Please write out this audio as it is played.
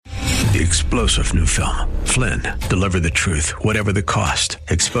The explosive new film, Flynn, deliver the truth, whatever the cost,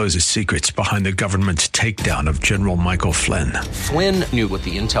 exposes secrets behind the government's takedown of General Michael Flynn. Flynn knew what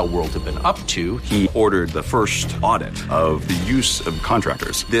the intel world had been up to. He ordered the first audit of the use of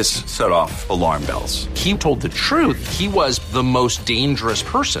contractors. This set off alarm bells. He told the truth. He was the most dangerous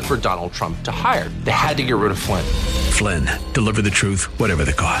person for Donald Trump to hire. They had to get rid of Flynn. Flynn, deliver the truth, whatever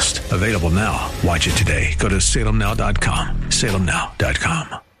the cost. Available now. Watch it today. Go to salemnow.com.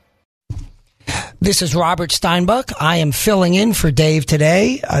 salemnow.com. This is Robert Steinbuck. I am filling in for Dave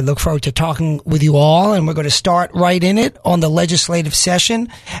today. I look forward to talking with you all, and we're going to start right in it on the legislative session.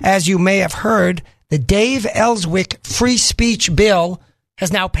 As you may have heard, the Dave Elswick free speech bill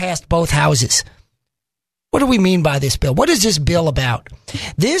has now passed both houses. What do we mean by this bill? What is this bill about?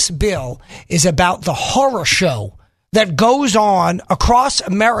 This bill is about the horror show that goes on across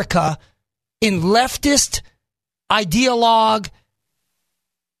America in leftist ideologue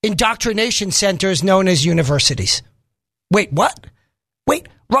indoctrination centers known as universities. Wait, what? Wait,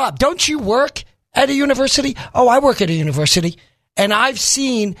 Rob, don't you work at a university? Oh, I work at a university, and I've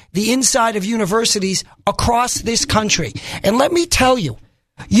seen the inside of universities across this country. And let me tell you,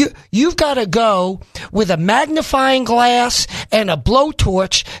 you've got to go with a magnifying glass and a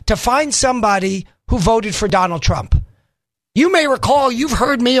blowtorch to find somebody who voted for Donald Trump. You may recall, you've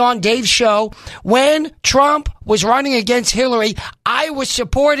heard me on Dave's show, when Trump was running against Hillary, I was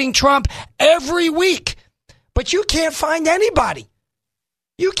supporting Trump every week. But you can't find anybody.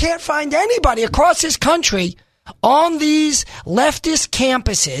 You can't find anybody across this country on these leftist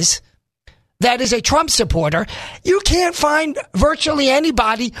campuses that is a Trump supporter. You can't find virtually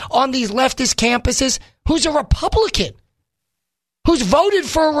anybody on these leftist campuses who's a Republican, who's voted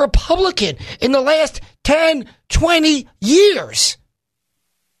for a Republican in the last 10, 20 years.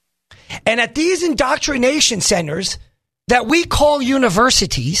 And at these indoctrination centers that we call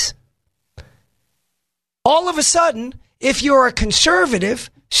universities, all of a sudden, if you're a conservative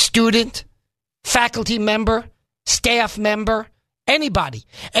student, faculty member, staff member, anybody,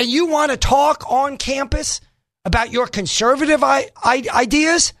 and you want to talk on campus about your conservative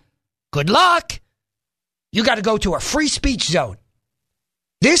ideas, good luck. You got to go to a free speech zone.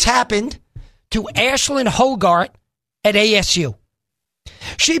 This happened to Ashlyn Hogarth at ASU.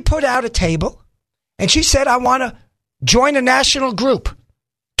 She put out a table and she said, I want to join a national group,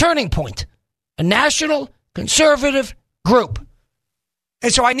 Turning Point, a national conservative group.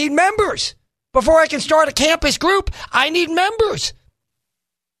 And so I need members. Before I can start a campus group, I need members.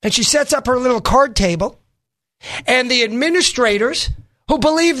 And she sets up her little card table, and the administrators who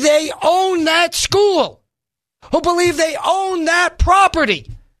believe they own that school, who believe they own that property,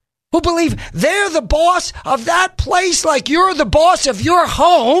 who believe they're the boss of that place like you're the boss of your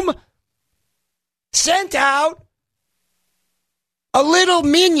home, sent out a little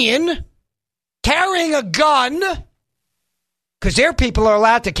minion carrying a gun, because their people are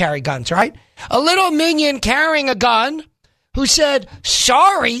allowed to carry guns, right? A little minion carrying a gun who said,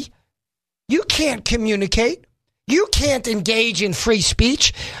 sorry, you can't communicate. You can't engage in free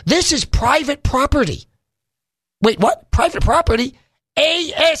speech. This is private property. Wait, what? Private property?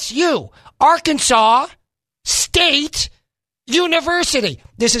 ASU, Arkansas State University.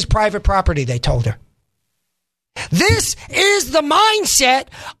 This is private property, they told her. This is the mindset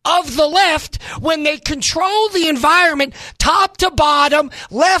of the left when they control the environment top to bottom,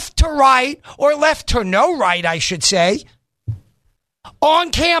 left to right, or left to no right, I should say,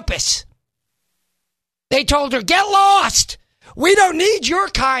 on campus. They told her, get lost. We don't need your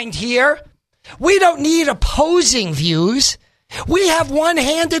kind here. We don't need opposing views. We have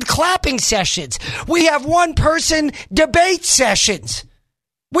one-handed clapping sessions. We have one-person debate sessions.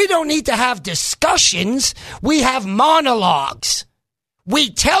 We don't need to have discussions. We have monologues. We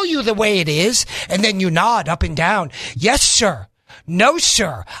tell you the way it is, and then you nod up and down. Yes, sir. No,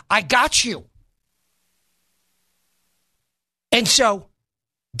 sir. I got you. And so,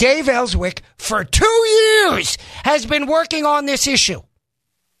 Dave Elswick, for 2 years, has been working on this issue.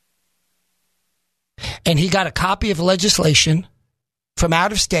 And he got a copy of legislation from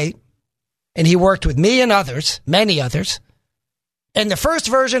out of state, and he worked with me and others, many others. And the first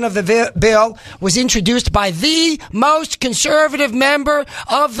version of the bill was introduced by the most conservative member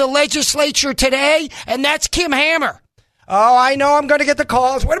of the legislature today, and that's Kim Hammer. Oh, I know I'm going to get the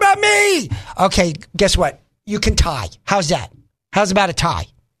calls. What about me? Okay, guess what? You can tie. How's that? How's about a tie?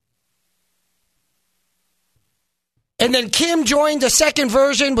 And then Kim joined the second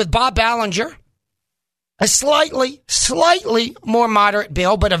version with Bob Ballinger. A slightly more moderate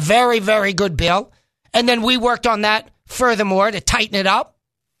bill, but a very, very good bill. And then we worked on that furthermore to tighten it up.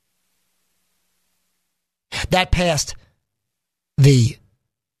 That passed the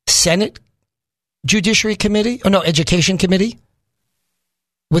Senate Judiciary Committee, Education Committee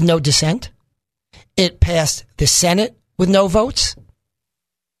with no dissent. It passed the Senate with no votes.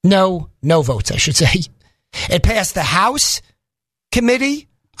 No votes, I should say. It passed the House Committee,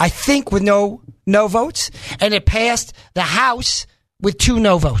 I think, with no votes. And it passed the House with 2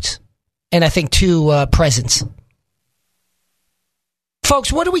 no votes. And I think 2 presents.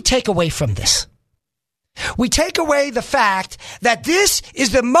 Folks, what do we take away from this? We take away the fact that this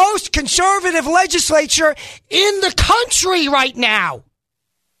is the most conservative legislature in the country right now.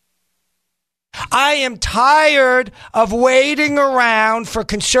 I am tired of waiting around for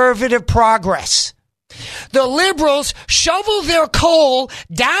conservative progress. The liberals shovel their coal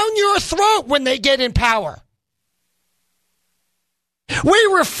down your throat when they get in power. We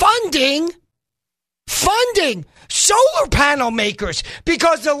were funding solar panel makers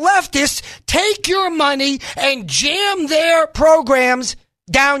because the leftists take your money and jam their programs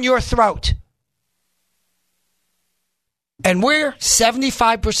down your throat. And we're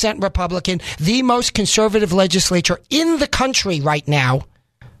 75% Republican, the most conservative legislature in the country right now.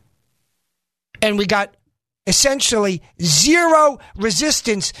 And we got essentially zero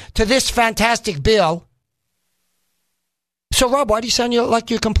resistance to this fantastic bill. So, Rob, why do you sound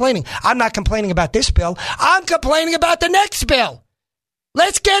like you're complaining? I'm not complaining about this bill. I'm complaining about the next bill.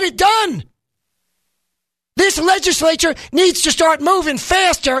 Let's get it done. This legislature needs to start moving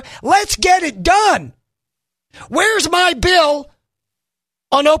faster. Let's get it done. Where's my bill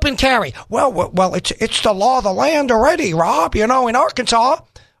on open carry? Well, it's the law of the land already, Rob. You know, in Arkansas,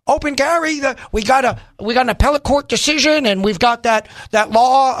 open carry, we got an appellate court decision, and we've got that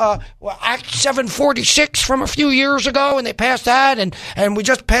law, Act 746 from a few years ago, and they passed that, and we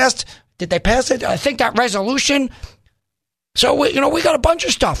just passed. Did they pass it? I think that resolution. So we got a bunch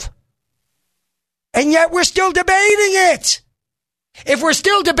of stuff, and yet we're still debating it. If we're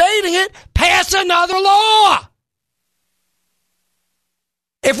still debating it, pass another law.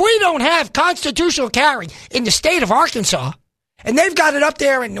 If we don't have constitutional carry in the state of Arkansas, and they've got it up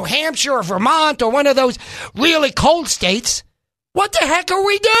there in New Hampshire or Vermont or one of those really cold states, what the heck are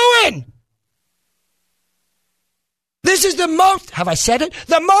we doing? This is the most, have I said it?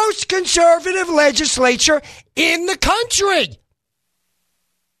 The most conservative legislature in the country.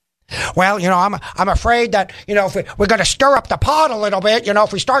 Well, I'm afraid that, if we're going to stir up the pot a little bit,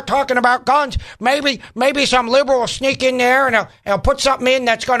 if we start talking about guns, maybe some liberal will sneak in there and he'll put something in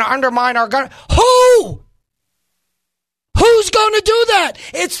that's going to undermine our gun. Who? Who's going to do that?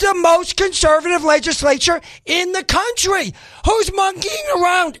 It's the most conservative legislature in the country. Who's monkeying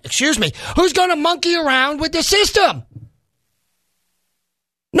around? Who's going to monkey around with the system?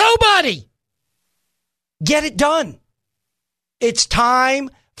 Nobody. Get it done. It's time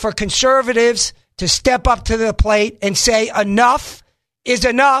for conservatives to step up to the plate and say enough is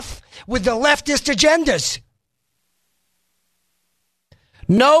enough with the leftist agendas.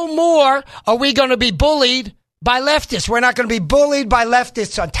 No more are we going to be bullied by leftists. We're not going to be bullied by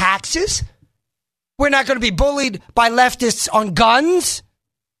leftists on taxes. We're not going to be bullied by leftists on guns.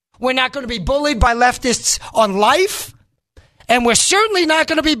 We're not going to be bullied by leftists on life. And we're certainly not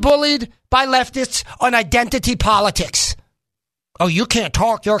going to be bullied by leftists on identity politics. Oh, you can't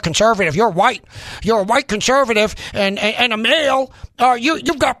talk. You're a conservative. You're white. You're a white conservative and a male.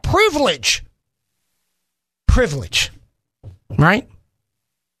 You've got privilege. Privilege. Right?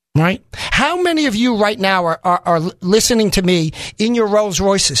 Right? How many of you right now are listening to me in your Rolls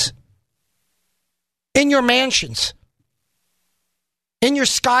Royces, in your mansions, in your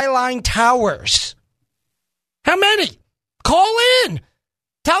skyline towers? How many? Call in.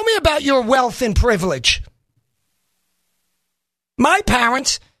 Tell me about your wealth and privilege. My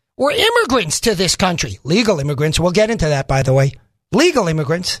parents were immigrants to this country. Legal immigrants. We'll get into that, by the way. Legal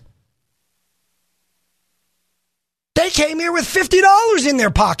immigrants. They came here with $50 in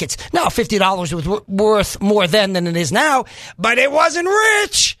their pockets. Now, $50 was worth more then than it is now, but it wasn't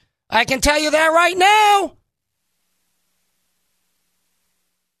rich. I can tell you that right now.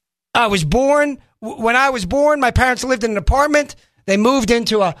 When I was born, my parents lived in an apartment. They moved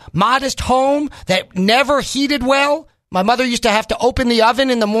into a modest home that never heated well. My mother used to have to open the oven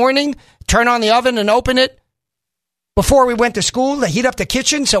in the morning, turn on the oven and open it before we went to school to heat up the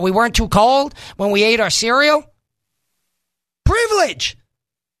kitchen so we weren't too cold when we ate our cereal. Privilege.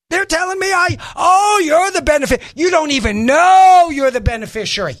 They're telling me you're the benefit. You don't even know you're the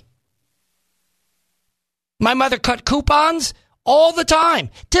beneficiary. My mother cut coupons all the time.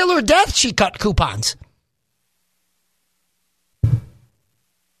 Till her death, she cut coupons.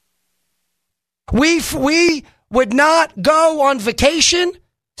 We would not go on vacation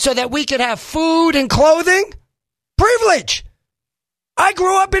so that we could have food and clothing. Privilege. I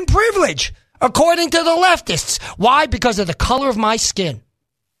grew up in privilege, according to the leftists. Why? Because of the color of my skin.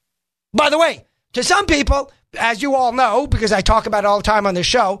 By the way, to some people, as you all know, because I talk about it all the time on the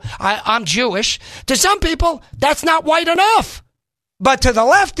show, I'm Jewish. To some people, that's not white enough. But to the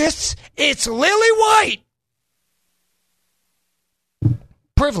leftists, it's lily white.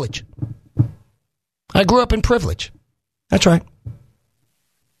 Privilege. I grew up in privilege. That's right.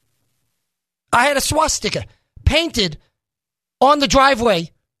 I had a swastika painted on the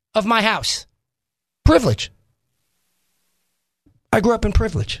driveway of my house. Privilege. I grew up in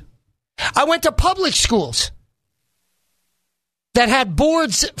privilege. I went to public schools that had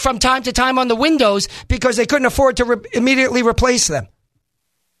boards from time to time on the windows because they couldn't afford to immediately replace them.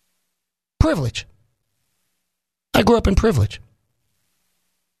 Privilege. I grew up in privilege.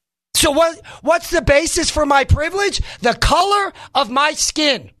 So what's the basis for my privilege? The color of my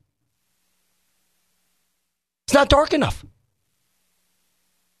skin. It's not dark enough.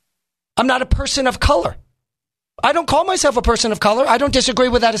 I'm not a person of color. I don't call myself a person of color. I don't disagree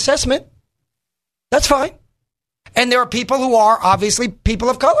with that assessment. That's fine. And there are people who are obviously people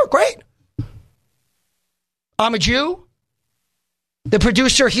of color. Great. I'm a Jew. The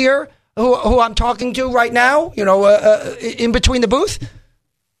producer here, who I'm talking to right now, in between the booth,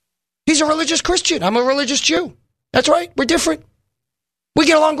 he's a religious Christian. I'm a religious Jew. That's right. We're different. We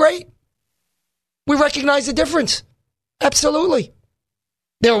get along great. We recognize the difference. Absolutely.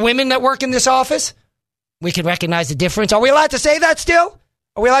 There are women that work in this office. We can recognize the difference. Are we allowed to say that still?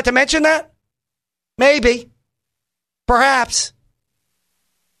 Are we allowed to mention that? Maybe. Perhaps.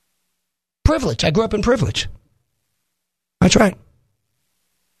 Privilege. I grew up in privilege. That's right.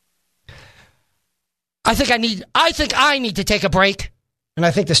 I think I need to take a break. And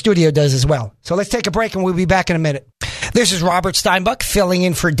I think the studio does as well. So let's take a break and we'll be back in a minute. This is Robert Steinbuck filling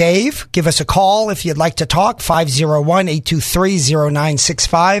in for Dave. Give us a call if you'd like to talk.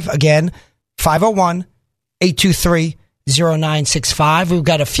 501-823-0965. Again, 501-823-0965. We've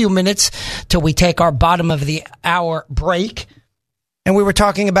got a few minutes till we take our bottom of the hour break. And we were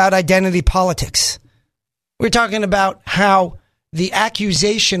talking about identity politics. We're talking about how the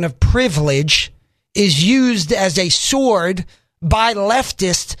accusation of privilege is used as a sword by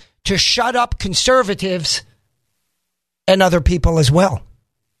leftists to shut up conservatives and other people as well.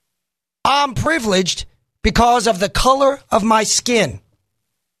 I'm privileged because of the color of my skin.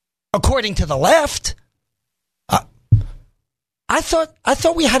 According to the left, I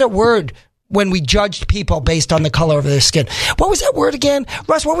thought we had a word when we judged people based on the color of their skin. What was that word again?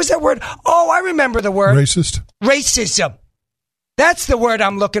 Russ, what was that word? Oh, I remember the word. Racist. Racism. That's the word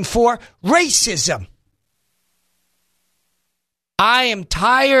I'm looking for. Racism. I am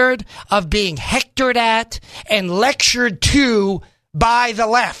tired of being hectored at and lectured to by the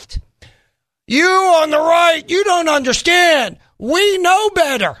left. You on the right, you don't understand. We know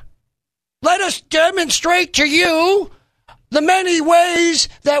better. Let us demonstrate to you the many ways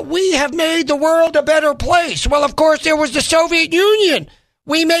that we have made the world a better place. Well, of course, there was the Soviet Union.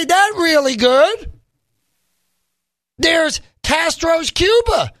 We made that really good. There's Castro's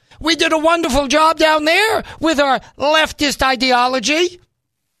Cuba. We did a wonderful job down there with our leftist ideology.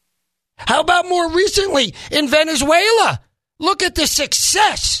 How about more recently in Venezuela? Look at the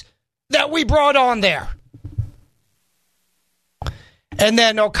success that we brought on there. And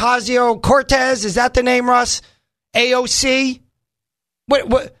then Ocasio-Cortez, is that the name, Russ? AOC?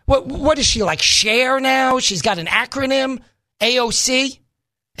 What is she, like Cher now? She's got an acronym, AOC.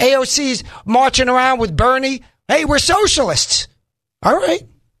 AOC's marching around with Bernie. Hey, we're socialists. All right.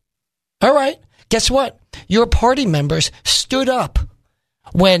 Guess what? Your party members stood up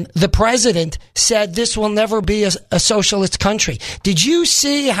when the president said this will never be a socialist country. Did you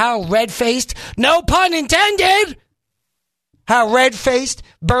see how red-faced, no pun intended, how red-faced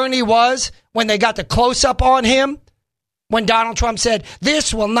Bernie was when they got the close-up on him? When Donald Trump said,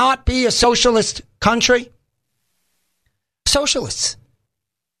 this will not be a socialist country? Socialists.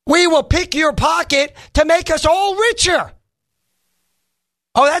 We will pick your pocket to make us all richer.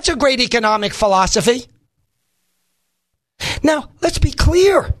 Oh, that's a great economic philosophy. Now, let's be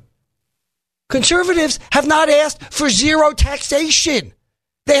clear. Conservatives have not asked for zero taxation.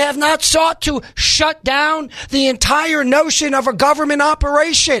 They have not sought to shut down the entire notion of a government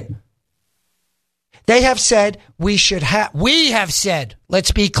operation. They have said we have said,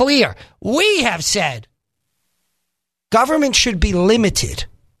 let's be clear, we have said government should be limited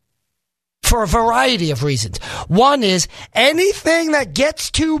for a variety of reasons. One is anything that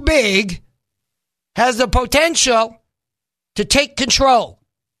gets too big has the potential to take control.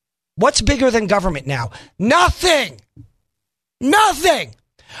 What's bigger than government now? Nothing.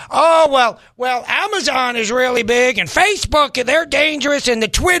 Oh, well, Amazon is really big and Facebook, they're dangerous and the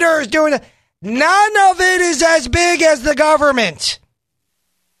Twitter is doing it. None of it is as big as the government.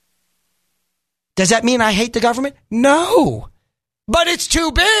 Does that mean I hate the government? No. But it's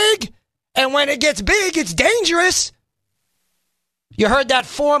too big. And when it gets big, it's dangerous. You heard that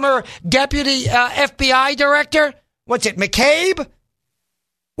former deputy FBI director? What's it, McCabe?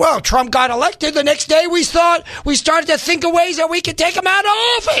 Well, Trump got elected. The next day we started to think of ways that we could take him out of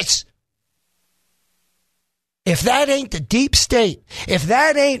office. If that ain't the deep state, if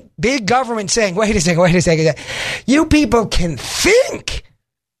that ain't big government saying, wait a second, you people can think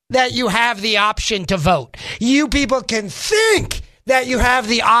that you have the option to vote. You people can think that you have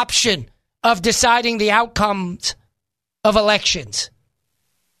the option of deciding the outcomes of elections.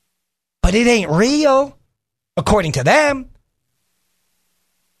 But it ain't real, according to them.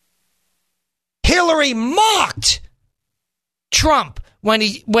 Hillary mocked Trump when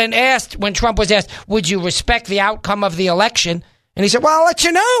Trump was asked, would you respect the outcome of the election? And he said, well, I'll let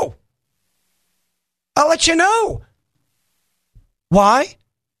you know. I'll let you know. Why?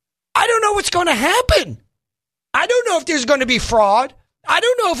 I don't know what's going to happen. I don't know if there's going to be fraud. I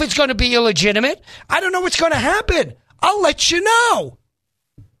don't know if it's going to be illegitimate. I don't know what's going to happen. I'll let you know.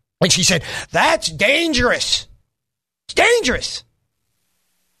 And she said, that's dangerous. It's dangerous.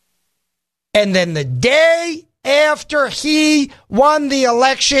 And then the day after he won the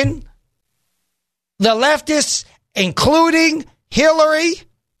election, the leftists, including Hillary,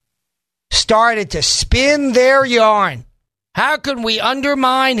 started to spin their yarn. How can we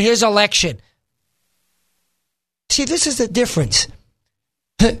undermine his election? See, this is the difference.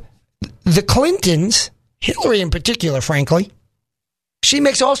 The Clintons, Hillary in particular, frankly, she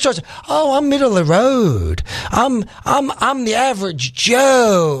makes all sorts of, I'm middle of the road. I'm the average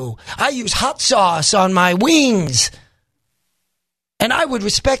Joe. I use hot sauce on my wings. And I would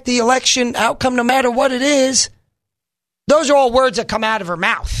respect the election outcome no matter what it is. Those are all words that come out of her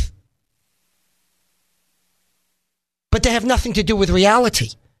mouth. But they have nothing to do with reality.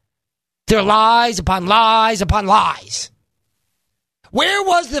 They're lies upon lies upon lies. Where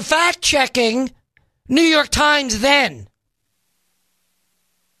was the fact-checking New York Times then?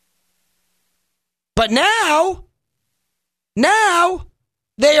 But now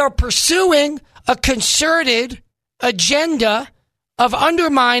they are pursuing a concerted agenda of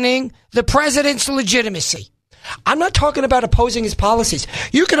undermining the president's legitimacy. I'm not talking about opposing his policies.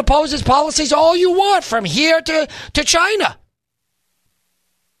 You can oppose his policies all you want from here to China.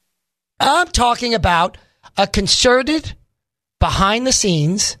 I'm talking about a concerted,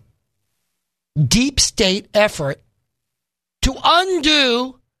 behind-the-scenes, deep state effort to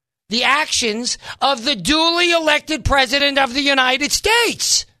undo the actions of the duly elected president of the United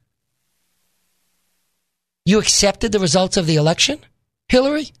States. You accepted the results of the election,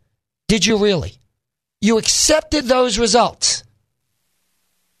 Hillary? Did you really? You accepted those results.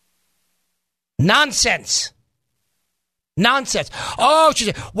 Nonsense. Oh, she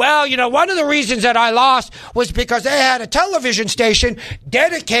said, well, one of the reasons that I lost was because they had a television station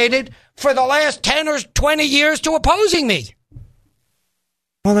dedicated for the last 10 or 20 years to opposing me.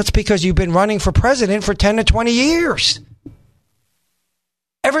 Well, that's because you've been running for president for 10 to 20 years.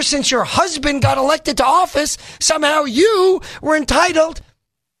 Ever since your husband got elected to office, somehow you were entitled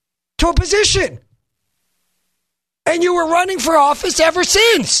to a position. And you were running for office ever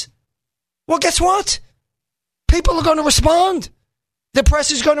since. Well, guess what? People are going to respond. The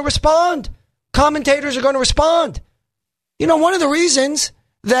press is going to respond. Commentators are going to respond. One of the reasons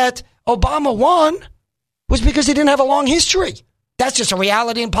that Obama won was because he didn't have a long history. That's just a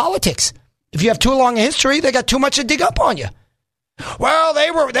reality in politics. If you have too long a history, they got too much to dig up on you. Well,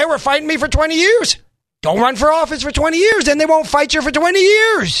 they were fighting me for 20 years. Don't run for office for 20 years, then they won't fight you for 20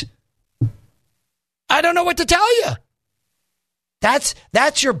 years. I don't know what to tell you.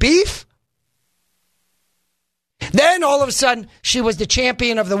 That's your beef? Then all of a sudden, she was the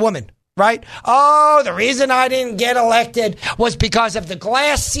champion of the woman, right? Oh, the reason I didn't get elected was because of the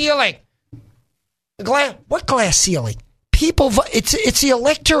glass ceiling. What glass ceiling? People, it's the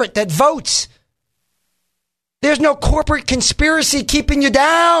electorate that votes. There's no corporate conspiracy keeping you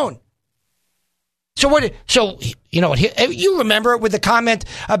down. So you remember it with the comment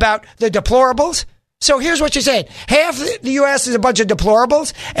about the deplorables? So here's what you're saying. Half the U.S. is a bunch of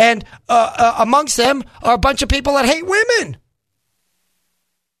deplorables, and amongst them are a bunch of people that hate women.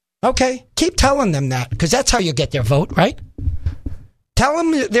 Okay, keep telling them that, because that's how you get their vote, right? Tell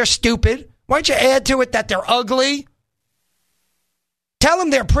them they're stupid. Why don't you add to it that they're ugly? Tell them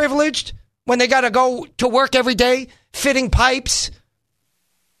they're privileged when they got to go to work every day, fitting pipes,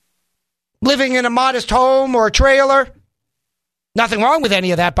 living in a modest home or a trailer. Nothing wrong with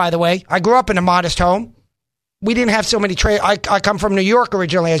any of that, by the way. I grew up in a modest home. We didn't have so many I come from New York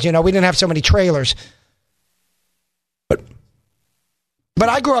originally, as you know. We didn't have so many trailers. But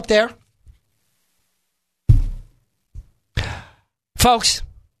I grew up there. Folks,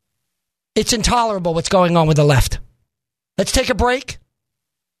 it's intolerable what's going on with the left. Let's take a break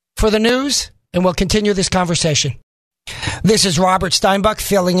for the news, and we'll continue this conversation. This is Robert Steinbuch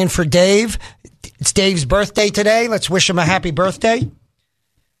filling in for Dave. It's Dave's birthday today. Let's wish him a happy birthday.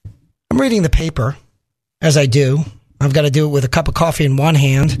 I'm reading the paper, as I do. I've got to do it with a cup of coffee in one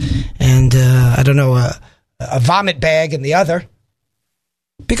hand and, a vomit bag in the other.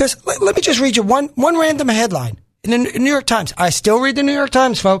 Because let me just read you one random headline in the New York Times. I still read the New York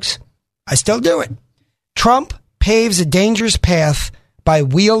Times, folks. I still do it. Trump paves a dangerous path by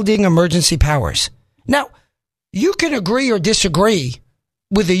wielding emergency powers. Now, you can agree or disagree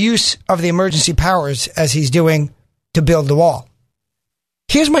with the use of the emergency powers as he's doing to build the wall.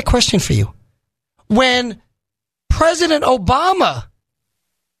 Here's my question for you. When President Obama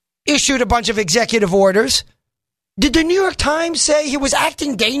issued a bunch of executive orders, did the New York Times say he was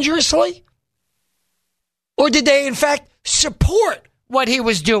acting dangerously? Or did they, in fact, support what he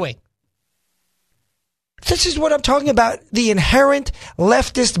was doing? This is what I'm talking about, the inherent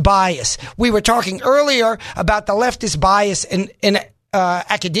leftist bias. We were talking earlier about the leftist bias in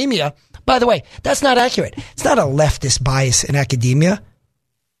academia. By the way, that's not accurate. It's not a leftist bias in academia.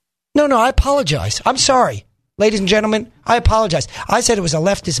 No, I apologize. I'm sorry. Ladies and gentlemen, I apologize. I said it was a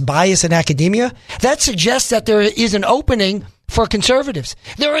leftist bias in academia. That suggests that there is an opening for conservatives.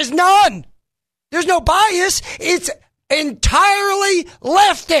 There is none. There's no bias. It's entirely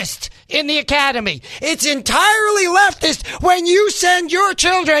leftist in the academy. It's entirely leftist when you send your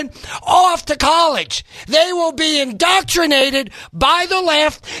children off to college. They will be indoctrinated by the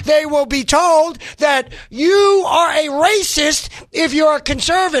left. They will be told that you are a racist if you're a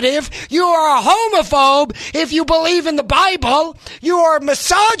conservative. You are a homophobe if you believe in the Bible. You are a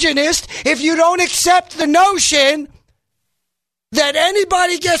misogynist if you don't accept the notion that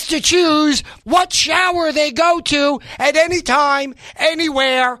anybody gets to choose what shower they go to at any time,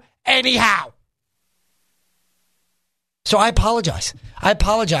 anywhere, anyhow. So I apologize. I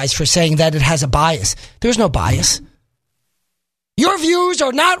apologize for saying that it has a bias. There's no bias. Your views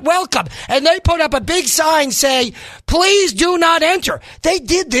are not welcome. And they put up a big sign saying, please do not enter. They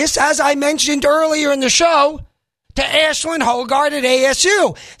did this, as I mentioned earlier in the show, to Ashlyn Hogart at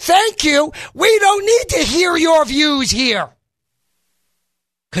ASU. Thank you. We don't need to hear your views here.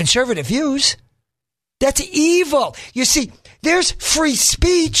 Conservative views. That's evil. You see, there's free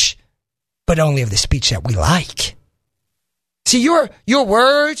speech, but only of the speech that we like. See, your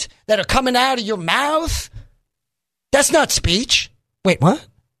words that are coming out of your mouth, that's not speech. Wait, what?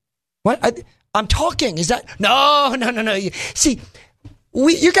 What? I'm talking. Is that? No. See,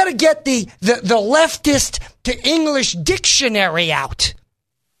 you got to get the leftist to English dictionary out.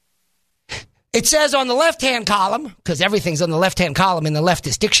 It says on the left-hand column, because everything's on the left-hand column in the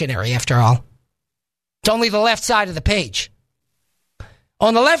leftist dictionary, after all. It's only the left side of the page.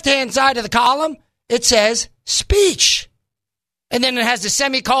 On the left-hand side of the column, it says speech. And then it has the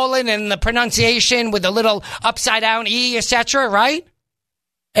semicolon and the pronunciation with the little upside-down E, etc., right?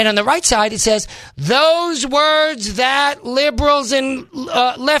 And on the right side, it says, those words that liberals and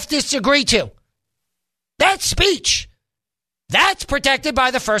leftists agree to. That's speech. That's protected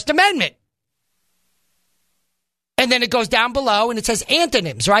by the First Amendment. And then it goes down below and it says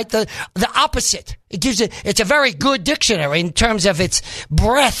antonyms, right? The opposite. It's a very good dictionary in terms of its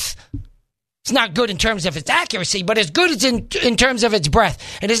breadth. It's not good in terms of its accuracy, but as good as in terms of its breadth.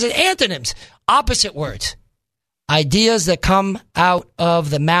 And it says antonyms, opposite words. Ideas that come out of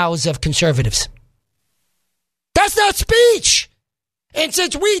the mouths of conservatives. That's not speech. And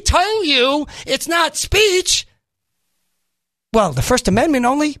since we tell you it's not speech, well, the First Amendment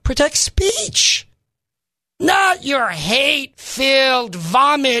only protects speech. Not your hate-filled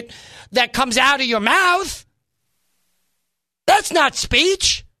vomit that comes out of your mouth. That's not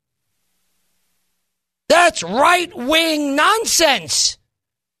speech. That's right-wing nonsense.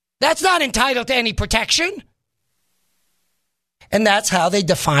 That's not entitled to any protection. And that's how they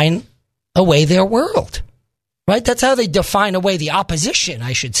define away their world. Right? That's how they define away the opposition,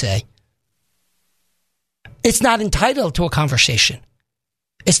 I should say. It's not entitled to a conversation.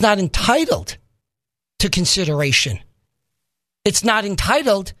 It's not entitled to consideration. It's not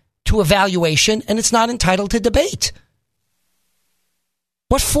entitled to evaluation, and it's not entitled to debate.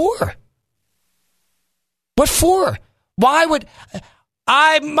 What for? What for? Why would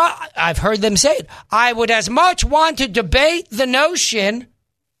I've heard them say it. I would as much want to debate the notion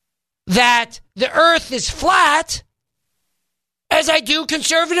that the earth is flat as I do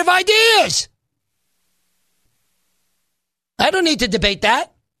conservative ideas. I don't need to debate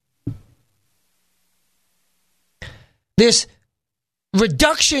that. This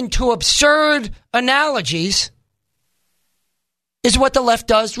reduction to absurd analogies is what the left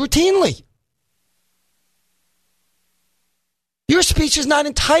does routinely. Your speech is not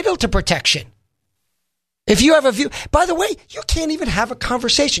entitled to protection. If you have a view, by the way, you can't even have a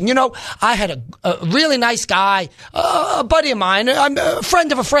conversation. You know, I had a really nice guy, a buddy of mine, I'm a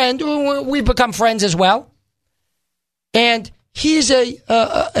friend of a friend. We've become friends as well. And he's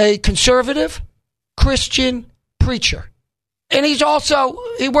a conservative Christian preacher. And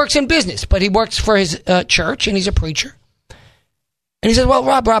he works in business, but he works for his church, and he's a preacher. And he said, well,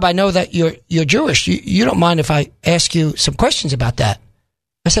 Rob, I know that you're Jewish. You don't mind if I ask you some questions about that?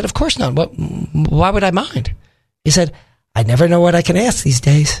 I said, of course not. Why would I mind? He said, I never know what I can ask these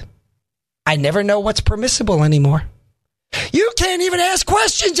days. I never know what's permissible anymore. You can't even ask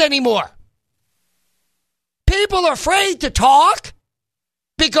questions anymore. People are afraid to talk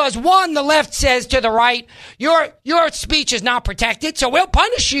because, one, the left says to the right, your speech is not protected, so we'll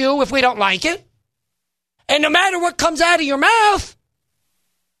punish you if we don't like it. And no matter what comes out of your mouth,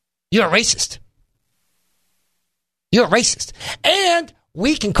 you're a racist. You're a racist. And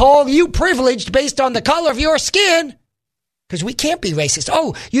we can call you privileged based on the color of your skin because we can't be racist.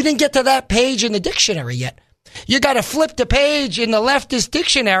 Oh, you didn't get to that page in the dictionary yet. You got to flip the page in the leftist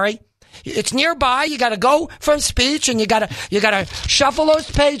dictionary. It's nearby. You got to go from speech and you got to shuffle those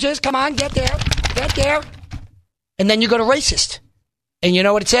pages. Come on, get there. And then you go to racist. And you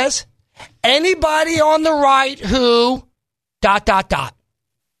know what it says? Anybody on the right who ...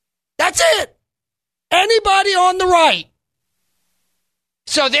 That's it. Anybody on the right.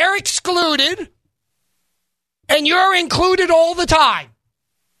 So they're excluded, and you're included all the time.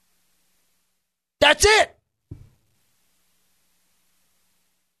 That's it.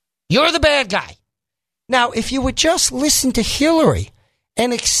 You're the bad guy. Now, if you would just listen to Hillary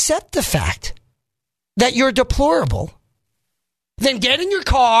and accept the fact that you're deplorable, then get in your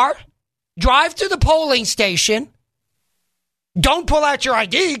car, drive to the polling station, don't pull out your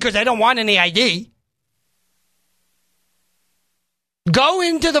ID because they don't want any ID. Go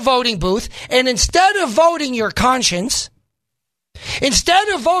into the voting booth, and instead of voting your conscience, instead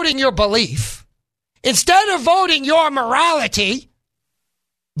of voting your belief, instead of voting your morality,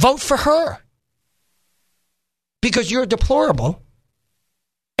 vote for her. Because you're deplorable.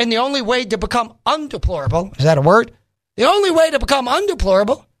 And the only way to become undeplorable, is that a word? The only way to become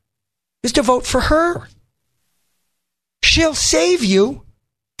undeplorable is to vote for her. She'll save you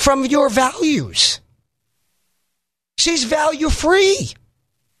from your values. She's value-free.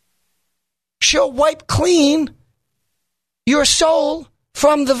 She'll wipe clean your soul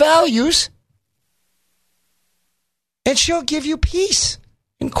from the values, and she'll give you peace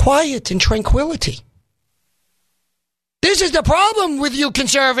and quiet and tranquility. This is the problem with you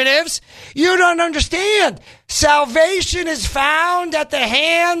conservatives. You don't understand. Salvation is found at the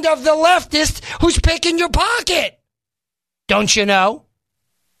hand of the leftist who's picking your pocket. Don't you know?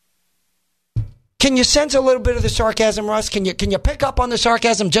 Can you sense a little bit of the sarcasm, Russ? Can you pick up on the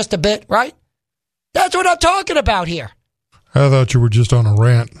sarcasm just a bit, right? That's what I'm talking about here. I thought you were just on a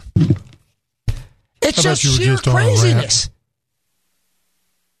rant. It's just sheer craziness.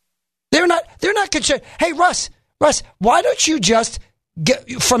 They're not concerned. Hey, Russ, why don't you just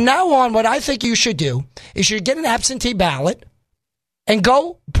get, from now on, what I think you should do is you get an absentee ballot and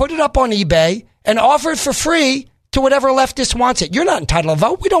go put it up on eBay and offer it for free to whatever leftist wants it. You're not entitled to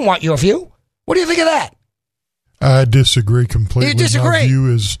vote. We don't want your view. What do you think of that? I disagree completely. You disagree? My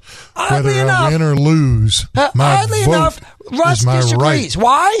view is whether I win or lose, my vote Russ is my disagrees. right.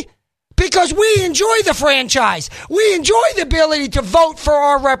 Why? Because we enjoy the franchise. We enjoy the ability to vote for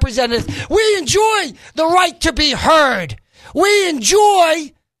our representatives. We enjoy the right to be heard. We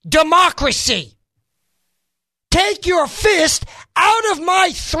enjoy democracy. Take your fist out of my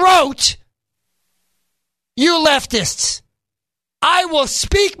throat, you leftists. I will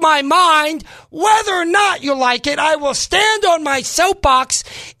speak my mind, whether or not you like it. I will stand on my soapbox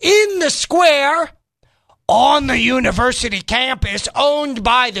in the square on the university campus owned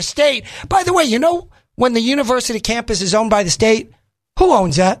by the state. By the way, you know, when the university campus is owned by the state, who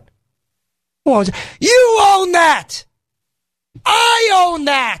owns that? Who owns it? You own that. I own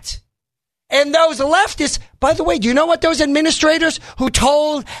that. And those leftists, by the way, do you know what those administrators who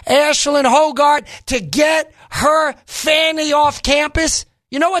told Ashlyn Hogarth to get her fanny off campus,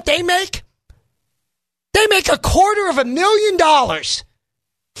 you know what they make? They make $250,000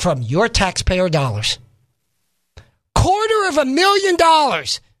 from your taxpayer dollars.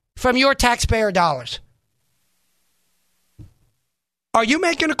 $250,000 from your taxpayer dollars. Are you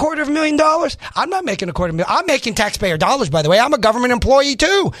making $250,000? I'm not making $250,000. I'm making taxpayer dollars, by the way. I'm a government employee,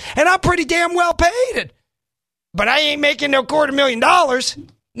 too. And I'm pretty damn well paid. But I ain't making no $250,000.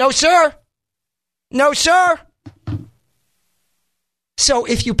 No, sir. No, sir. So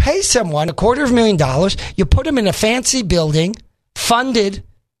if you pay someone $250,000, you put them in a fancy building funded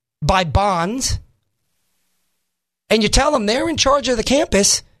by bonds, and you tell them they're in charge of the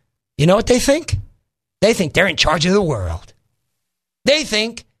campus, you know what they think? They think they're in charge of the world. They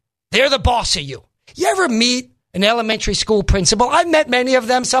think they're the boss of you. You ever meet an elementary school principal? I've met many of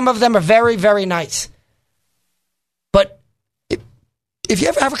them. Some of them are very, very nice. But if you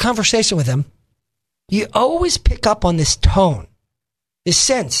ever have a conversation with them, you always pick up on this tone, this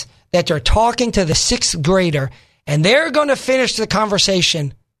sense that they're talking to the sixth grader and they're going to finish the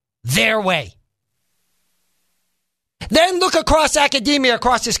conversation their way. Then look across academia,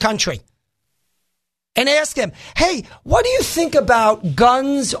 across this country, and ask them, hey, what do you think about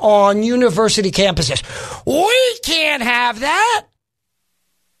guns on university campuses? We can't have that.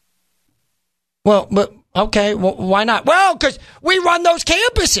 Well, but okay, well, why not? Well, because we run those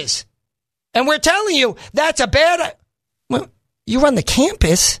campuses. And we're telling you that's a bad... Well, you run the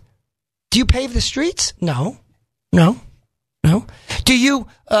campus. Do you pave the streets? No. Do you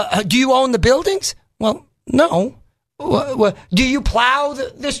own the buildings? Well, no. Do you plow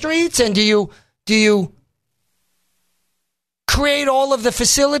the streets, and do you create all of the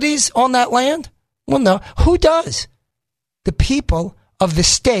facilities on that land? Well, no. Who does? The people of the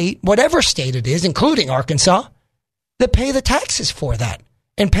state, whatever state it is, including Arkansas, that pay the taxes for that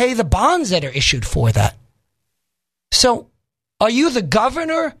and pay the bonds that are issued for that. So, are you the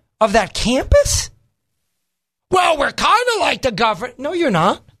governor of that campus? Well, we're kind of like the governor. No, you're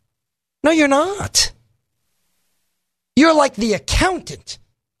not. No, you're not. You're like the accountant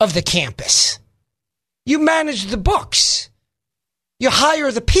of the campus. You manage the books. You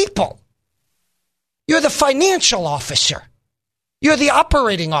hire the people. You're the financial officer. You're the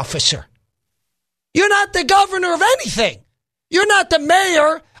operating officer. You're not the governor of anything. You're not the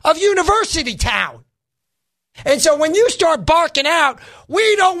mayor of University Town. And so when you start barking out,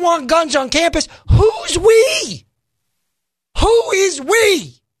 we don't want guns on campus, who's we? Who is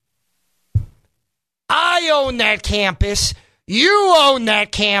we? I own that campus. You own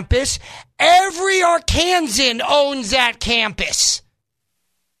that campus. Every Arkansan owns that campus.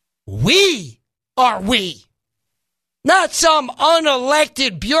 We are we. Not some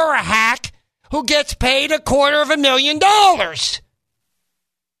unelected bureau hack who gets paid $250,000.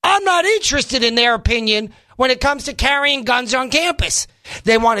 I'm not interested in their opinion when it comes to carrying guns on campus.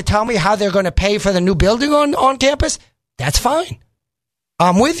 They want to tell me how they're going to pay for the new building on campus? That's fine.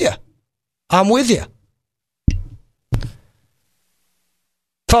 I'm with you.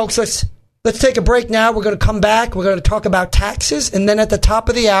 Folks, let's take a break now. We're going to come back. We're going to talk about taxes. And then at the top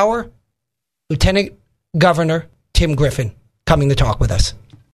of the hour, Lieutenant Governor Tim Griffin coming to talk with us.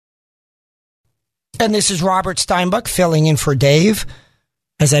 And this is Robert Steinbuck filling in for Dave.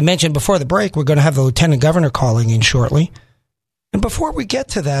 As I mentioned before the break, we're going to have the Lieutenant Governor calling in shortly. And before we get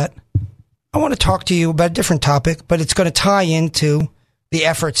to that, I want to talk to you about a different topic, but it's going to tie into the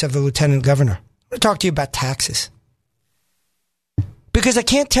efforts of the Lieutenant Governor. I want to talk to you about taxes. Because I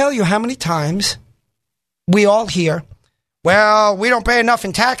can't tell you how many times we all hear, well, we don't pay enough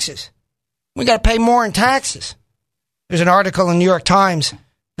in taxes. We got to pay more in taxes. There's an article in the New York Times.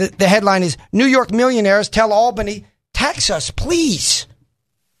 The headline is, New York millionaires tell Albany, tax us, please.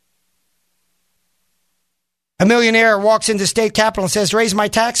 A millionaire walks into state capitol and says, raise my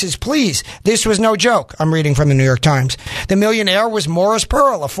taxes, please. This was no joke. I'm reading from the New York Times. The millionaire was Morris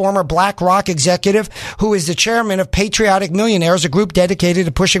Pearl, a former BlackRock executive who is the chairman of Patriotic Millionaires, a group dedicated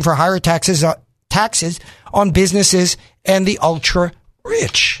to pushing for higher taxes on businesses and the ultra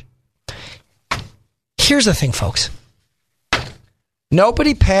rich. Here's the thing, folks.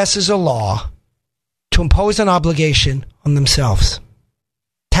 Nobody passes a law to impose an obligation on themselves.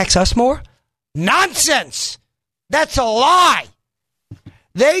 Tax us more? Nonsense! That's a lie.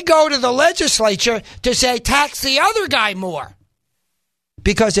 They go to the legislature to say, tax the other guy more.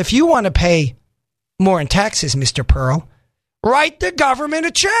 Because if you want to pay more in taxes, Mr. Pearl, write the government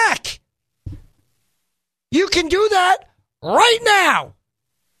a check. You can do that right now.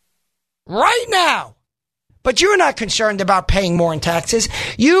 Right now. But you're not concerned about paying more in taxes.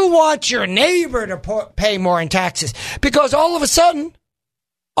 You want your neighbor to pay more in taxes. Because all of a sudden,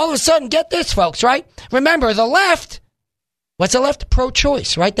 get this, folks, right? Remember, the left, what's the left?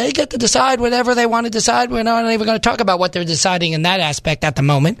 Pro-choice, right? They get to decide whatever they want to decide. We're not even going to talk about what they're deciding in that aspect at the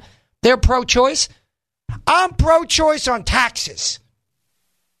moment. They're pro-choice. I'm pro-choice on taxes.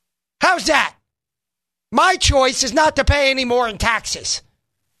 How's that? My choice is not to pay any more in taxes.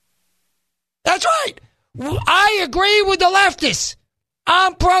 That's right. I agree with the leftists.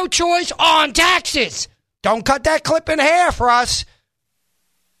 I'm pro-choice on taxes. Don't cut that clip in half, Russ.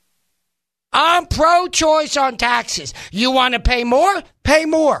 I'm pro-choice on taxes. You want to pay more? Pay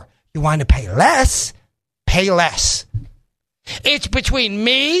more. You want to pay less? Pay less. It's between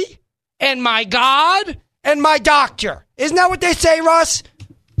me and my God and my doctor. Isn't that what they say, Russ?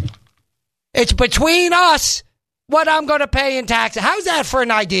 It's between us what I'm going to pay in taxes. How's that for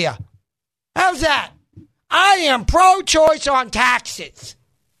an idea? How's that? I am pro-choice on taxes.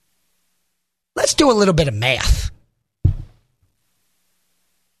 Let's do a little bit of math.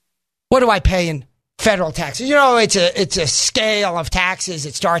 What do I pay in federal taxes? You know, it's a scale of taxes.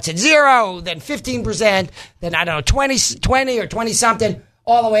 It starts at 0, then 15%, then, I don't know, 20 or 20-something,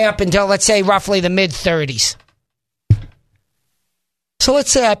 all the way up until, let's say, roughly the mid-30s. So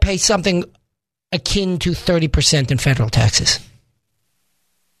let's say I pay something akin to 30% in federal taxes.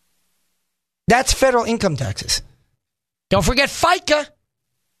 That's federal income taxes. Don't forget FICA,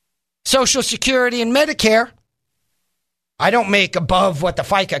 Social Security, and Medicare. I don't make above what the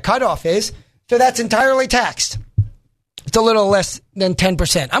FICA cutoff is, so that's entirely taxed. It's a little less than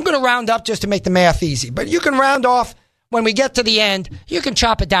 10%. I'm going to round up just to make the math easy, but you can round off when we get to the end. You can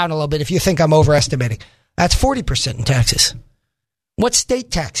chop it down a little bit if you think I'm overestimating. That's 40% in taxes. What's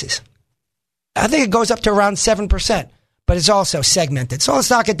state taxes? I think it goes up to around 7%, but it's also segmented. So let's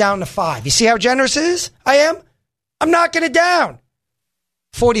knock it down to 5. You see how generous it is? I am? I'm knocking it down.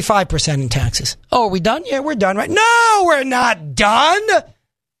 45% in taxes. Oh, are we done? Yeah, we're done, right? No, we're not done.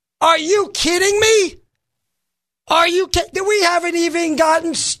 Are you kidding me? We haven't even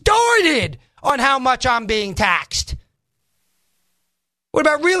gotten started on how much I'm being taxed. What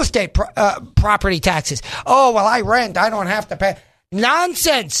about real estate property taxes? Oh, well, I rent. I don't have to pay.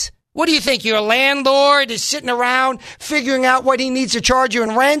 Nonsense. What do you think? Your landlord is sitting around figuring out what he needs to charge you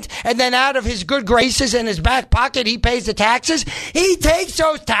in rent, and then out of his good graces in his back pocket, he pays the taxes? He takes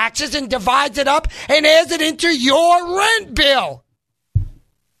those taxes and divides it up and adds it into your rent bill.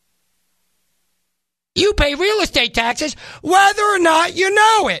 You pay real estate taxes whether or not you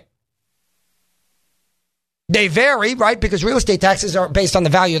know it. They vary, right? Because real estate taxes are based on the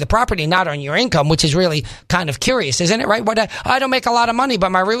value of the property, not on your income, which is really kind of curious, isn't it, right? I don't make a lot of money, but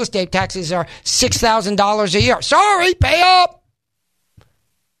my real estate taxes are $6,000 a year. Sorry, pay up.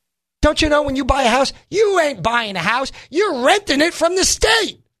 Don't you know when you buy a house, you ain't buying a house, you're renting it from the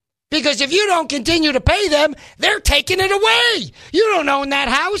state. Because if you don't continue to pay them, they're taking it away. You don't own that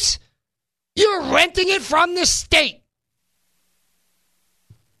house. You're renting it from the state.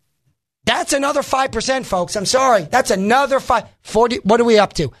 That's another 5%, folks. I'm sorry. That's another 40. What are we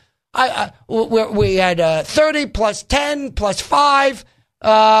up to? We had 30 plus 10 plus 5. We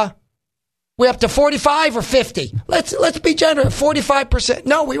up to 45 or 50. Let's be generous. 45%.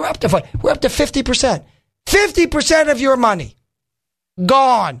 No, we were up to 50%. 50% of your money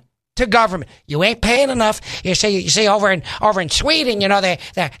gone to government. You ain't paying enough. You see over in Sweden, you know, they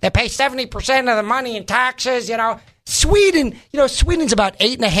pay 70% of the money in taxes, you know. Sweden, Sweden's about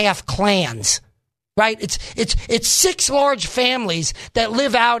 8.5 clans, right? It's 6 large families that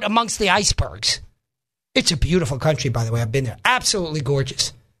live out amongst the icebergs. It's a beautiful country, by the way. I've been there. Absolutely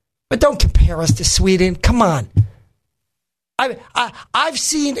gorgeous. But don't compare us to Sweden. Come on. I've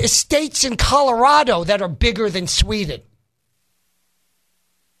seen estates in Colorado that are bigger than Sweden.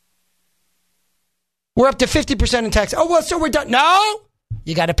 We're up to 50% in tax. Oh, well, so we're done. No,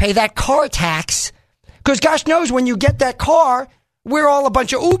 you got to pay that car tax. Because gosh knows when you get that car, we're all a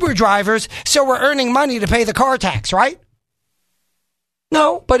bunch of Uber drivers, so we're earning money to pay the car tax, right?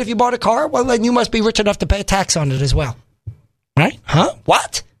 No, but if you bought a car, well, then you must be rich enough to pay a tax on it as well. Right? Huh?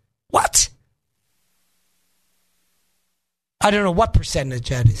 What? I don't know what percentage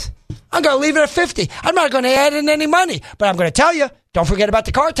that is. I'm going to leave it at 50. I'm not going to add in any money, but I'm going to tell you, don't forget about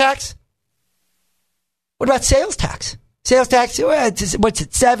the car tax. What about sales tax? Sales tax, what's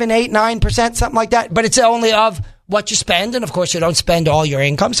it, 7, 8, 9%, something like that. But it's only of what you spend. And, of course, you don't spend all your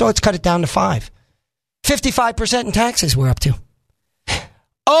income. So let's cut it down to 5. 55% in taxes we're up to.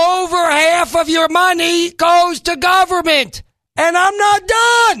 Over half of your money goes to government. And I'm not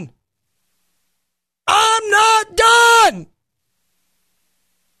done.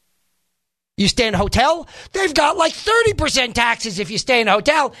 You stay in a hotel, they've got like 30% taxes if you stay in a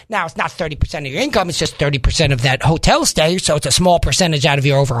hotel. Now, it's not 30% of your income. It's just 30% of that hotel stay. So it's a small percentage out of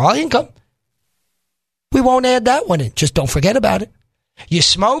your overall income. We won't add that one in. Just don't forget about it. You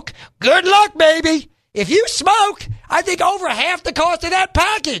smoke? Good luck, baby. If you smoke, I think over half the cost of that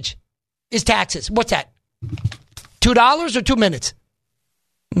package is taxes. What's that? $2 or 2 minutes?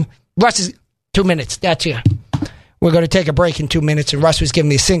 Russ is 2 minutes. That's it. We're going to take a break in 2 minutes, and Russ was giving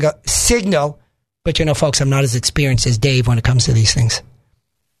me a signal. But, folks, I'm not as experienced as Dave when it comes to these things.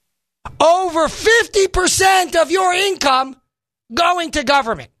 Over 50% of your income going to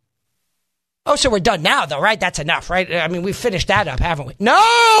government. Oh, so we're done now, though, right? That's enough, right? I mean, we've finished that up, haven't we?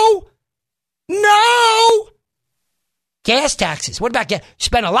 No! Gas taxes. What about gas? You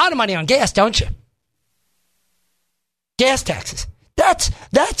spend a lot of money on gas, don't you? Gas taxes. That's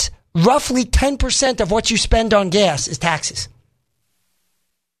roughly 10% of what you spend on gas is taxes.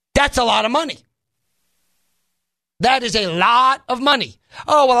 That's a lot of money. That is a lot of money.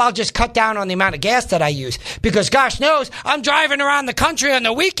 Oh, well, I'll just cut down on the amount of gas that I use because gosh knows I'm driving around the country on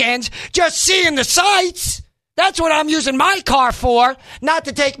the weekends just seeing the sights. That's what I'm using my car for, not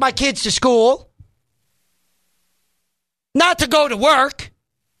to take my kids to school, not to go to work,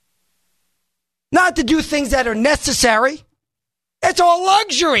 not to do things that are necessary. It's all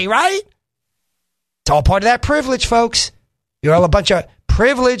luxury, right? It's all part of that privilege, folks. You're all a bunch of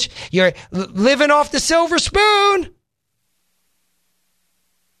privilege. You're living off the silver spoon.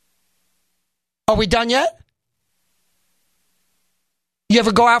 Are we done yet? You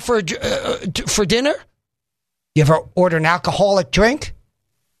ever go out for dinner? You ever order an alcoholic drink?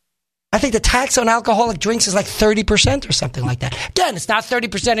 I think the tax on alcoholic drinks is like 30% or something like that. Again, it's not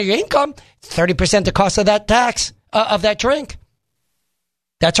 30% of your income. It's 30% the cost of that tax, of that drink.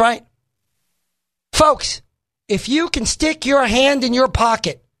 That's right. Folks, if you can stick your hand in your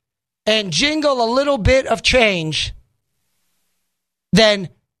pocket and jingle a little bit of change, then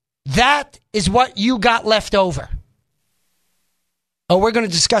that is what you got left over. Oh, we're going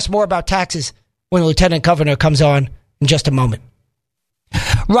to discuss more about taxes when the Lieutenant Governor comes on in just a moment.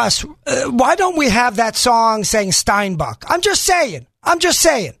 Russ, why don't we have that song saying Steinbach? I'm just saying.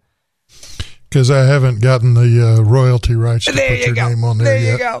 Because I haven't gotten the royalty rights to put your name on there yet.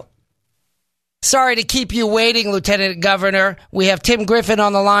 There you go. Sorry to keep you waiting, Lieutenant Governor. We have Tim Griffin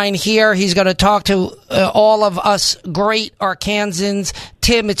on the line here. He's going to talk to all of us great Arkansans.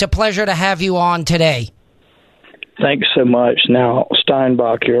 Tim, it's a pleasure to have you on today. Thanks so much. Now,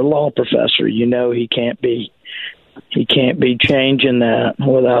 Steinbach, you're a law professor. You know he can't be changing that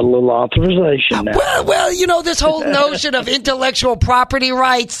without a little authorization now. Well, this whole notion of intellectual property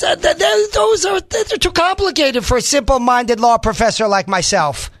rights, those are too complicated for a simple-minded law professor like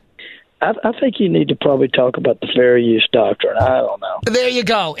myself. I think you need to probably talk about the fair use doctrine. I don't know. There you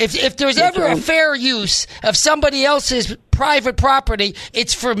go. If there's ever a fair use of somebody else's private property,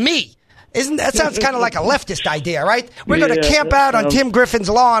 it's for me. That sounds kind of like a leftist idea, right? We're going to camp out on Tim Griffin's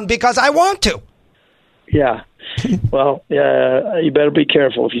lawn because I want to. Yeah. Well, you better be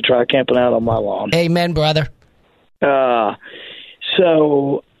careful if you try camping out on my lawn. Amen, brother. So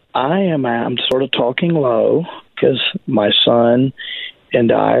I'm sort of talking low because my son and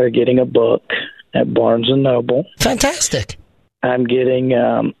I are getting a book at Barnes & Noble. Fantastic. I'm getting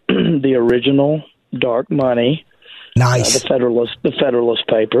the original Dark Money. Nice. The Federalist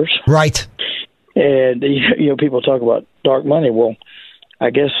Papers. Right. And, people talk about dark money. Well, I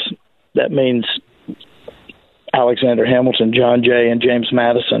guess that means Alexander Hamilton, John Jay, and James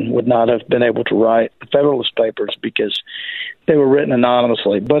Madison would not have been able to write the Federalist Papers because they were written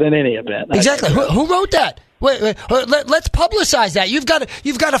anonymously. But in any event. Exactly. Who wrote that? Wait, let's publicize that. You've got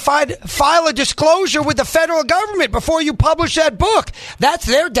to file a disclosure with the federal government before you publish that book. That's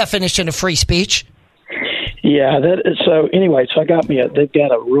their definition of free speech. Yeah. So they've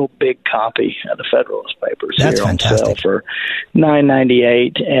got a real big copy of the Federalist Papers. That's here fantastic. On sale for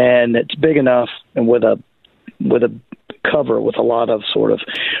 $9.98, and it's big enough and with a cover with a lot of sort of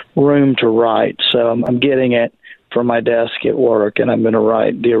room to write. So I'm getting it for my desk at work, and I'm going to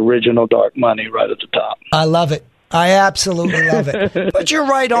write the original Dark Money right at the top. I love it. I absolutely love it. But you're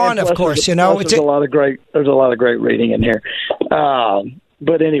right on, of course. There's a lot of great reading in here.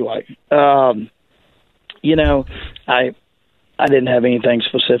 But anyway, I didn't have anything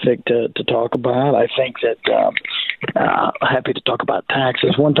specific to talk about. I think that I'm happy to talk about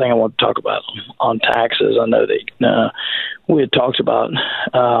taxes. One thing I want to talk about on taxes, I know that we had talked about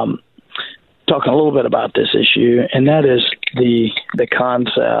talking a little bit about this issue, and that is the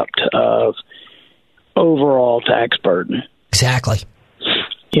concept of overall tax burden. Exactly.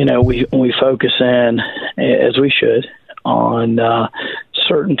 We focus in, as we should, on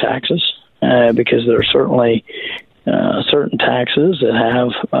certain taxes because there are certainly certain taxes that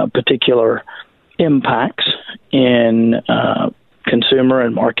have particular impacts in consumer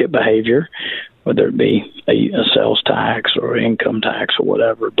and market behavior, whether it be a sales tax or income tax or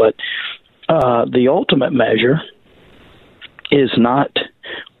whatever. But the ultimate measure is not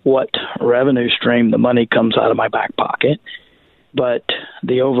what revenue stream the money comes out of my back pocket. but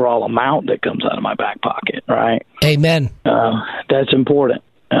the overall amount that comes out of my back pocket, right? Amen. That's important.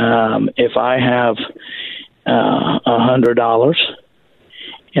 If I have $100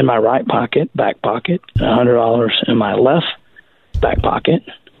 in my right pocket, back pocket, $100 in my left back pocket,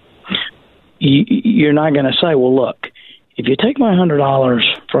 you're not going to say, well, look, if you take my $100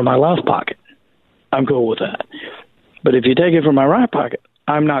 from my left pocket, I'm cool with that. But if you take it from my right pocket,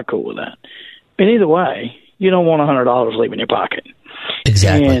 I'm not cool with that. And either way, you don't want $100 leaving your pocket.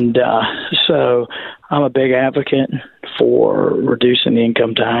 Exactly. And so I'm a big advocate for reducing the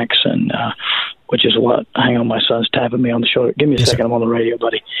income tax, and which is what, hang on, my son's tapping me on the shoulder. Give me a second, sir. I'm on the radio,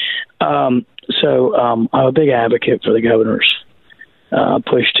 buddy. So I'm a big advocate for the governor's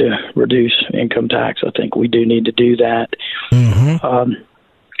push to reduce income tax. I think we do need to do that. Mm-hmm.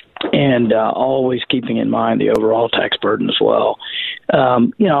 And always keeping in mind the overall tax burden as well.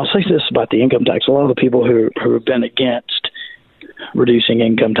 I'll say this about the income tax. A lot of the people who have been against reducing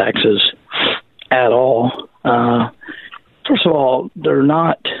income taxes at all, first of all, they're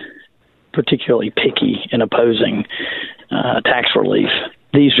not particularly picky in opposing tax relief.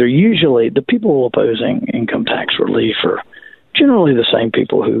 These are usually the people opposing income tax relief are generally the same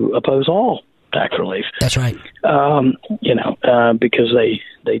people who oppose all tax relief. That's right. Because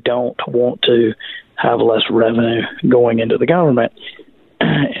they don't want to have less revenue going into the government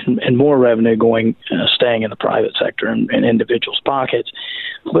and more revenue staying in the private sector and individuals' pockets.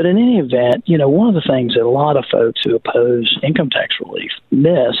 But in any event, one of the things that a lot of folks who oppose income tax relief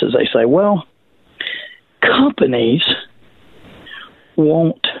miss is they say, well, companies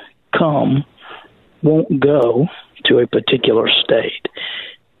won't go to a particular state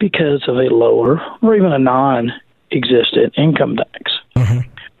because of a lower or even a non-existent income tax.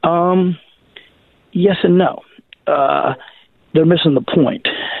 Mm-hmm. Yes and no. They're missing the point.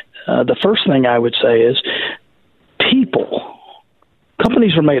 The first thing I would say is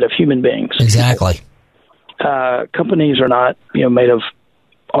companies are made of human beings. Exactly. Companies are not, made of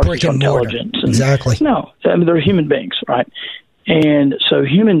artificial intelligence. Exactly. No, they're human beings, right? And so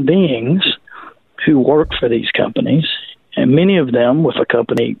human beings who work for these companies, and many of them, if a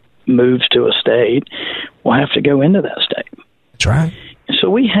company moves to a state, will have to go into that state. That's right. So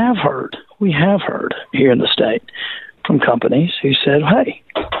we have heard here in the state from companies who said, hey,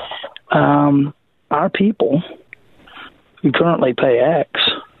 our people who currently pay X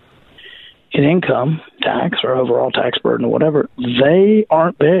in income tax or overall tax burden or whatever, they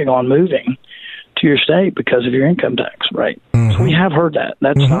aren't big on moving to your state because of your income tax rate. Mm-hmm. So we have heard that.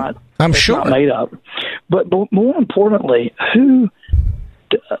 That's not, I'm that's sure, not made up. But more importantly,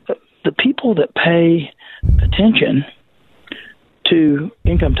 the people that pay attention to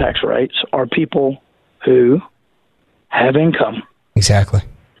income tax rates are people who have income. Exactly.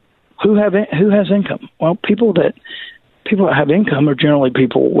 Who has income? Well, people that have income are generally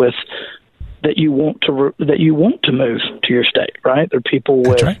people with that you want to move to your state, right? They're people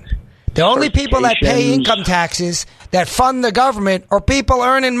with. That's right. The only people that pay income taxes that fund the government are people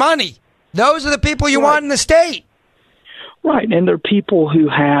earning money. Those are the people you want in the state. Right, and they're people who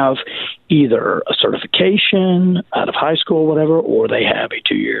have either a certification out of high school or whatever, or they have a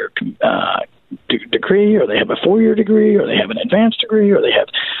 2-year degree, or they have a 4-year degree, or they have an advanced degree, or they have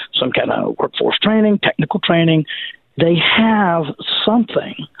some kind of workforce training, technical training. They have some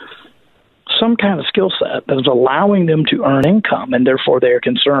kind of skill set that is allowing them to earn income, and therefore they're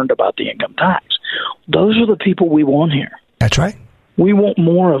concerned about the income tax. Those are the people we want here. That's right. We want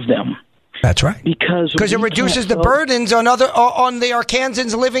more of them. That's right. Because it reduces the burdens on the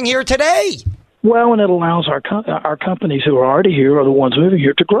Arkansans living here today. Well, and it allows our companies who are already here or the ones moving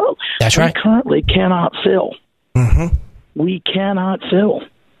here to grow. That's right. We currently cannot fill. Mm-hmm. We cannot fill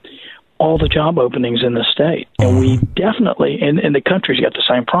all the job openings in the state. And we definitely, and the country's got the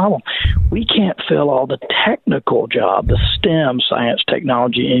same problem. We can't fill all the technical job, the STEM, science,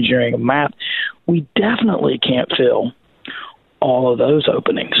 technology, engineering, and math. We definitely can't fill all of those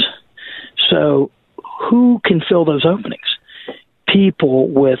openings. So who can fill those openings? People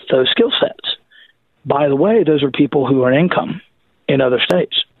with those skill sets. By the way, those are people who earn income in other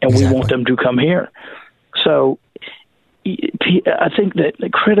states, and we want them to come here. So I think that the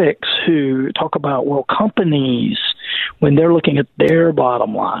critics who talk about, well, companies, when they're looking at their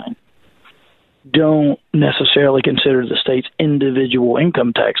bottom line, don't necessarily consider the state's individual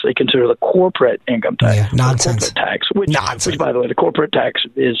income tax. They consider the corporate income tax. Yeah, nonsense. Corporate tax, which, by the way, the corporate tax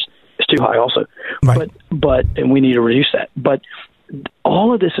is too high also. Right. But and we need to reduce that. But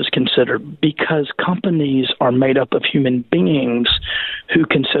all of this is considered because companies are made up of human beings who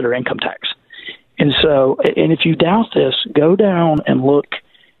consider income tax. And so, and if you doubt this, go down and look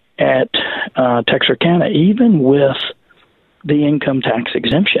at Texarkana, even with the income tax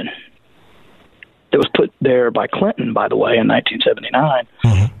exemption that was put there by Clinton, by the way, in 1979.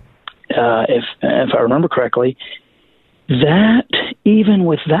 Mm-hmm. If I remember correctly, that even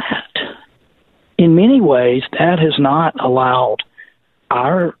with that, in many ways, that has not allowed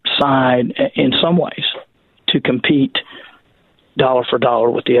our side, in some ways, to compete dollar for dollar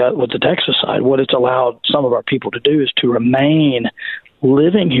with the Texas side. What it's allowed some of our people to do is to remain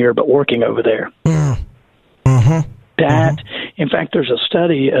living here but working over there. Mm-hmm. That, in fact, there's a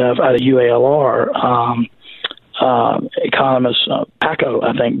study out of UALR, economist Paco,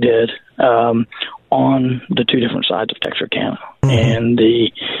 I think, did on the two different sides of Texarkana and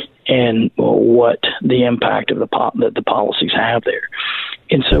what the impact of the policies have there.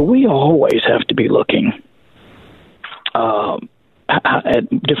 And so we always have to be looking at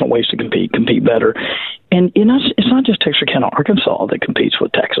different ways to compete better. And it's not just Texarkana, Arkansas that competes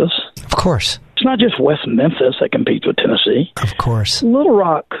with Texas. Of course. It's not just West Memphis that competes with Tennessee. Of course. Little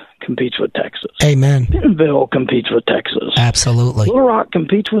Rock competes with Texas. Amen. Bentonville competes with Texas. Absolutely. Little Rock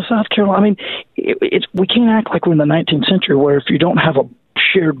competes with South Carolina. I mean, we can't act like we're in the 19th century where if you don't have a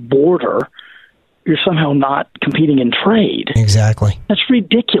shared border, you're somehow not competing in trade. Exactly. That's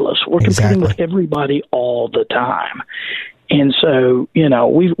ridiculous. We're competing with everybody all the time. And so,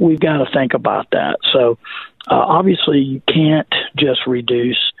 we've got to think about that. So, obviously, you can't just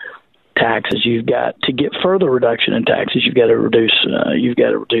reduce taxes. You've got to get further reduction in taxes. You've got to reduce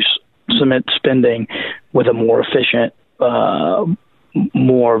cement spending with a more efficient,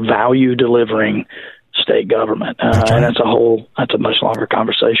 more value delivering state government. And that's a much longer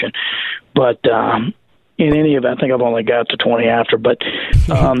conversation. But in any event, I think I've only got to 20 after. But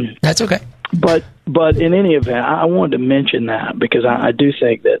that's okay. But in any event, I wanted to mention that because I do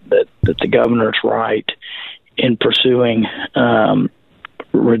think that the governor's right in pursuing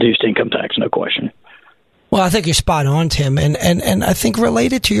reduced income tax, no question. Well, I think you're spot on, Tim. And I think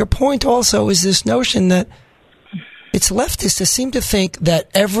related to your point also is this notion that it's leftists that seem to think that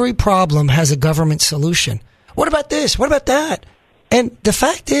every problem has a government solution. What about this? What about that? And the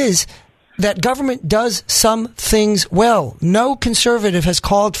fact is that government does some things well. No conservative has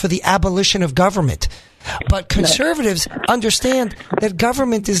called for the abolition of government. But conservatives understand that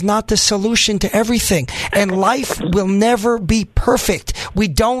government is not the solution to everything. And life will never be perfect. We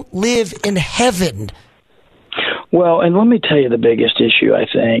don't live in heaven. Well, and let me tell you the biggest issue, I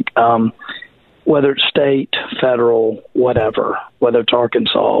think, whether it's state, federal, whatever, whether it's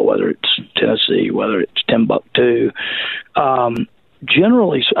Arkansas, whether it's Tennessee, whether it's Timbuktu,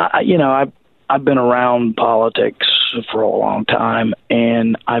 generally, I've been around politics for a long time,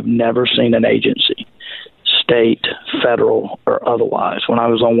 and I've never seen an agency, state, federal, or otherwise. When I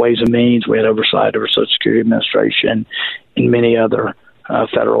was on Ways and Means, we had oversight over Social Security Administration and many other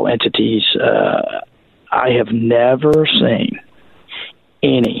federal entities. I have never seen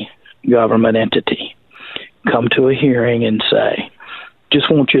any government entity come to a hearing and say, just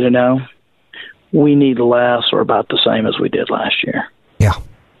want you to know, we need less or about the same as we did last year. Yeah.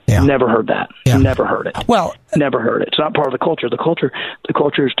 Never heard that. Yeah. Never heard it. Well, never heard it. It's not part of the culture. The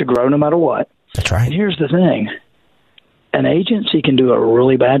culture is to grow no matter what. That's right. And here's the thing. An agency can do a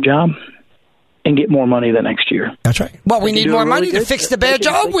really bad job and get more money the next year. That's right. Well, we need more money to fix the bad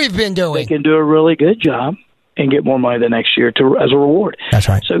job we've been doing. They can do a really good job and get more money the next year as a reward. That's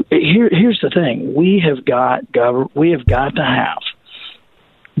right. So here's the thing. We have got to have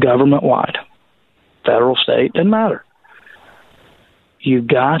government-wide, federal, state, doesn't matter. You've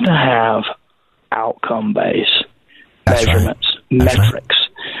got to have outcome-based measurements, metrics. Right.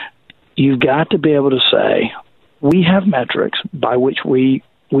 You've got to be able to say, we have metrics by which we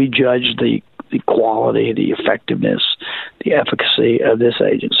judge the quality, the effectiveness, the efficacy of this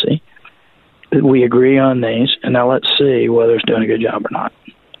agency. We agree on these, and now let's see whether it's doing a good job or not.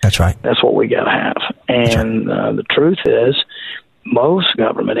 That's right. That's what we got to have. And the truth is, most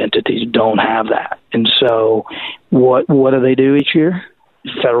government entities don't have that. And so what do they do each year?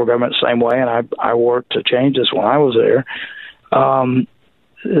 Federal government, same way, and I worked to change this when I was there.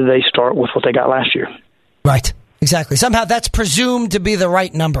 They start with what they got last year. Right. Exactly. Somehow that's presumed to be the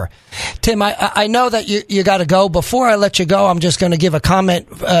right number. Tim, I know that you got to go. Before I let you go, I'm just going to give a comment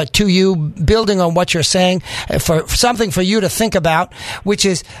to you, building on what you're saying, for something for you to think about, which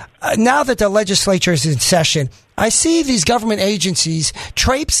is now that the legislature is in session, I see these government agencies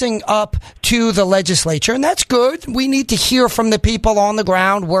traipsing up to the legislature, and that's good. We need to hear from the people on the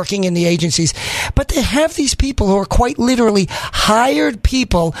ground working in the agencies. But they have these people who are quite literally hired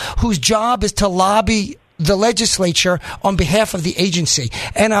people whose job is to lobby the legislature on behalf of the agency.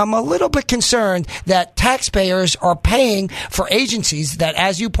 And I'm a little bit concerned that taxpayers are paying for agencies that,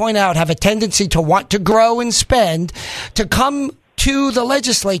 as you point out, have a tendency to want to grow and spend, to come to the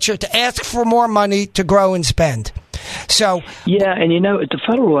legislature to ask for more money to grow and spend. So, yeah, and at the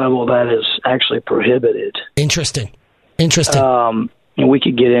federal level, that is actually prohibited. Interesting. And we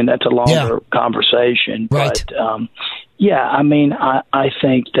could get in. That's a longer conversation, right? But I mean, I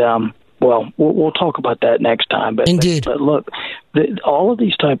think. Well, we'll talk about that next time. But indeed, but look, all of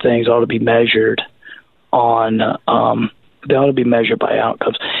these type things ought to be measured on. They ought to be measured by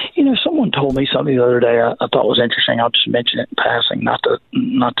outcomes. Someone told me something the other day I thought was interesting. I'll just mention it in passing,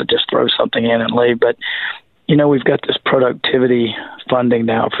 not to just throw something in and leave, but. We've got this productivity funding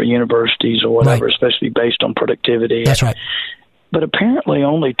now for universities or whatever, right, especially based on productivity. That's right. But apparently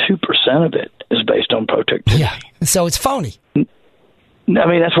only 2% of it is based on productivity. Yeah, so it's phony. I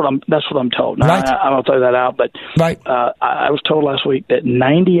mean, that's what I'm told. Now, right. I don't throw that out, but right. I was told last week that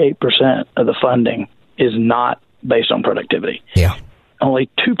 98% of the funding is not based on productivity. Yeah. Only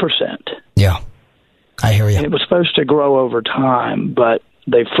 2%. Yeah, I hear you. And it was supposed to grow over time, but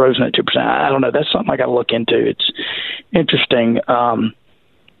they've frozen at 2%. I don't know. That's something I got to look into. It's interesting.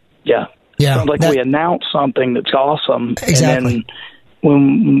 Yeah. Sounds like we announced something that's awesome. Exactly. And then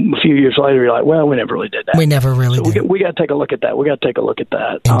when a few years later, you're like, well, we never really did that. We never really did. We got to take a look at that.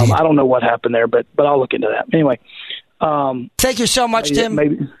 Indeed. I don't know what happened there, but I'll look into that. Anyway. Thank you so much,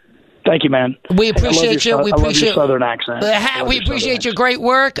 Tim. Thank you, man. We appreciate you. We appreciate your Southern accent. We appreciate your great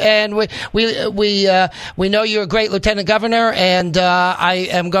work, and we know you're a great Lieutenant Governor, and I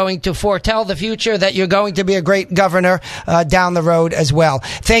am going to foretell the future that you're going to be a great governor down the road as well.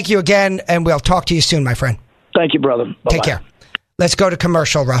 Thank you again, and we'll talk to you soon, my friend. Thank you, brother. Bye-bye. Take care. Let's go to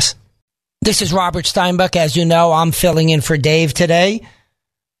commercial, Russ. This is Robert Steinbuck. As you know, I'm filling in for Dave today.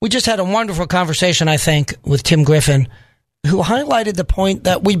 We just had a wonderful conversation, I think, with Tim Griffin, who highlighted the point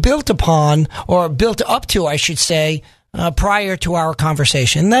that we built upon, or built up to, I should say, prior to our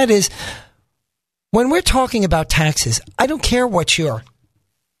conversation. That is, when we're talking about taxes, I don't care what your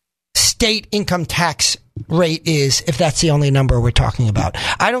state income tax rate is, if that's the only number we're talking about.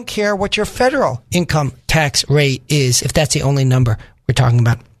 I don't care what your federal income tax rate is, if that's the only number we're talking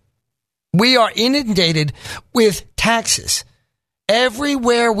about. We are inundated with taxes.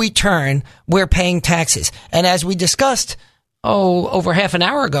 Everywhere we turn, we're paying taxes. And as we discussed, over half an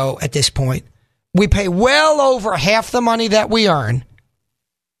hour ago at this point, we pay well over half the money that we earn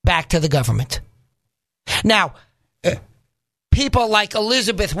back to the government. Now, people like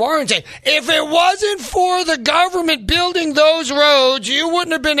Elizabeth Warren say, if it wasn't for the government building those roads, you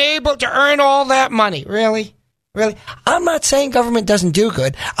wouldn't have been able to earn all that money. Really? I'm not saying government doesn't do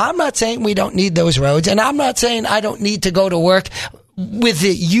good. I'm not saying we don't need those roads. And I'm not saying I don't need to go to work with the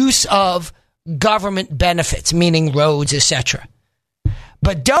use of government benefits, meaning roads, etc.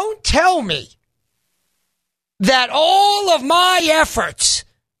 But don't tell me that all of my efforts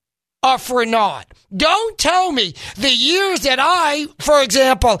are for naught. Don't tell me the years that I, for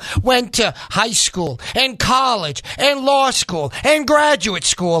example, went to high school and college and law school and graduate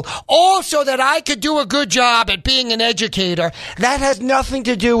school, all so that I could do a good job at being an educator. That has nothing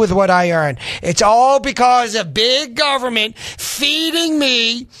to do with what I earn. It's all because of big government feeding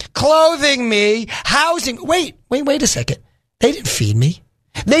me, clothing me, housing. Wait a second. They didn't feed me.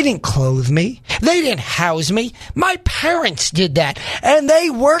 They didn't clothe me. They didn't house me. My parents did that. And they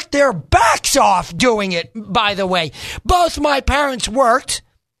worked their backs off doing it, by the way. Both my parents worked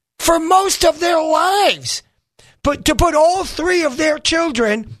for most of their lives, but to put all three of their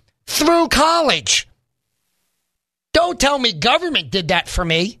children through college. Don't tell me government did that for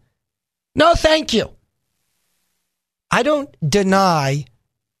me. No, thank you. I don't deny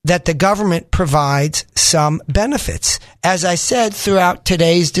that the government provides some benefits. As I said throughout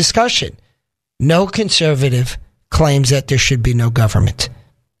today's discussion, no conservative claims that there should be no government.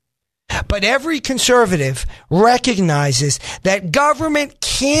 But every conservative recognizes that government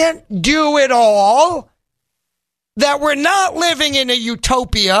can't do it all, that we're not living in a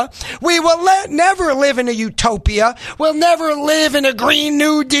utopia. We will never live in a utopia. We'll never live in a Green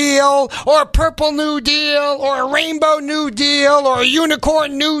New Deal or a Purple New Deal or a Rainbow New Deal or a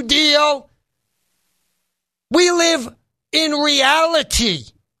Unicorn New Deal. We live in reality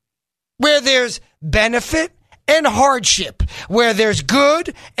where there's benefit and hardship, where there's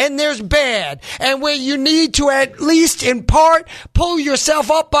good and there's bad, and where you need to, at least in part, pull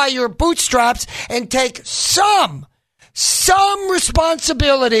yourself up by your bootstraps and take some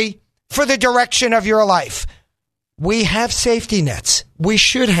responsibility for the direction of your life. We have safety nets. We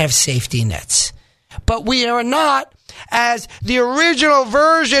should have safety nets. But we are not, as the original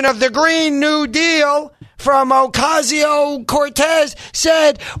version of the Green New Deal from Ocasio-Cortez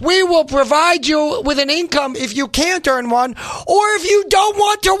said, we will provide you with an income if you can't earn one or if you don't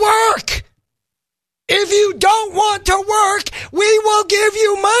want to work. If you don't want to work, we will give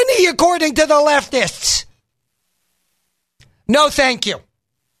you money, according to the leftists. No, thank you.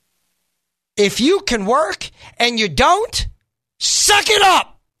 If you can work and you don't, suck it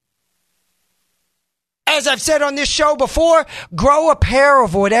up. As I've said on this show before, grow a pair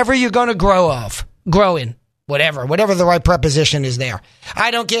of whatever you're going to grow in. Whatever the right preposition is there.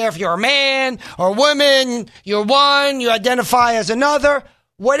 I don't care if you're a man or woman, you're one, you identify as another.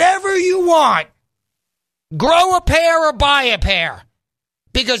 Whatever you want, grow a pair or buy a pair.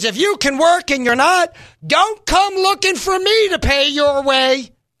 Because if you can work and you're not, don't come looking for me to pay your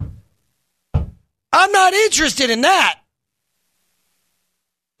way. I'm not interested in that.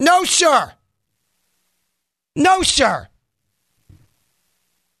 No, sir. No, sir.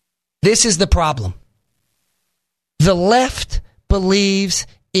 This is the problem. The left believes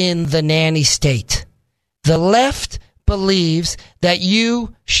in the nanny state. The left believes that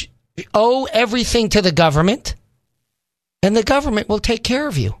you owe everything to the government, and the government will take care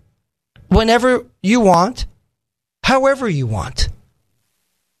of you whenever you want, however you want.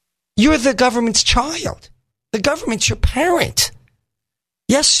 You're the government's child. The government's your parent.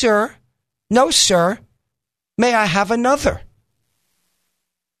 Yes, sir. No, sir. May I have another?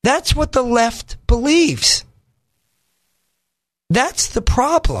 That's what the left believes. That's the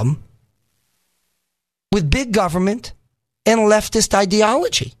problem with big government and leftist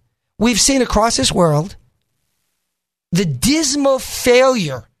ideology. We've seen across this world the dismal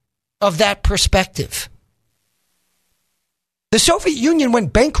failure of that perspective. The Soviet Union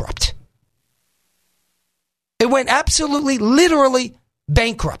went bankrupt. It went absolutely, literally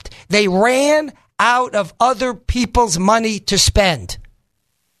bankrupt. They ran out of other people's money to spend.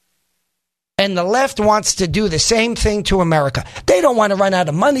 And the left wants to do the same thing to America. They don't want to run out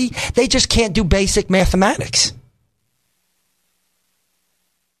of money. They just can't do basic mathematics.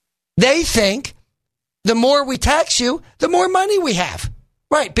 They think the more we tax you, the more money we have.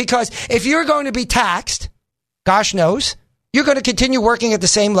 Right, because if you're going to be taxed, gosh knows, you're going to continue working at the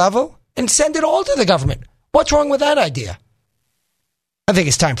same level and send it all to the government. What's wrong with that idea? I think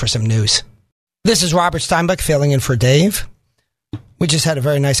it's time for some news. This is Robert Steinbeck filling in for Dave. We just had a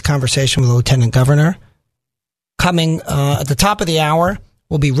very nice conversation with the Lieutenant Governor. Coming at the top of the hour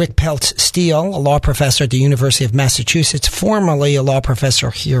will be Rick Peltz-Steele, a law professor at the University of Massachusetts, formerly a law professor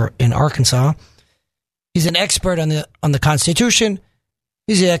here in Arkansas. He's an expert on the Constitution.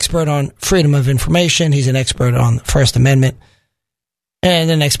 He's an expert on freedom of information. He's an expert on the First Amendment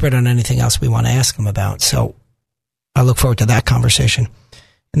and an expert on anything else we want to ask him about. So I look forward to that conversation.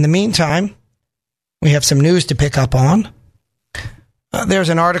 In the meantime, we have some news to pick up on. There's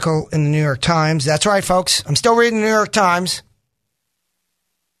an article in the New York Times. That's right, folks. I'm still reading the New York Times.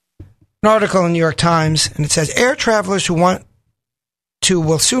 An article in the New York Times, and it says, air travelers who want to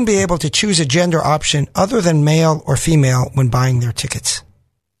will soon be able to choose a gender option other than male or female when buying their tickets.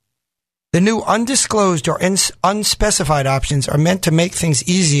 The new undisclosed or unspecified options are meant to make things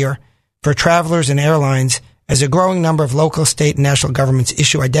easier for travelers and airlines as a growing number of local, state, and national governments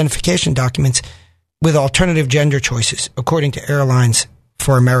issue identification documents with alternative gender choices, according to Airlines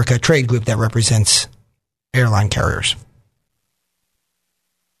for America, a trade group that represents airline carriers.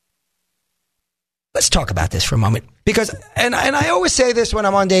 Let's talk about this for a moment. Because, and I always say this when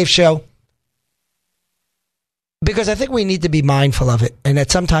I'm on Dave's show, because I think we need to be mindful of it, and that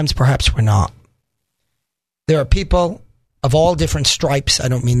sometimes perhaps we're not. There are people of all different stripes. I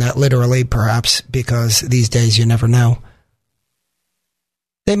don't mean that literally, perhaps, because these days you never know.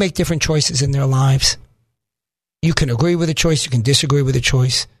 They make different choices in their lives. You can agree with a choice. You can disagree with a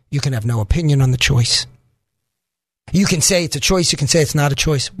choice. You can have no opinion on the choice. You can say it's a choice. You can say it's not a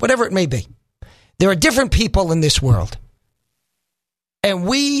choice. Whatever it may be. There are different people in this world. And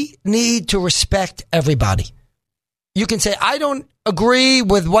we need to respect everybody. You can say, I don't agree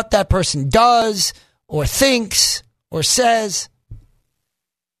with what that person does or thinks or says,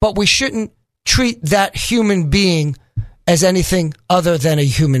 but we shouldn't treat that human being as anything other than a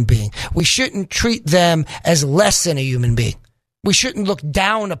human being. We shouldn't treat them as less than a human being. We shouldn't look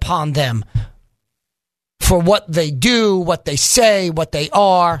down upon them for what they do, what they say, what they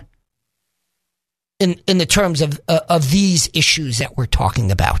are in the terms of these issues that we're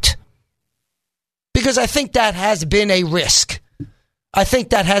talking about. Because I think that has been a risk. I think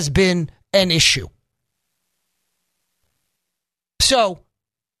that has been an issue. So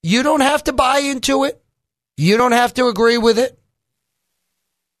you don't have to buy into it. You don't have to agree with it.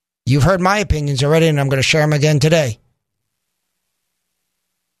 You've heard my opinions already, and I'm going to share them again today.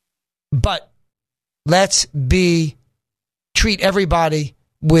 But Let's treat everybody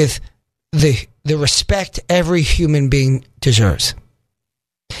with the respect every human being deserves.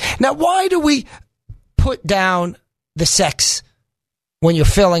 Now, why do we put down the sex when you're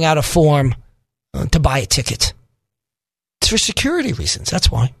filling out a form to buy a ticket? It's for security reasons. That's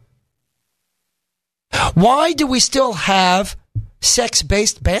why. Why do we still have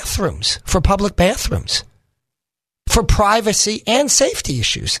sex-based bathrooms for public bathrooms? For privacy and safety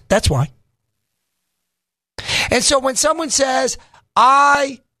issues. That's why. And so when someone says,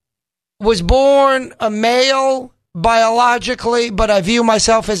 I was born a male biologically, but I view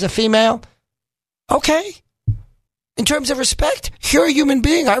myself as a female, okay. In terms of respect, you're a human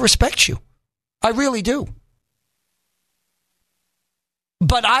being. I respect you. I really do.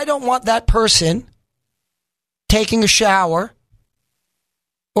 But I don't want that person taking a shower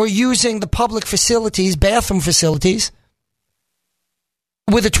or using the public facilities, bathroom facilities,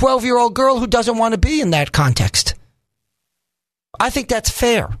 with a 12-year-old girl who doesn't want to be in that context. I think that's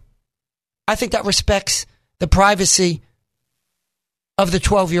fair. I think that respects the privacy of the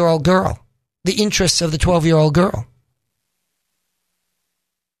 12-year-old girl, the interests of the 12-year-old girl.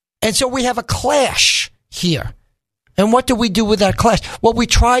 And so we have a clash here. And what do we do with that clash? Well, we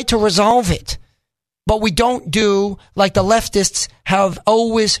try to resolve it. But we don't do like the leftists have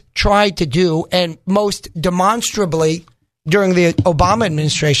always tried to do, and most demonstrably during the Obama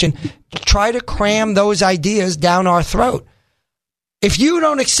administration, try to cram those ideas down our throat. If you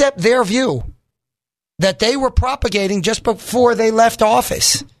don't accept their view that they were propagating just before they left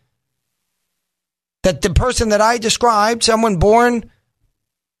office, that the person that I described, someone born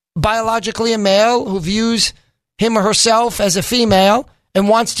biologically a male who views him or herself as a female and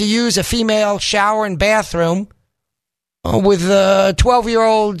wants to use a female shower and bathroom with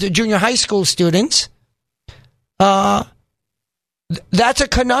 12-year-old junior high school students, that's a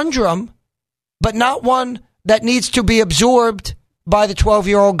conundrum, but not one that needs to be absorbed by the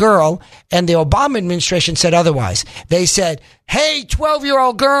 12-year-old girl. And the Obama administration said otherwise. They said, hey,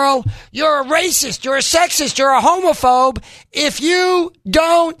 12-year-old girl, you're a racist, you're a sexist, you're a homophobe if you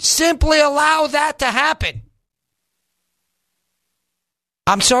don't simply allow that to happen.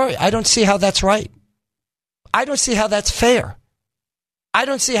 I'm sorry, I don't see how that's right. I don't see how that's fair. I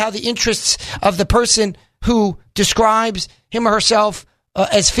don't see how the interests of the person who describes him or herself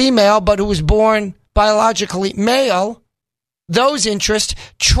as female, but who was born biologically male, those interests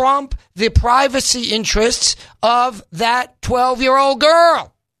trump the privacy interests of that 12-year-old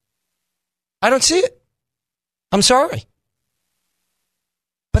girl. I don't see it. I'm sorry.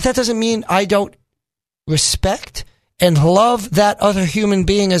 But that doesn't mean I don't respect and love that other human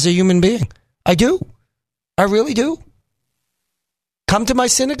being as a human being. I do. I really do. Come to my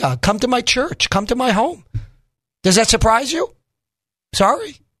synagogue. Come to my church. Come to my home. Does that surprise you?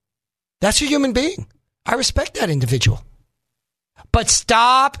 Sorry. That's a human being. I respect that individual. But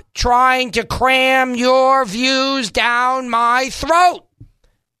stop trying to cram your views down my throat.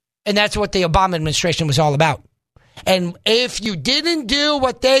 And that's what the Obama administration was all about. And if you didn't do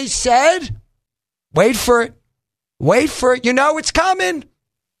what they said, wait for it. Wait for it. You know it's coming.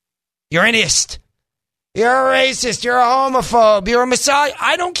 You're an ist. You're a racist. You're a homophobe. You're a messiah.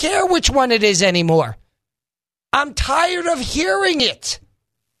 I don't care which one it is anymore. I'm tired of hearing it.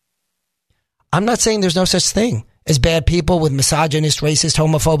 I'm not saying there's no such thing as bad people with misogynist, racist,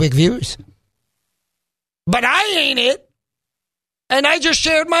 homophobic views. But I ain't it. And I just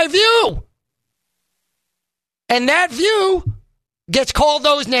shared my view. And that view gets called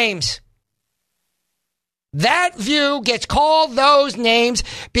those names. That view gets called those names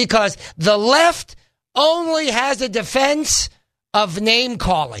because the left only has a defense of name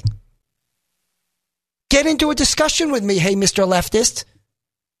calling. Get into a discussion with me, hey, Mr. Leftist.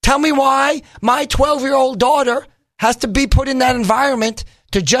 Tell me why my 12-year-old daughter has to be put in that environment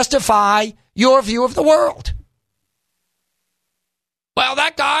to justify your view of the world. Well,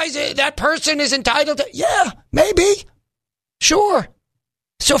 that person is entitled to... Yeah, maybe. Sure.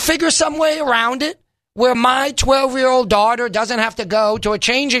 So figure some way around it where my 12-year-old daughter doesn't have to go to a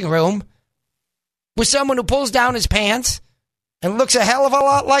changing room with someone who pulls down his pants and looks a hell of a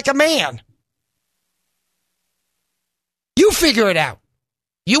lot like a man. You figure it out.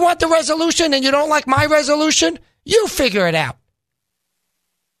 You want the resolution and you don't like my resolution? You figure it out.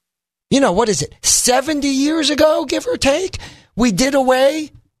 You know, what is it? 70 years ago, give or take, we did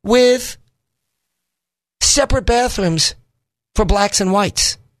away with separate bathrooms for blacks and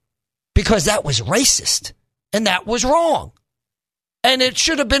whites because that was racist and that was wrong. And it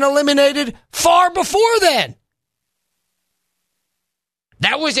should have been eliminated far before then.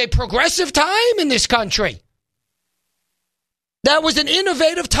 That was a progressive time in this country. That was an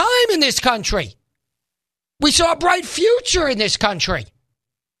innovative time in this country. We saw a bright future in this country.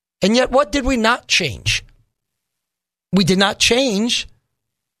 And yet, what did we not change? We did not change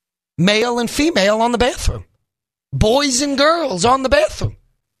male and female on the bathroom. Boys and girls on the bathroom.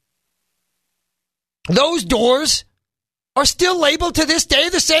 Those doors are still labeled to this day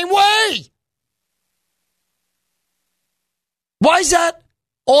the same way. Why is that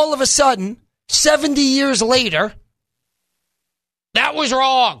all of a sudden, 70 years later, that was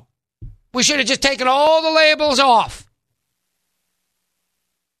wrong? We should have just taken all the labels off.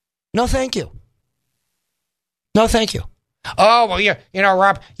 No, thank you. No, thank you. Oh, well,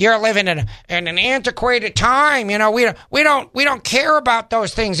 Rob, you're living in an antiquated time. We don't care about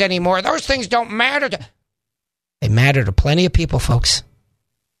those things anymore. Those things don't matter. They matter to plenty of people, folks.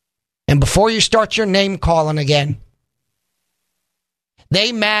 And before you start your name calling again,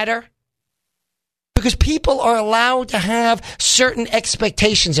 they matter because people are allowed to have certain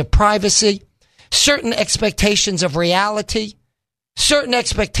expectations of privacy, certain expectations of reality, certain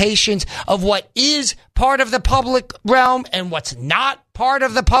expectations of what is part of the public realm and what's not part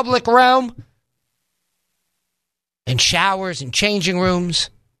of the public realm. And showers and changing rooms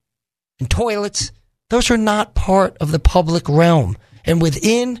and toilets, those are not part of the public realm. And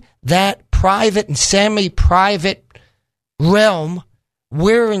within that private and semi-private realm,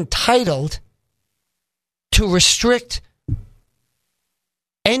 we're entitled to restrict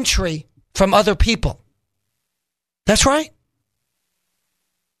entry from other people. That's right.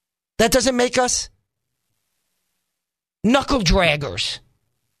 That doesn't make us knuckle draggers.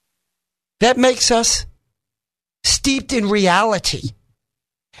 That makes us steeped in reality.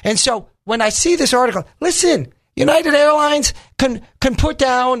 And so when I see this article, listen, United Airlines can put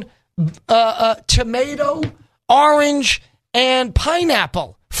down tomato, orange, and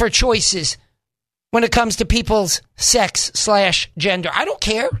pineapple for choices when it comes to people's sex/gender. I don't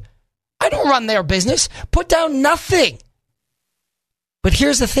care. I don't run their business. Put down nothing. But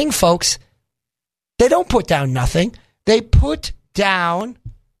here's the thing, folks. They don't put down nothing. They put down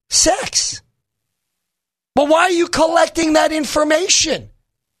sex. Well, why are you collecting that information?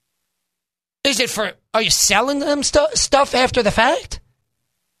 Are you selling them stuff after the fact?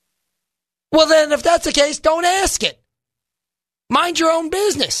 Well, then, if that's the case, don't ask it. Mind your own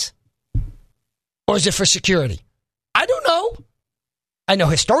business. Or is it for security? I don't know. I know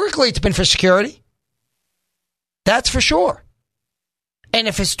historically it's been for security. That's for sure. And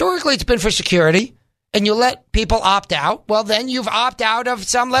if historically it's been for security and you let people opt out, well, then you've opted out of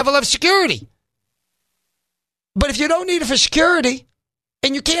some level of security. But if you don't need it for security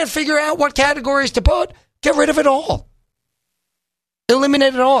and you can't figure out what categories to put, get rid of it all.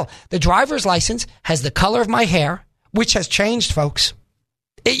 Eliminate it all. The driver's license has the color of my hair, which has changed, folks.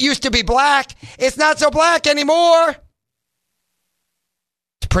 It used to be black. It's not so black anymore.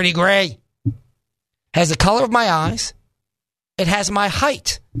 It's pretty gray. Has the color of my eyes. It has my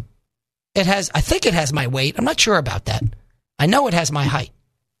height. I think it has my weight. I'm not sure about that. I know it has my height.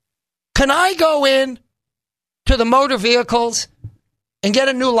 Can I go in to the motor vehicles and get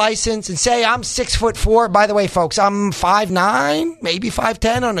a new license and say I'm 6'4"? By the way, folks, I'm 5'9", maybe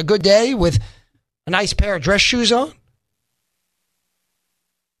 5'10" on a good day with a nice pair of dress shoes on.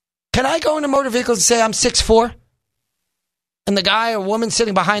 Can I go into motor vehicles and say I'm 6'4"? And the guy or woman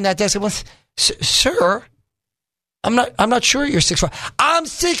sitting behind that desk said, well, sir, I'm not sure you're 6'4". I'm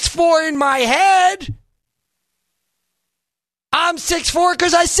 6'4" in my head. I'm 6'4"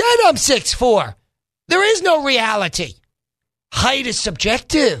 because I said I'm 6'4". There is no reality. Height is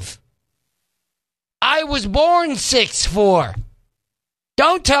subjective. I was born 6'4".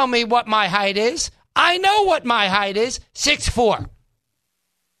 Don't tell me what my height is. I know what my height is, 6'4".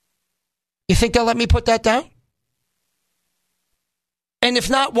 You think they'll let me put that down? And if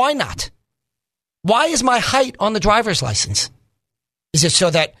not, why not? Why is my height on the driver's license? Is it so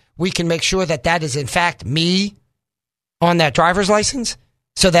that we can make sure that that is in fact me on that driver's license?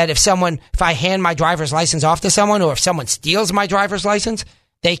 So that if I hand my driver's license off to someone, or if someone steals my driver's license,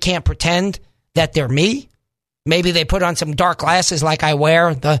 they can't pretend that they're me? Maybe they put on some dark glasses like I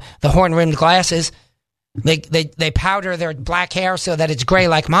wear, the horn-rimmed glasses. They powder their black hair so that it's gray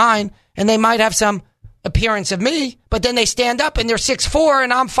like mine, and they might have some appearance of me, but then they stand up and they're 6'4",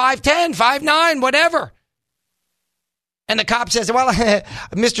 and I'm 5'10", 5'9", whatever. And the cop says, well,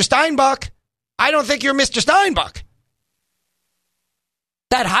 Mr. Steinbuck, I don't think you're Mr. Steinbuck.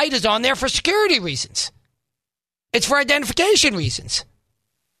 That height is on there for security reasons. It's for identification reasons.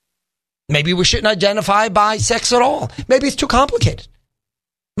 Maybe we shouldn't identify by sex at all. Maybe it's too complicated.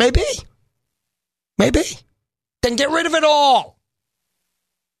 Maybe. Then get rid of it all.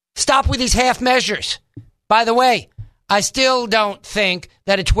 Stop with these half measures. By the way, I still don't think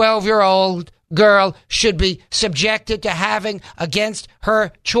that a 12-year-old girl should be subjected to having, against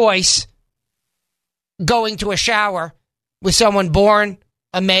her choice, going to a shower with someone born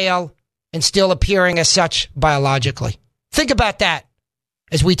a male and still appearing as such biologically. Think about that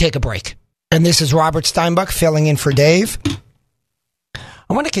as we take a break. And this is Robert Steinbuch filling in for Dave.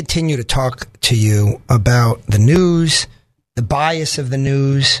 I want to continue to talk to you about the news, the bias of the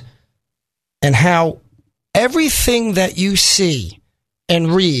news, and how everything that you see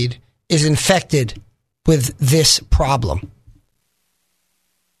and read is infected with this problem.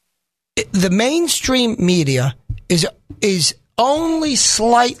 The mainstream media is only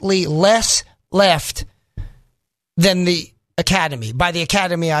slightly less left than the academy. By the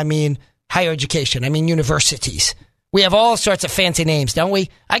academy, I mean higher education. I mean universities. We have all sorts of fancy names, don't we?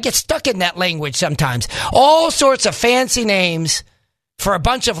 I get stuck in that language sometimes. All sorts of fancy names for a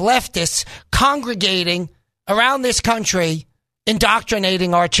bunch of leftists congregating around this country,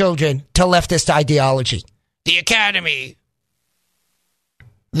 indoctrinating our children to leftist ideology. The academy,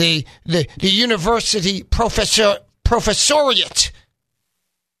 the university professoriate.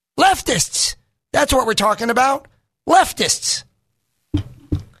 Leftists. That's what we're talking about. Leftists.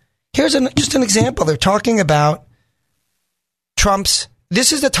 Here's just an example. They're talking about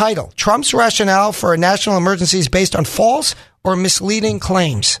this is the title, Trump's rationale for a national emergency is based on false or misleading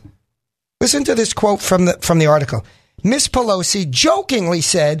claims. Listen to this quote from the article. Ms. Pelosi jokingly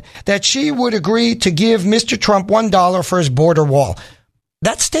said that she would agree to give Mr. Trump $1 for his border wall.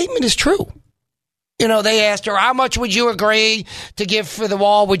 That statement is true. You know, they asked her, how much would you agree to give for the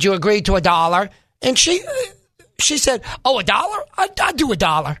wall? Would you agree to $1? And she said, oh, $1? I'd do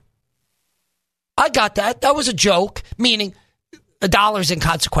 $1. I got that. That was a joke, meaning $1 is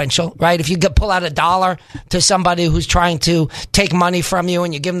inconsequential, right? If you pull out $1 to somebody who's trying to take money from you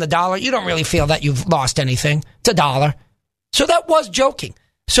and you give them the $1, you don't really feel that you've lost anything. It's $1. So that was joking.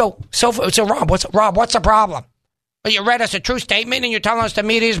 So Rob, what's the problem? Well, you read us a true statement and you're telling us the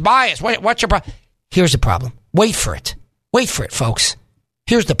media is biased. What's your problem? Here's the problem. Wait for it. Wait for it, folks.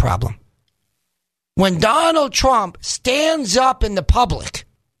 Here's the problem. When Donald Trump stands up in the public,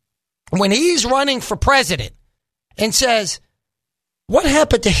 when he's running for president and says, what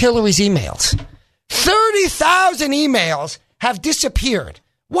happened to Hillary's emails? 30,000 emails have disappeared.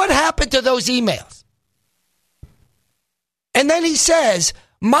 What happened to those emails? And then he says,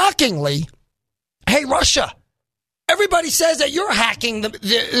 mockingly, hey, Russia, everybody says that you're hacking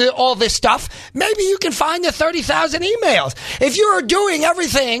all this stuff. Maybe you can find the 30,000 emails. If you're doing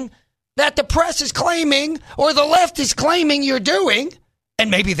everything that the press is claiming or the left is claiming you're doing, and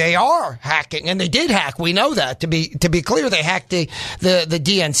maybe they are hacking, and they did hack. We know that. To be clear, they hacked the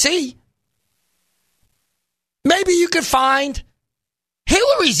DNC. Maybe you could find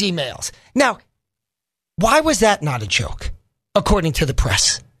Hillary's emails. Now, why was that not a joke, according to the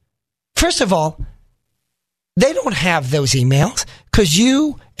press? First of all, they don't have those emails because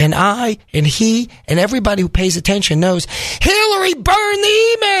you and I and he and everybody who pays attention knows Hillary burned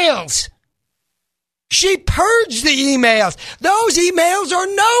the emails. She purged the emails. Those emails are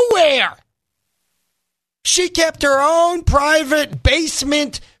nowhere. She kept her own private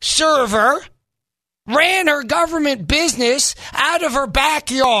basement server, ran her government business out of her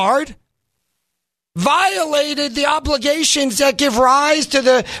backyard, violated the obligations that give rise to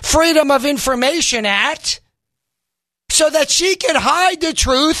the Freedom of Information Act so that she could hide the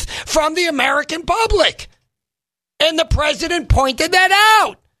truth from the American public. And the president pointed that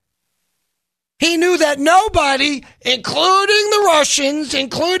out. He knew that nobody, including the Russians,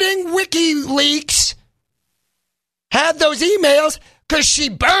 including WikiLeaks, had those emails because she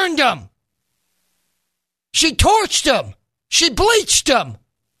burned them. She torched them. She bleached them.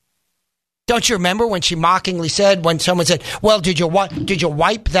 Don't you remember when she mockingly said, when someone said, well, did you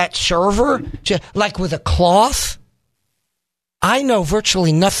wipe that server? Like with a cloth? I know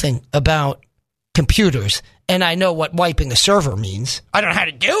virtually nothing about computers, and I know what wiping a server means. I don't know how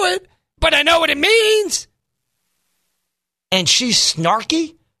to do it, but I know what it means. And she's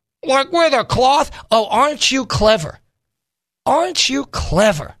snarky? Like with a cloth? Oh, aren't you clever? Aren't you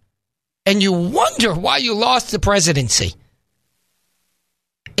clever? And you wonder why you lost the presidency.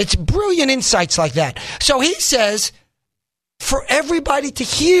 It's brilliant insights like that. So he says, for everybody to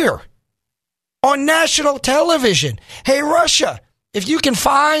hear on national television, hey, Russia, if you can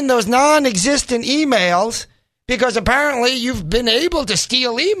find those non-existent emails, because apparently you've been able to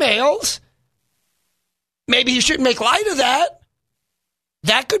steal emails, maybe you shouldn't make light of that.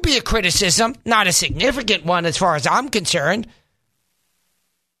 That could be a criticism, not a significant one as far as I'm concerned.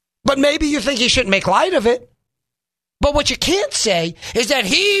 But maybe you think you shouldn't make light of it. But what you can't say is that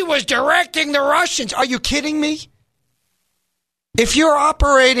he was directing the Russians. Are you kidding me? If you're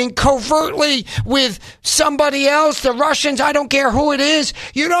operating covertly with somebody else, the Russians, I don't care who it is,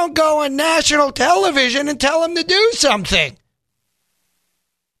 you don't go on national television and tell them to do something.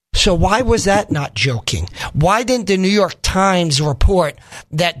 So why was that not joking? Why didn't the New York Times report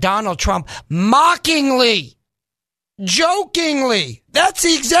that Donald Trump mockingly, jokingly, that's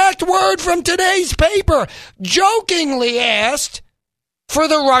the exact word from today's paper, jokingly asked for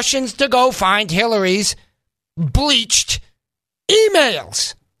the Russians to go find Hillary's bleached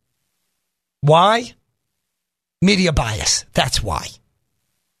emails? Why? Media bias. That's why.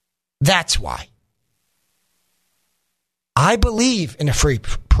 That's why. I believe in a free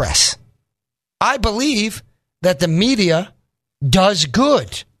press. I believe that the media does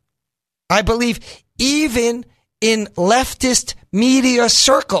good. I believe even in leftist media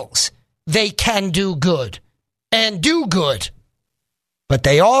circles, they can do good and do good. But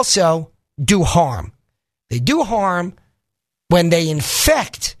they also do harm. They do harm when they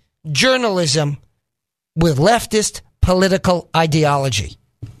infect journalism with leftist political ideology.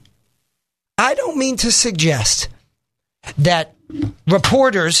 I don't mean to suggest that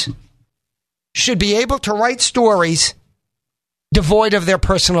reporters should be able to write stories devoid of their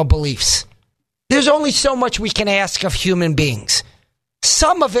personal beliefs. There's only so much we can ask of human beings.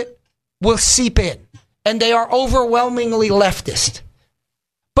 Some of it will seep in, and they are overwhelmingly leftist.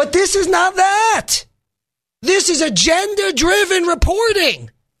 But this is not that. This is agenda-driven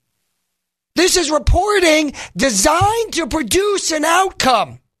reporting. This is reporting designed to produce an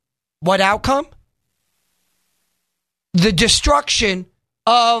outcome. What outcome? The destruction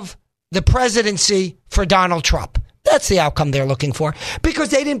of the presidency for Donald Trump. That's the outcome they're looking for, because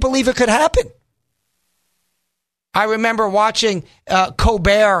they didn't believe it could happen. I remember watching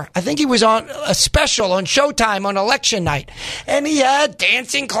Colbert. I think he was on a special on Showtime on election night, and he had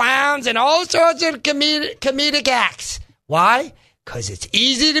dancing clowns and all sorts of comedic acts. Why? Because it's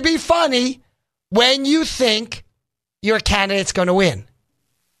easy to be funny when you think your candidate's going to win.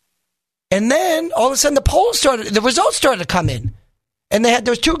 And then all of a sudden the results started to come in. And they had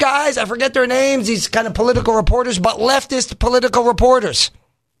those two guys, I forget their names, these kind of political reporters, but leftist political reporters.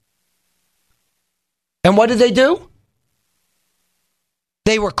 And what did they do?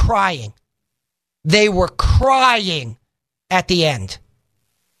 They were crying. They were crying at the end.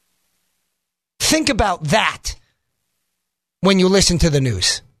 Think about that when you listen to the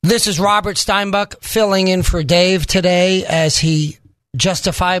news. This is Robert Steinbuck filling in for Dave today as he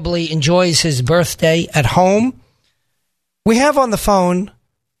justifiably enjoys his birthday at home. We have on the phone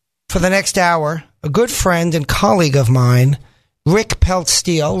for the next hour a good friend and colleague of mine, Rick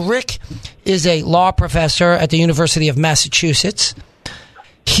Peltz-Steele. Rick is a law professor at the University of Massachusetts.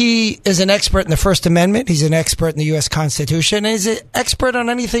 He is an expert in the First Amendment. He's an expert in the U.S. Constitution. And he's an expert on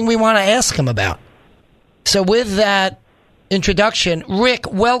anything we want to ask him about. So with that introduction,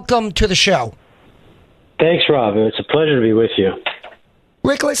 Rick, welcome to the show. Thanks, Rob. It's a pleasure to be with you.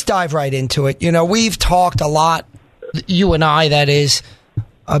 Rick, let's dive right into it. You know, we've talked a lot, you and I, that is,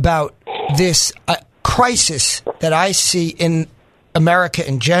 about this crisis that I see in America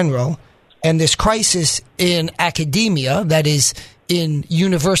in general, and this crisis in academia, that is, in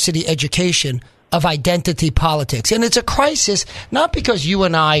university education, of identity politics. And it's a crisis not because you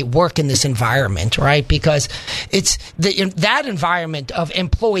and I work in this environment, right? Because it's that environment of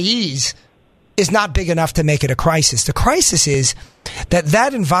employees is not big enough to make it a crisis. The crisis is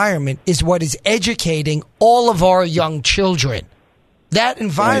that environment is what is educating all of our young children. That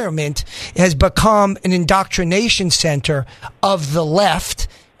environment has become an indoctrination center of the left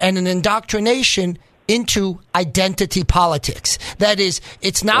and an indoctrination into identity politics. That is,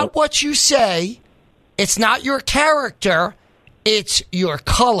 it's not what you say, it's not your character, it's your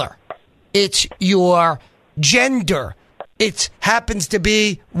color, it's your gender, it happens to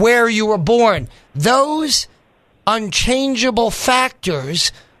be where you were born. Those unchangeable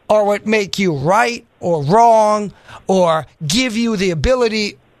factors are what make you right or wrong, or give you the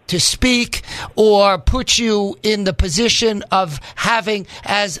ability to speak, or put you in the position of having,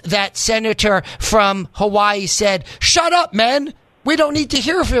 as that senator from Hawaii said, shut up, men. We don't need to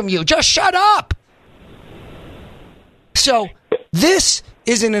hear from you. Just shut up. So this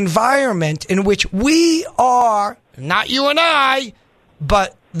is an environment in which we are, not you and I,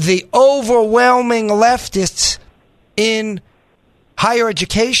 but the overwhelming leftists in higher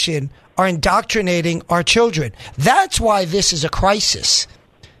education are indoctrinating our children. That's why this is a crisis.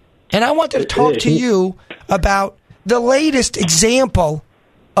 And I wanted to talk to you about the latest example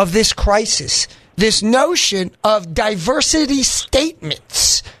of this crisis, this notion of diversity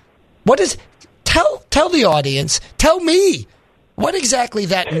statements. What is, tell the audience, tell me what exactly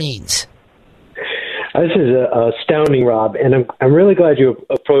that means. This is astounding, Rob, and I'm really glad you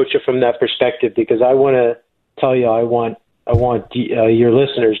approach it from that perspective, because I want to tell you, I want your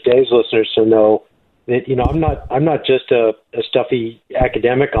listeners, Dave's listeners, to know that I'm not just a stuffy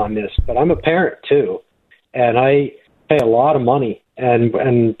academic on this, but I'm a parent too, and I pay a lot of money and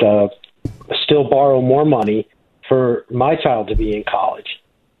still borrow more money for my child to be in college,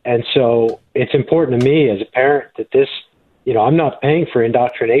 and so it's important to me as a parent that this, I'm not paying for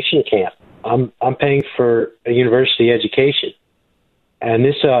indoctrination camp. I'm paying for a university education, and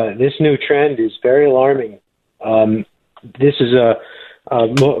this new trend is very alarming. This is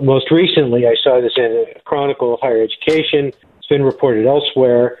most recently I saw this in a Chronicle of Higher Education. It's been reported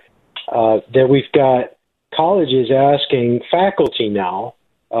elsewhere that we've got colleges asking faculty now.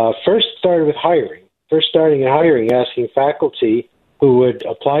 First starting at hiring, asking faculty who would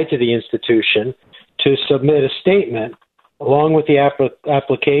apply to the institution to submit a statement along with the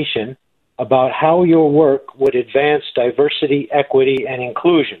application about how your work would advance diversity, equity, and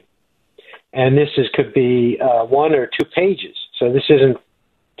inclusion. And this could be 1 or 2 pages. So this isn't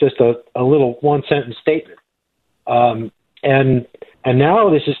just a little one-sentence statement. And now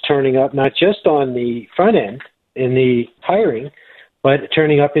this is turning up not just on the front end in the hiring, but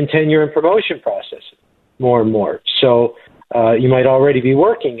turning up in tenure and promotion processes more and more. So you might already be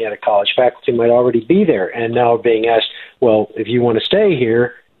working at a college. Faculty might already be there and now being asked, well, if you want to stay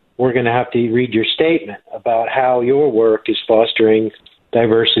here, we're going to have to read your statement about how your work is fostering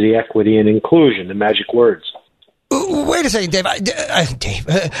diversity, equity, and inclusion, the magic words. Wait a second,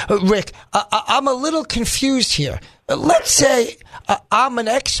 Rick, I'm a little confused here. Let's say I'm an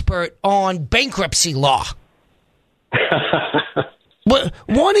expert on bankruptcy law.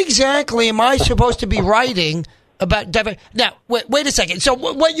 What exactly am I supposed to be writing about diversity? Now, wait a second.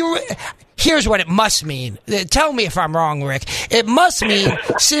 So here's what it must mean. Tell me if I'm wrong, Rick. It must mean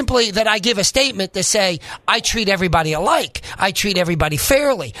simply that I give a statement to say, I treat everybody alike. I treat everybody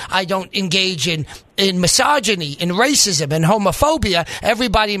fairly. I don't engage in misogyny, in racism, and homophobia.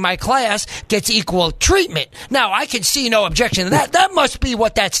 Everybody in my class gets equal treatment. Now, I can see no objection to that. That must be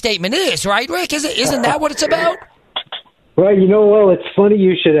what that statement is, right, Rick? Isn't that what it's about? Right. Well, it's funny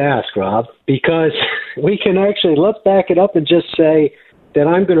you should ask, Rob, because we can actually, let's back it up and just say that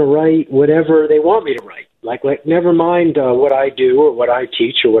I'm going to write whatever they want me to write. Like never mind what I do or what I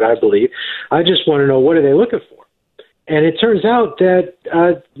teach or what I believe. I just want to know, what are they looking for? And it turns out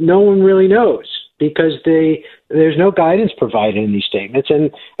that no one really knows, because there's no guidance provided in these statements.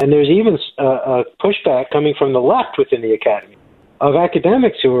 And there's even a pushback coming from the left within the academy of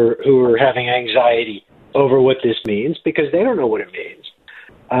academics who are having anxiety over what this means, because they don't know what it means.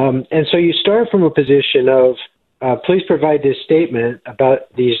 And so you start from a position of, please provide this statement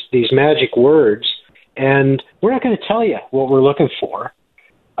about these magic words, and we're not going to tell you what we're looking for.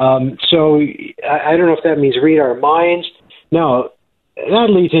 So I don't know if that means read our minds. No, that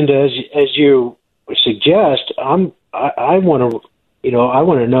leads into, as you suggest, I want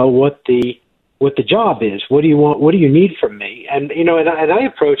to know what the job is. What do you want? What do you need from me? And and I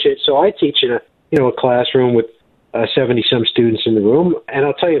approach it. So I teach in a classroom with 70-some students in the room, and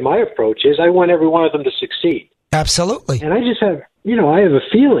I'll tell you, my approach is I want every one of them to succeed. Absolutely. And I just have, I have a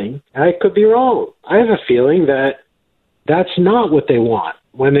feeling, I could be wrong, I have a feeling that that's not what they want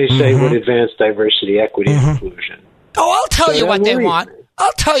when they say would advance diversity, equity, and inclusion. Oh, I'll tell you what they want.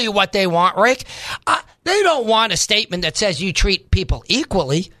 I'll tell you what they want, Rick. They don't want a statement that says you treat people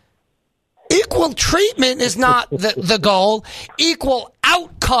equally. Equal treatment is not the goal. Equal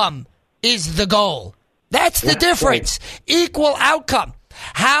outcome is the goal. That's the difference. Right. Equal outcome.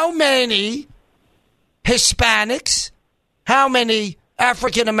 How many Hispanics, how many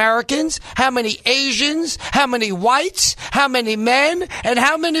African Americans, how many Asians, how many whites, how many men, and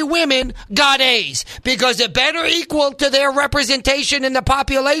how many women got A's? Because it better equal to their representation in the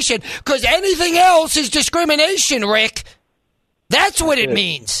population, because anything else is discrimination, Rick. That's what it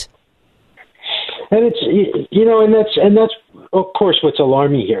means. And it's and that's of course what's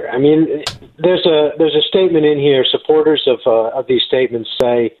alarming here. I mean, there's a statement in here. Supporters of these statements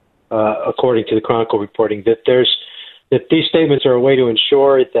say, according to the Chronicle reporting, that these statements are a way to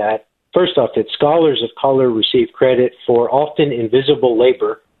ensure that, first off, that scholars of color receive credit for often invisible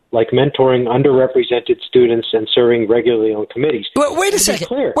labor, like mentoring underrepresented students and serving regularly on committees. Wait a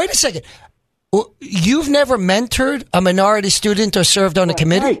second. You've never mentored a minority student or served on a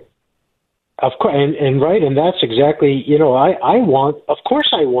committee? Right. Of course, and that's exactly, I want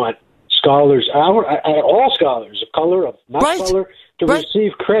scholars, all scholars of color, of not color, to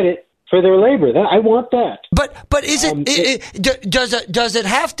receive credit for their labor. I want that. But is does it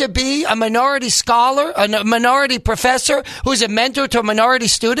have to be a minority scholar, a minority professor who's a mentor to a minority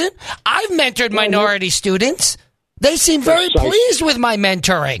student? I've mentored minority students. They seem very pleased with my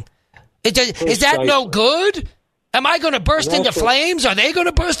mentoring. Is that no good? Am I going to burst into flames? Are they going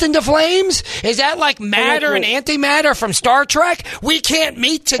to burst into flames? Is that like matter and antimatter from Star Trek? We can't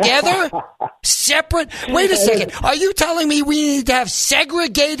meet together? Separate? Wait a second. Are you telling me we need to have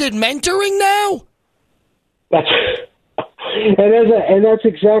segregated mentoring now? And that's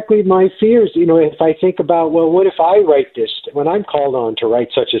exactly my fears. You know, if I think about, well, what if I write this, when I'm called on to write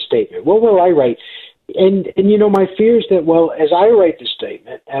such a statement, what will I write? And you know, my fear is that, well, as I write the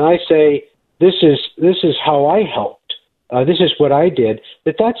statement and I say, this is how I helped, this is what I did,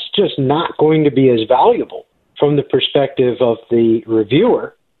 that's just not going to be as valuable from the perspective of the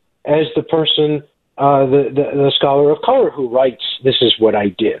reviewer as the person, the scholar of color who writes, this is what I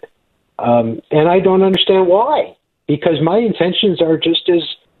did. And I don't understand why, because my intentions are just as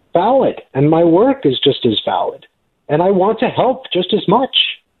valid and my work is just as valid. And I want to help just as much.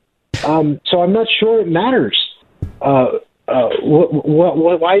 So I'm not sure it matters. Why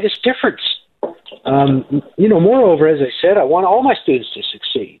this difference? You know, moreover, as I said, I want all my students to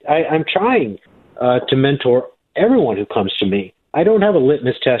succeed. I'm trying to mentor everyone who comes to me. I don't have a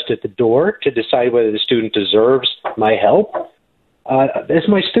litmus test at the door to decide whether the student deserves my help. It's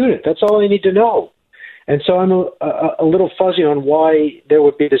my student. That's all I need to know. And so I'm a little fuzzy on why there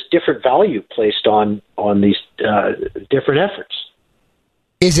would be this different value placed on these different efforts.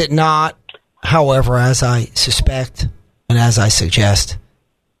 Is it not, however, as I suspect and as I suggest,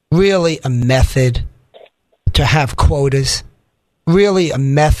 really a method to have quotas, really a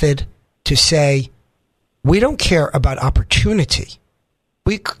method to say, we don't care about opportunity.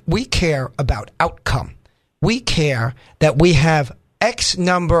 We care about outcome. We care that we have X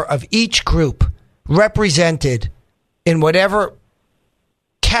number of each group represented in whatever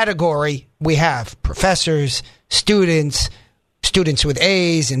category we have, professors, students with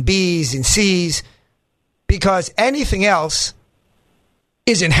A's and B's and C's, because anything else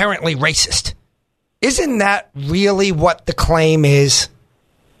is inherently racist. Isn't that really what the claim is?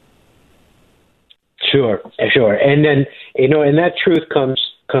 Sure. And then, you know, and that truth comes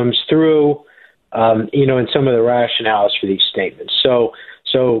through, you know, in some of the rationales for these statements. So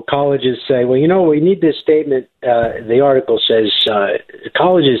colleges say, well, you know, we need this statement. The article says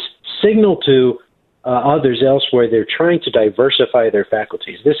colleges signal to others elsewhere they're trying to diversify their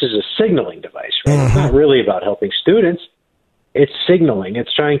faculties. This is a signaling device, right? Mm-hmm. It's not really about helping students. It's signaling.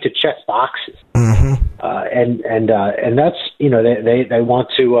 It's trying to check boxes. Mm-hmm. And that's, you know, they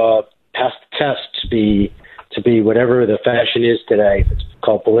want to pass the test to be whatever the fashion is today. It's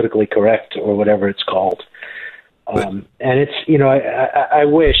called politically correct or whatever it's called. And it's, you know, I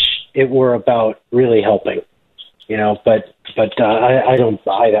wish it were about really helping, you know, but I don't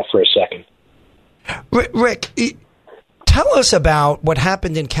buy that for a second. Rick, tell us about what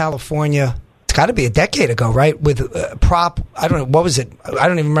happened in California. It's got to be a decade ago, right? With prop, I don't know, what was it? I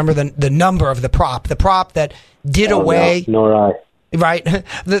don't even remember the number of the prop. The prop that did away. No, nor I. Right?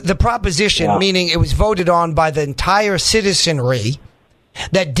 The proposition, meaning it was voted on by the entire citizenry,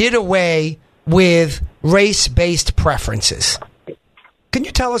 that did away with race-based preferences. Can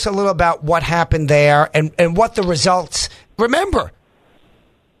you tell us a little about what happened there and what the results? Remember,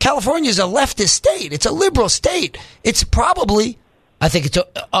 California is a leftist state. It's a liberal state. It's probably, I think it's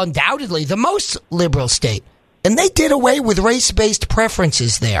undoubtedly the most liberal state. And they did away with race-based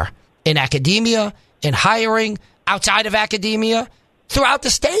preferences there in academia, in hiring, outside of academia, throughout the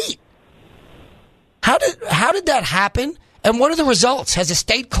state. How did that happen? And what are the results? Has the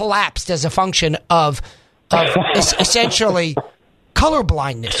state collapsed as a function of essentially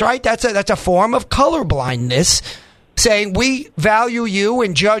colorblindness, right? That's a form of colorblindness, saying we value you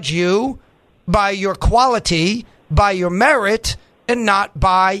and judge you by your quality, by your merit, and not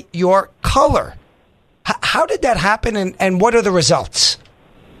by your color. How did that happen, and what are the results?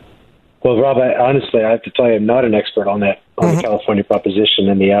 Well, Rob, honestly, I have to tell you, I'm not an expert on that, on the California proposition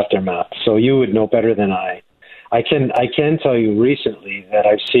and the aftermath. So you would know better than I. I can tell you recently that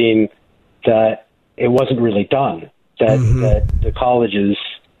I've seen that it wasn't really done. That the colleges,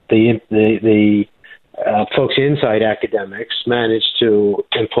 the folks inside academics, managed to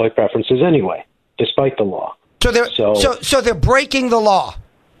employ preferences anyway, despite the law. So they're breaking the law.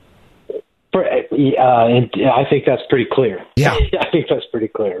 And I think that's pretty clear. Yeah, I think that's pretty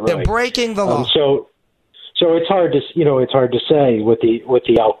clear. Right? They're breaking the law. So it's hard to say what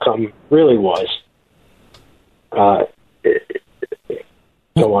the outcome really was. Go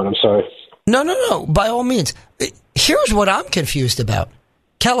on. I'm sorry. No. By all means, here's what I'm confused about.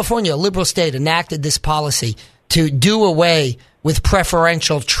 California, a liberal state, enacted this policy to do away with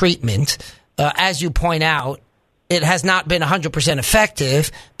preferential treatment. As you point out, it has not been 100%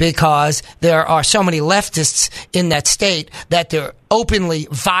 effective because there are so many leftists in that state that they're openly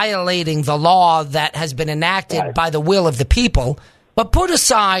violating the law that has been enacted by the will of the people. But put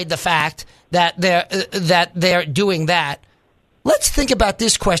aside the fact that they're doing that, let's think about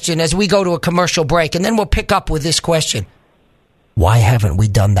this question as we go to a commercial break, and then we'll pick up with this question. Why haven't we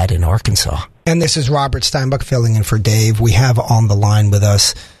done that in Arkansas? And this is Robert Steinbuck filling in for Dave. We have on the line with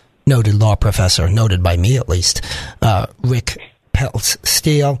us noted law professor, noted by me at least, Rick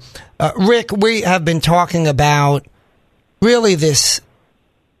Peltz-Steele. Rick, we have been talking about really this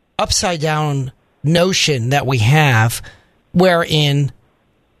upside-down notion that we have wherein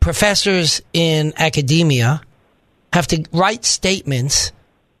professors in academia have to write statements,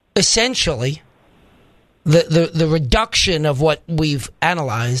 essentially. The reduction of what we've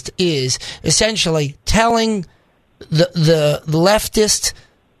analyzed is essentially telling the leftist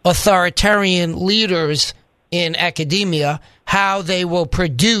authoritarian leaders in academia how they will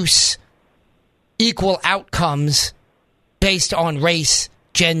produce equal outcomes based on race,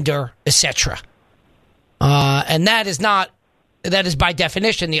 gender, etc. And that is by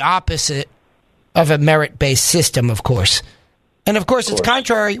definition the opposite of a merit-based system, of course. And of course, it's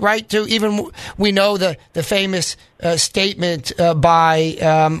contrary, right, to even we know the famous statement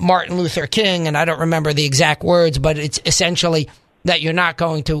by Martin Luther King, and I don't remember the exact words, but it's essentially that you're not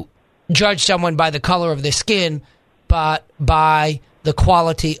going to judge someone by the color of their skin, but by the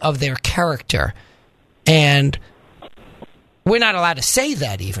quality of their character. And we're not allowed to say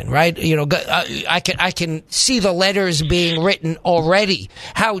that even, right? You know, I can see the letters being written already.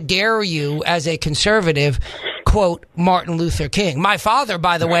 How dare you, as a conservative, quote Martin Luther King. My father,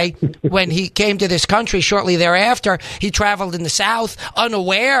 by the way, when he came to this country shortly thereafter, he traveled in the South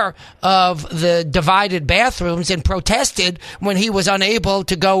unaware of the divided bathrooms and protested when he was unable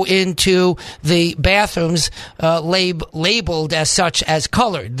to go into the bathrooms labeled as such as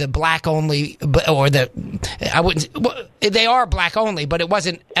colored, the black only, or they are black only, but it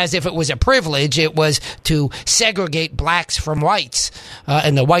wasn't as if it was a privilege. It was to segregate blacks from whites.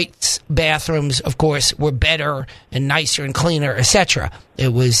 And the whites' bathrooms, of course, were better and nicer and cleaner, etc.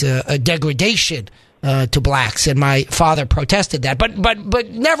 It was a degradation to blacks, and my father protested that. But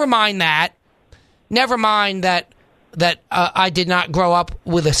never mind that. Never mind that I did not grow up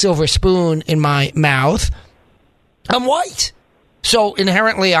with a silver spoon in my mouth. I'm white, so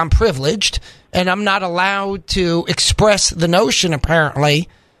inherently I'm privileged, and I'm not allowed to express the notion, apparently,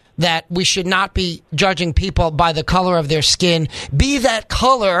 that we should not be judging people by the color of their skin, be that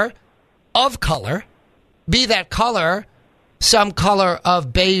color of color, be that color some color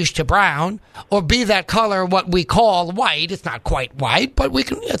of beige to brown, or be that color what we call white. It's not quite white, but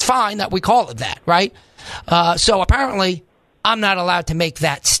it's fine that we call it that, right? So apparently I'm not allowed to make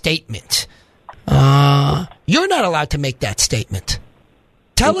that statement. You're not allowed to make that statement.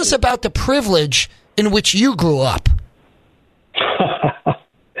 Tell us about the privilege in which you grew up.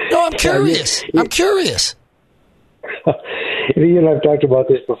 No, I'm curious. I'm curious. You and I've talked about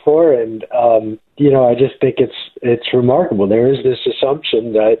this before, and I just think it's remarkable. There is this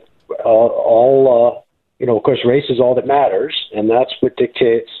assumption that of course, race is all that matters, and that's what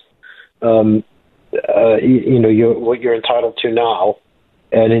dictates, what you're entitled to now.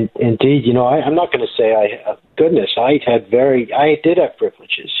 And indeed, I'm not going to say I did have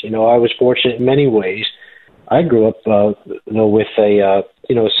privileges. I was fortunate in many ways. I grew up, with a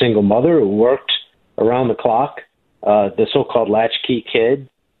single mother who worked around the clock, the so-called latchkey kid,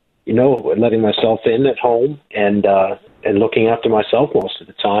 letting myself in at home and looking after myself most of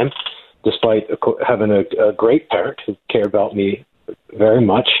the time, despite having a great parent who cared about me very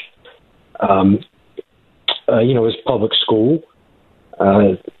much. It was public school.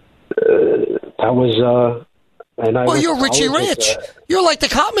 That was. You're Richie Rich. You're like the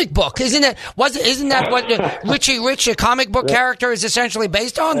comic book, isn't it? Isn't that what Richie Rich, a comic book character, is essentially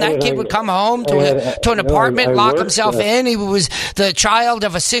based on? That kid would come home to an apartment, lock himself in. He was the child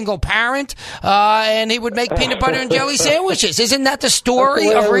of a single parent, and he would make peanut butter and jelly sandwiches. Isn't that the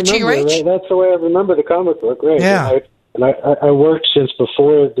story of Richie Rich? That's the way I remember the comic book. Right? Yeah. And I worked since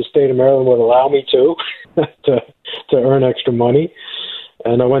before the state of Maryland would allow me to earn extra money.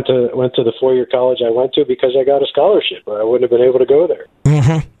 And I went to the 4-year college I went to because I got a scholarship, or I wouldn't have been able to go there.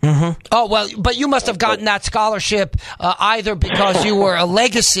 Mm-hmm, mm-hmm. Oh, well, but you must have gotten that scholarship either because you were a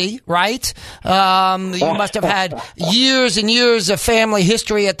legacy, right? You must have had years and years of family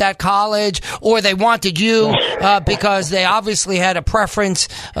history at that college, or they wanted you because they obviously had a preference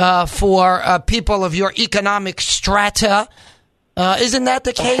for people of your economic strata. Isn't that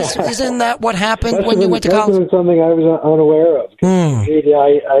the case? Isn't that what happened when you went to college? That's something I was unaware of.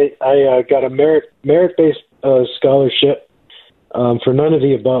 I got a merit-based scholarship for none of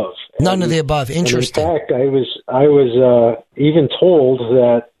the above. None of the above. Interesting. In fact, I was even told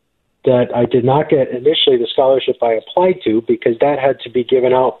that I did not get initially the scholarship I applied to because that had to be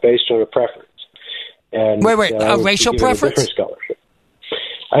given out based on a preference. And wait, a racial preference? A different scholarship.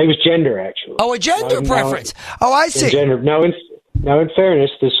 I was gender, actually. Oh, a gender preference. I see. Now, in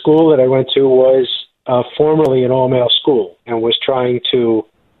fairness, the school that I went to was formerly an all-male school and was trying to.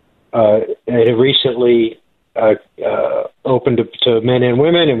 It had recently opened to men and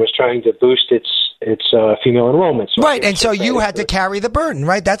women and was trying to boost its female enrollment. So right, and so you had to carry the burden,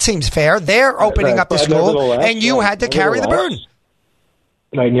 right? That seems fair. They're opening up the school, and you had to carry the burden.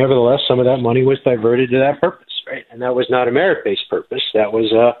 Right. Nevertheless, some of that money was diverted to that purpose, right? And that was not a merit-based purpose. That was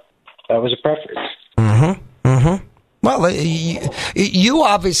a preference. Mm-hmm. Mm-hmm. Well, you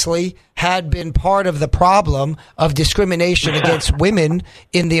obviously had been part of the problem of discrimination against women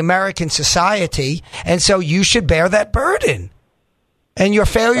in the American society, and so you should bear that burden. And your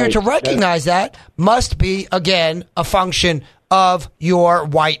failure to recognize that must be, again, a function of your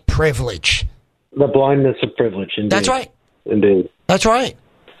white privilege. The blindness of privilege, indeed. That's right. Indeed. That's right.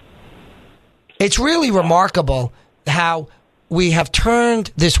 It's really remarkable how we have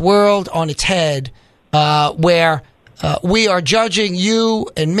turned this world on its head, where we are judging you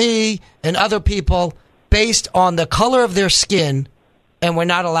and me and other people based on the color of their skin, and we're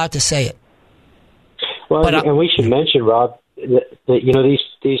not allowed to say it. Well, and we should mention, Rob, that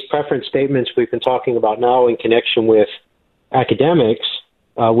these preference statements we've been talking about now in connection with academics,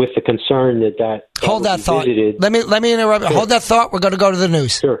 with the concern that hold that thought. Let me interrupt. Sure. Hold that thought. We're going to go to the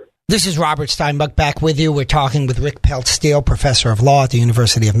news. Sure. This is Robert Steinbuck back with you. We're talking with Rick Peltz-Steele, professor of law at the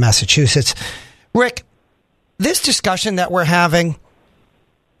University of Massachusetts. Rick, this discussion that we're having,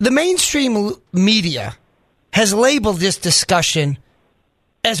 the mainstream media has labeled this discussion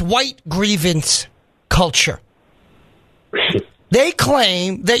as white grievance culture. They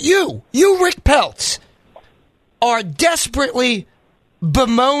claim that you, Rick Peltz, are desperately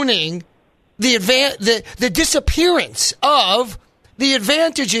bemoaning the disappearance of the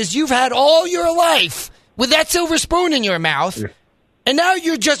advantages you've had all your life with that silver spoon in your mouth, and now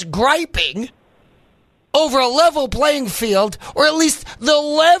you're just griping over a level playing field, or at least the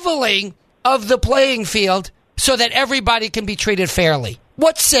leveling of the playing field so that everybody can be treated fairly.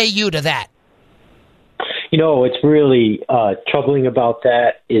 What say you to that? What's really troubling about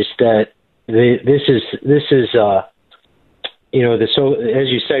that is that this is so as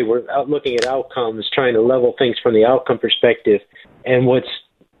you say, we're out looking at outcomes, trying to level things from the outcome perspective. And what's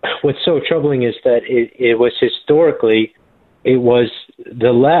so troubling is that it was historically, it was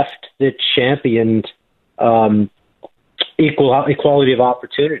the left that championed equality of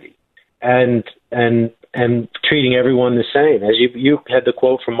opportunity and treating everyone the same. As you had the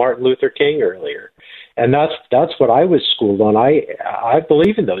quote from Martin Luther King earlier. And that's what I was schooled on. I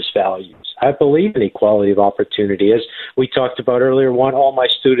believe in those values. I believe in equality of opportunity. As we talked about earlier, I want all my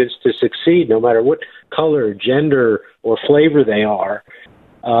students to succeed, no matter what color, gender, or flavor they are.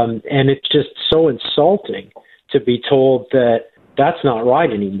 And it's just so insulting to be told that that's not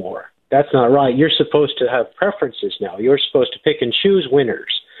right anymore. That's not right. You're supposed to have preferences now. You're supposed to pick and choose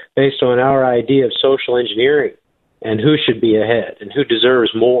winners based on our idea of social engineering and who should be ahead and who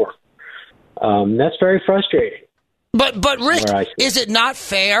deserves more. That's very frustrating. But Rick, is it not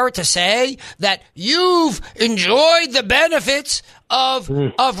fair to say that you've enjoyed the benefits of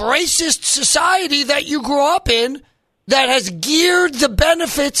racist society that you grew up in that has geared the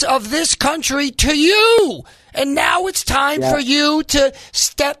benefits of this country to you? And now it's time for you to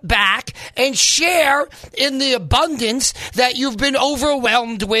step back and share in the abundance that you've been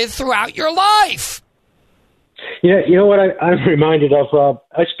overwhelmed with throughout your life. Yeah, you know what I'm reminded of, Rob?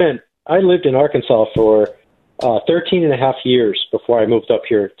 I lived in Arkansas for 13 and a half years before I moved up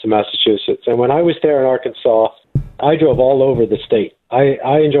here to Massachusetts. And when I was there in Arkansas, I drove all over the state.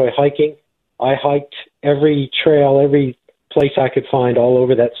 I enjoy hiking. I hiked every trail, every place I could find all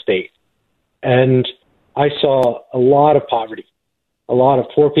over that state. And I saw a lot of poverty, a lot of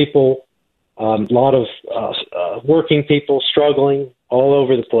poor people, a lot of working people struggling all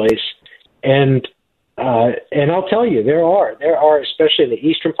over the place. And I'll tell you, there are, especially in the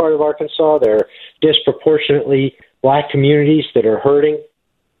eastern part of Arkansas, there are disproportionately black communities that are hurting,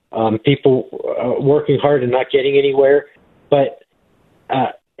 people working hard and not getting anywhere. But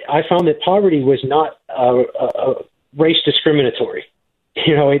I found that poverty was not race discriminatory.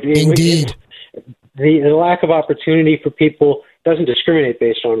 Indeed. The lack of opportunity for people doesn't discriminate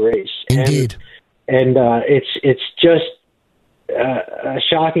based on race. Indeed. And it's just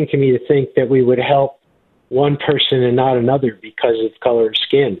shocking to me to think that we would help one person and not another because of color of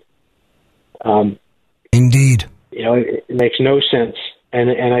skin. Indeed. It makes no sense.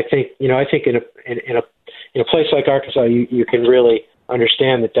 And I think in a place like Arkansas, you can really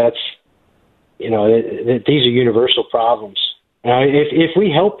understand that's that these are universal problems. If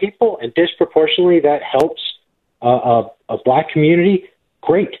we help people and disproportionately that helps a black community,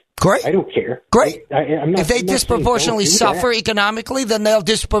 great. I don't care. Great. If they disproportionately suffer economically, then they'll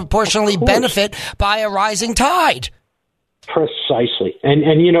disproportionately benefit by a rising tide. Precisely.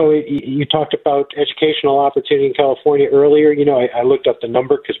 And you talked about educational opportunity in California earlier. I looked up the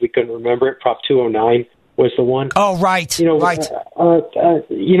number because we couldn't remember it. Prop 209 was the one. Oh, right. Right.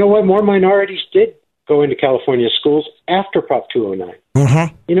 You know what? More minorities did go into California schools after Prop 209.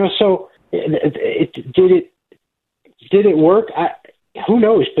 Mm-hmm. So did it work? Who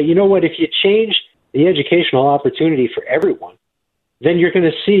knows? But you know what? If you change the educational opportunity for everyone, then you're going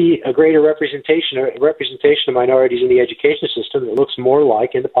to see a greater representation of minorities in the education system that looks more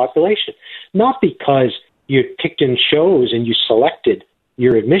like in the population. Not because you picked and chose and you selected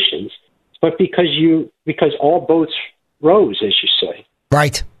your admissions, but because all boats rose, as you say.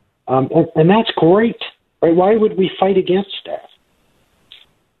 Right. And that's great. Right? Why would we fight against that?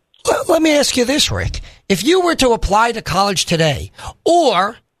 Let me ask you this, Rick. If you were to apply to college today,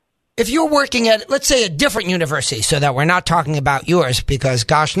 or if you're working at, let's say, a different university, so that we're not talking about yours, because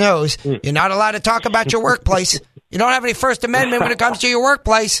gosh knows, you're not allowed to talk about your workplace. You don't have any First Amendment when it comes to your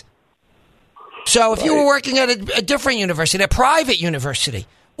workplace. So if you were working at a different university, a private university,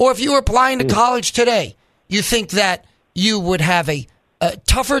 or if you were applying to college today, you think that you would have a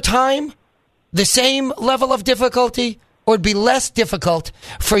tougher time, the same level of difficulty, or it'd be less difficult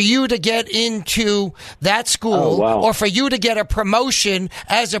for you to get into that school or for you to get a promotion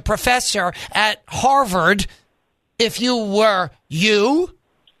as a professor at Harvard if you were you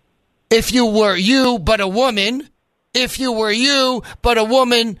but a woman, if you were you but a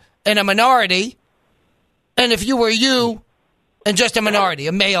woman and a minority, and if you were you and just a minority,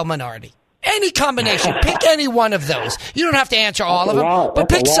 a male minority. Any combination. Pick any one of those. You don't have to answer all of them, but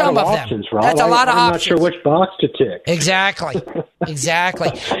pick some of them. That's a lot of options. I'm not sure which box to tick. Exactly.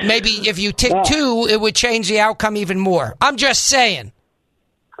 Maybe if you tick two, it would change the outcome even more. I'm just saying.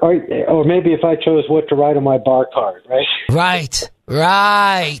 Or maybe if I chose what to write on my bar card, right? Right.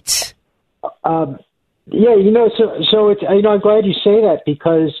 So it's, I'm glad you say that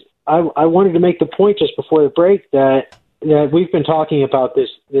because I wanted to make the point just before the break that we've been talking about this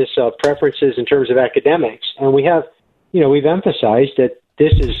preferences in terms of academics, and we have, we've emphasized that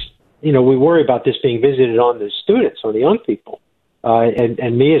this is, we worry about this being visited on the students, on the young people,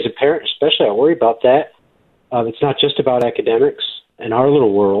 and me as a parent especially, I worry about that. It's not just about academics in our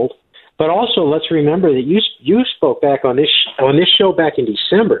little world, but also let's remember that you spoke back on this show back in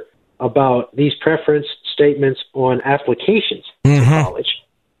December about these preference statements on applications to college.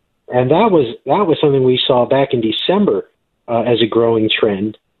 And that was something we saw back in December as a growing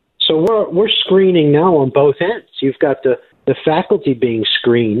trend. So we're screening now on both ends. You've got the faculty being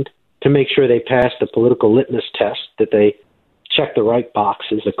screened to make sure they pass the political litmus test, that they check the right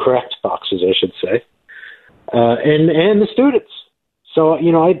boxes, the correct boxes, I should say, and the students. So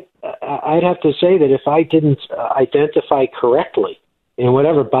I'd have to say that if I didn't identify correctly in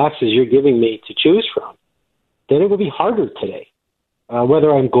whatever boxes you're giving me to choose from, then it would be harder today.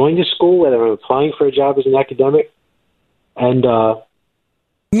 Whether I'm going to school, whether I'm applying for a job as an academic, and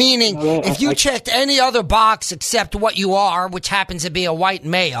meaning if you checked any other box except what you are, which happens to be a white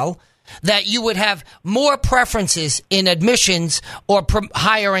male, that you would have more preferences in admissions or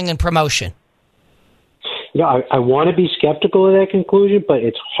hiring and promotion. I want to be skeptical of that conclusion, but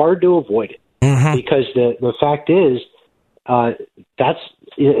it's hard to avoid it because the fact is that's.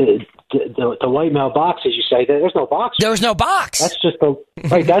 The white male box, as you say, there's no box. There's no box. That's just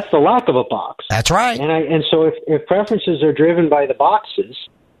that's the lack of a box. That's right. And so if preferences are driven by the boxes,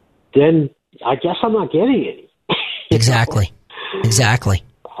 then I guess I'm not getting any. Exactly.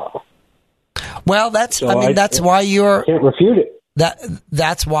 Well, that's why you're can't refute it.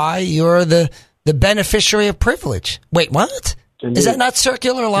 That's why you're the beneficiary of privilege. Wait, what? Indeed. Is that not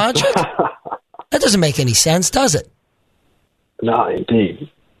circular logic? That doesn't make any sense, does it? No, indeed.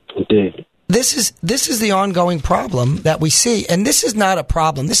 This is the ongoing problem that we see, and this is not a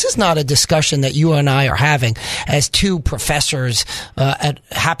problem. This is not a discussion that you and I are having as two professors at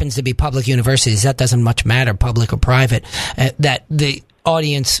happens to be public universities. That doesn't much matter, public or private, that the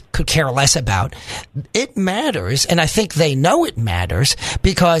audience could care less about. It matters, and I think they know it matters,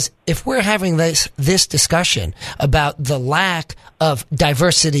 because if we're having this discussion about the lack of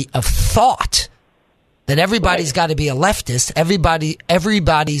diversity of thought, that everybody's got to be a leftist.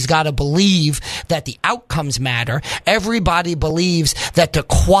 Everybody's got to believe that the outcomes matter. Everybody believes that the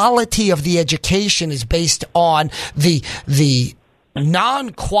quality of the education is based on the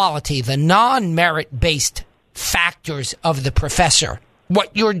non-quality, the non-merit based factors of the professor.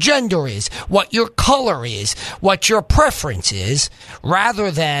 What your gender is, what your color is, what your preference is,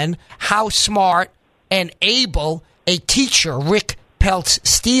 rather than how smart and able a teacher, Rick Peltz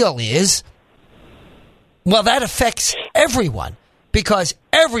Steele, is. Well, that affects everyone, because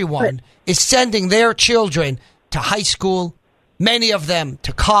everyone is sending their children to high school, many of them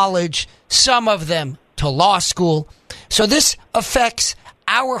to college, some of them to law school. So this affects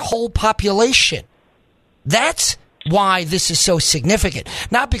our whole population. That's why this is so significant.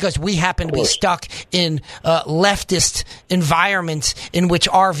 Not because we happen to be stuck in leftist environments in which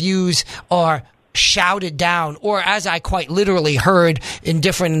our views are shouted down, or, as I quite literally heard in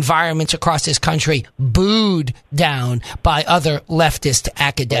different environments across this country, booed down by other leftist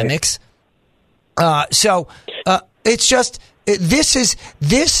academics. So it's just, this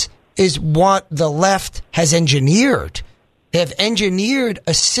is what the left has engineered. They have engineered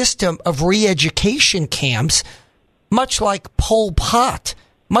a system of re-education camps, much like Pol Pot,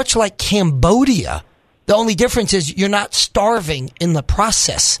 much like Cambodia. The only difference is you're not starving in the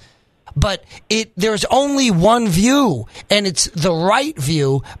process. But there's only one view, and it's the right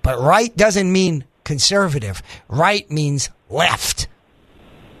view, but right doesn't mean conservative. Right means left.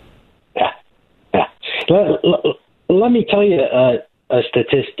 Yeah. Let me tell you a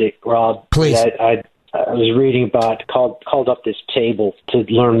statistic, Rob. Please. That I was reading about, called up this table to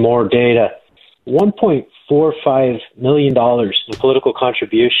learn more data. $1.45 million in political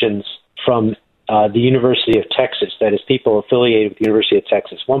contributions from the University of Texas, that is, people affiliated with the University of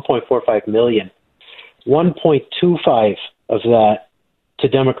Texas, 1.45 million, 1.25 of that to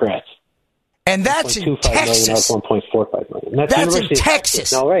Democrats. And that's in Texas. Million out of 1.45 million. That's in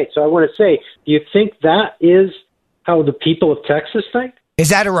Texas. All right. So I want to say, do you think that is how the people of Texas think? Is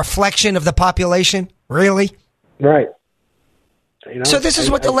that a reflection of the population? Really? Right. So this is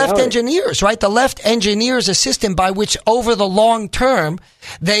what the left engineers, right? The left engineers a system by which over the long term,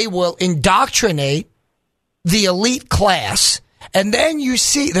 they will indoctrinate the elite class. And then you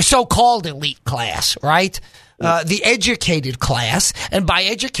see the so-called elite class, right? The educated class. And by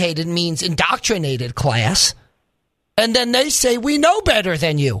educated means indoctrinated class. And then they say, we know better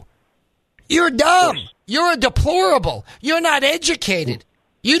than you. You're dumb. You're a deplorable. You're not educated.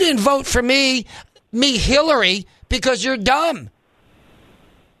 You didn't vote for me, Hillary, because you're dumb.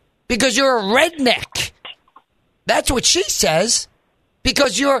 Because you're a redneck. That's what she says.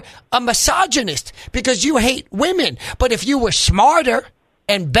 Because you're a misogynist. Because you hate women. But if you were smarter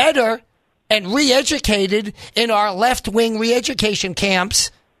and better and re-educated in our left-wing re-education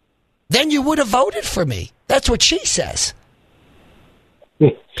camps, then you would have voted for me. That's what she says.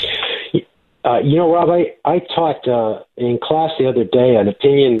 Rob, I taught in class the other day an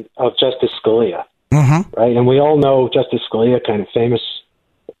opinion of Justice Scalia. Mm-hmm. Right? And we all know Justice Scalia, kind of famous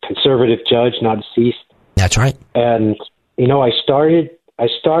conservative judge, not deceased. That's right. And I started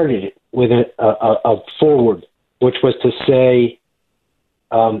it with a foreword, which was to say,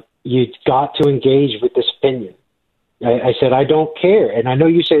 you got to engage with this opinion. I said, I don't care, and I know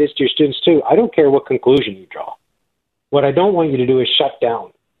you say this to your students too. I don't care what conclusion you draw. What I don't want you to do is shut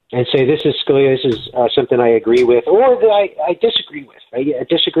down and say, this is Scalia, this is something I agree with, or that I disagree with. I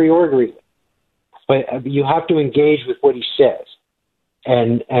disagree or agree with. But you have to engage with what he says.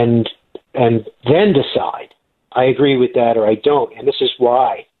 And then decide, I agree with that or I don't, and this is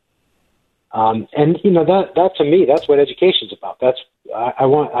why. That to me, that's what education's about.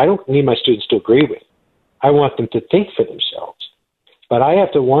 I don't need my students to agree with. I want them to think for themselves. But I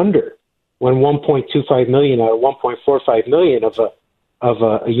have to wonder when 1.25 million out of 1.45 million of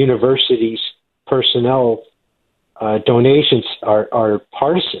a university's personnel donations are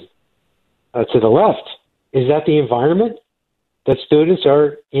partisan to the left. Is that the environment that students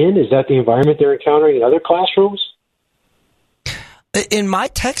are in? Is that the environment they're encountering in other classrooms? In my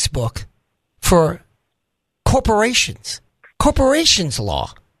textbook for corporations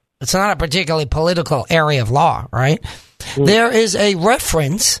law, it's not a particularly political area of law, right? There is a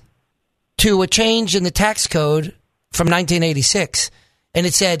reference to a change in the tax code from 1986. And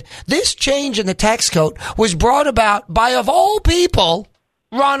it said, this change in the tax code was brought about by, of all people,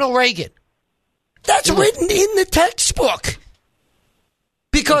 Ronald Reagan. That's written in the textbook.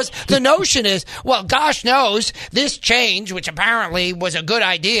 Because the notion is, well, gosh knows, this change, which apparently was a good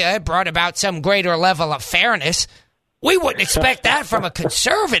idea, brought about some greater level of fairness. We wouldn't expect that from a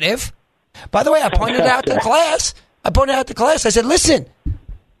conservative. By the way, I pointed out to class. I said, listen,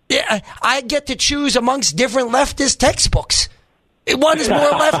 I get to choose amongst different leftist textbooks. One is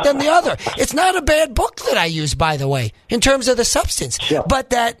more left than the other. It's not a bad book that I use, by the way, in terms of the substance. Yeah. But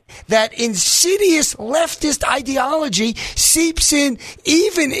that insidious leftist ideology seeps in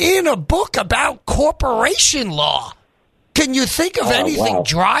even in a book about corporation law. Can you think of anything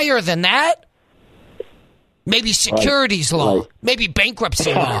drier than that? Maybe securities law, maybe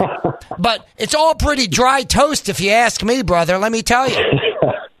bankruptcy law. But it's all pretty dry toast if you ask me, brother, let me tell you.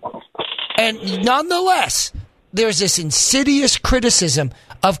 And nonetheless, there's this insidious criticism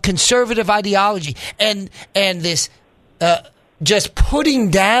of conservative ideology and this just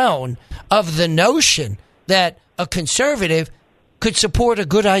putting down of the notion that a conservative could support a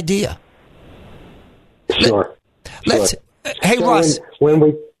good idea. Sure. Hey, so Russ.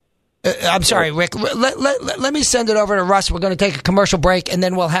 When I'm sorry, Rick. Let me send it over to Russ. We're going to take a commercial break, and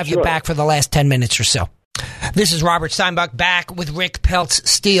then we'll have you back for the last 10 minutes or so. This is Robert Steinbuch back with Rick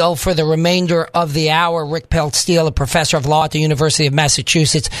Peltz-Steele for the remainder of the hour. Rick Peltz-Steele, a professor of law at the University of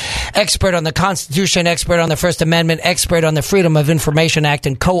Massachusetts, expert on the Constitution, expert on the First Amendment, expert on the Freedom of Information Act,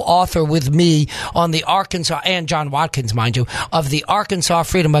 and co-author with me on the Arkansas, and John Watkins, mind you, of the Arkansas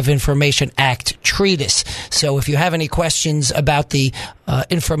Freedom of Information Act treatise. So if you have any questions about the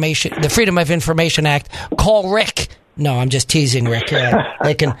the Freedom of Information Act, call Rick. No, I'm just teasing, Rick.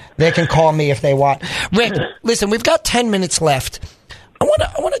 They can call me if they want. Rick, listen, we've got 10 minutes left. I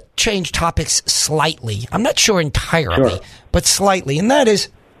want to change topics slightly. I'm not sure entirely, but slightly, and that is,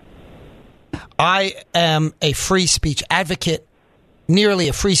 I am a free speech advocate, nearly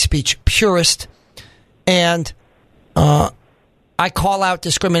a free speech purist, and I call out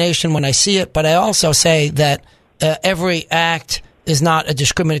discrimination when I see it, but I also say that every act is not a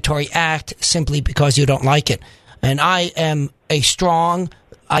discriminatory act simply because you don't like it. And I am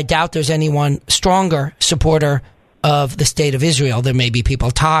I doubt there's anyone stronger supporter of the state of Israel. There may be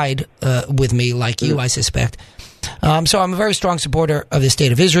people tied with me like you, I suspect. So I'm a very strong supporter of the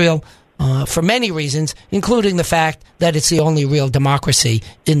state of Israel for many reasons, including the fact that it's the only real democracy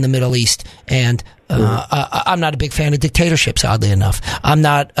in the Middle East. And I'm not a big fan of dictatorships, oddly enough. I'm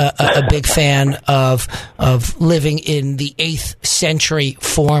not a big fan of living in the 8th century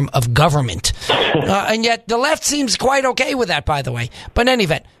form of government. And yet the left seems quite okay with that, by the way. But in any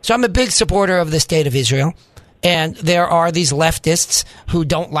event, so I'm a big supporter of the state of Israel. And there are these leftists who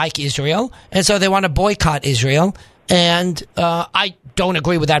don't like Israel, and so they want to boycott Israel. And I don't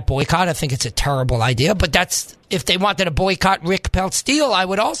agree with that boycott. I think it's a terrible idea. But if they wanted to boycott Rick Peltz-Steele, I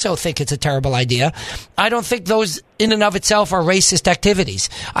would also think it's a terrible idea. I don't think those in and of itself are racist activities.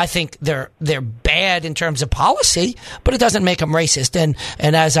 I think they're bad in terms of policy, but it doesn't make them racist. And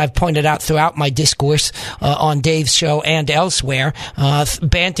as I've pointed out throughout my discourse on Dave's show and elsewhere,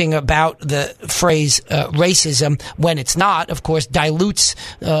 banting about the phrase racism when it's not, of course, dilutes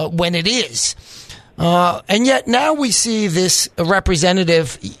when it is. And yet now we see this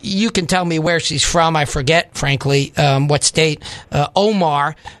representative, you can tell me where she's from, I forget, frankly, what state,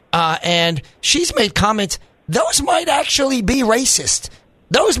 Omar, and she's made comments, those might actually be racist.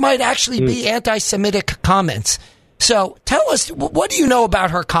 Those might actually be anti-Semitic comments. So tell us, what do you know about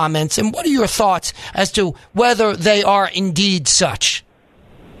her comments, and what are your thoughts as to whether they are indeed such?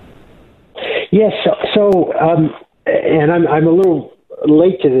 Yes, and I'm a little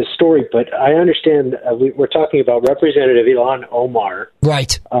late to this story, but I understand we're talking about Representative Ilhan Omar.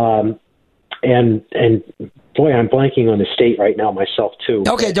 Right. And boy, I'm blanking on the state right now myself, too.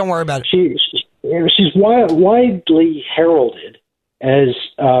 Okay, don't worry about it. She's widely heralded as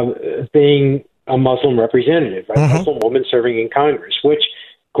being a Muslim representative, right? Mm-hmm. Muslim woman serving in Congress, which,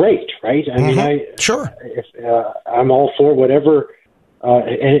 great, right? I mean, sure. I'm all for whatever,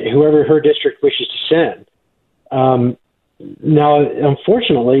 and whoever her district wishes to send. Now,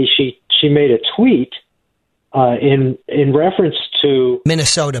 unfortunately, she made a tweet in reference to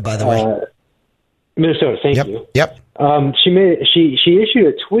Minnesota, by the way. Minnesota, thank you. Yep. She issued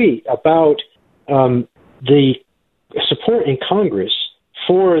a tweet about the support in Congress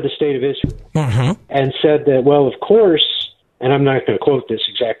for the state of Israel, and said that, well, of course, and I'm not going to quote this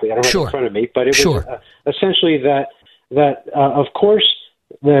exactly. I don't have it in front of me, but it was essentially that of course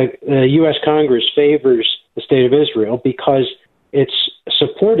the U.S. Congress favors the state of Israel because it's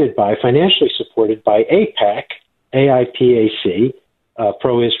financially supported by AIPAC,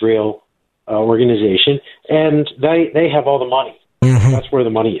 pro-Israel organization, and they have all the money. Mm-hmm. That's where the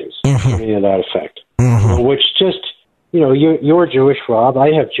money is, something to that effect. Mm-hmm. Which just, you're Jewish, Rob. I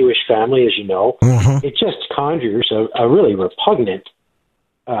have Jewish family, as you know. Mm-hmm. It just conjures a really repugnant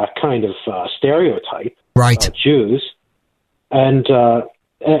kind of stereotype of Jews. And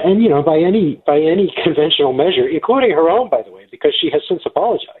by any conventional measure, including her own, by the way, because she has since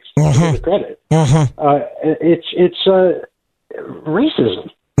apologized. Give her the credit. It's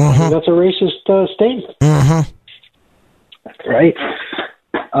racism. I mean, that's a racist statement. Right?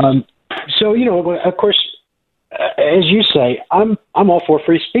 So, of course, as you say, I'm all for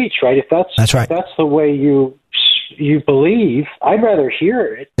free speech, right? If that's right. If that's the way you believe, I'd rather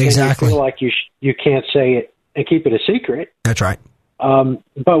hear it. Exactly. Than you feel like you can't say it and keep it a secret. That's right.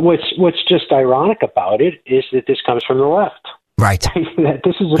 But what's just ironic about it is that this comes from the left. Right. That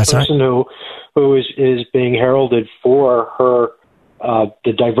this is a person who is being heralded for her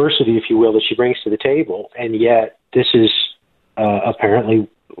the diversity, if you will, that she brings to the table, and yet this is apparently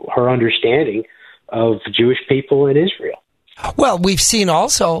her understanding of Jewish people in Israel. Well, we've seen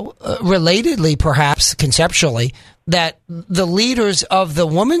also, relatedly, perhaps conceptually, that the leaders of the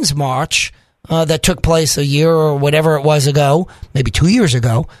Women's March that took place a year or whatever it was ago, maybe 2 years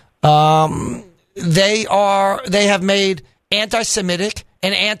ago, they have made anti-Semitic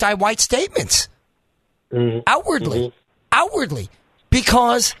and anti-white statements outwardly,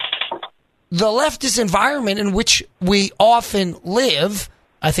 because the leftist environment in which we often live,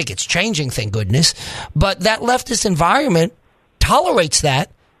 I think it's changing, thank goodness, but that leftist environment tolerates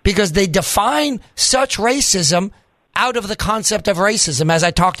that because they define such racism out of the concept of racism. As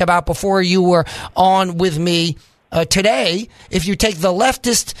I talked about before you were on with me today, if you take the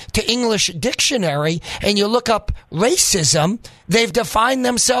leftist to English dictionary and you look up racism, they've defined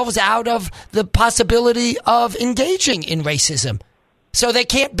themselves out of the possibility of engaging in racism. So they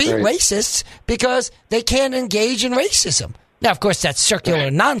can't be racists because they can't engage in racism. Now, of course, that's circular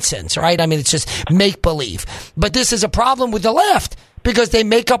nonsense, right? I mean, it's just make-believe. But this is a problem with the left because they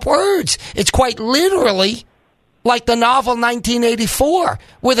make up words. It's quite literally like the novel 1984,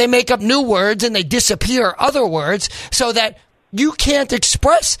 where they make up new words and they disappear other words so that you can't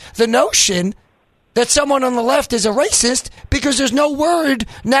express the notion that someone on the left is a racist because there's no word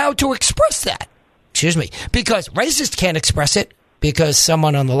now to express that. Excuse me. Because racist can't express it because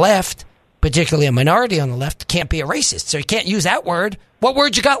someone on the left, particularly a minority on the left, can't be a racist. So you can't use that word. What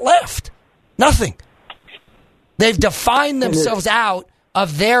word you got left? Nothing. They've defined themselves out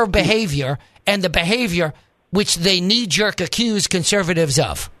of their behavior and the behavior which they knee-jerk accuse conservatives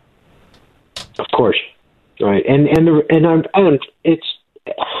of. Of course, right, and it's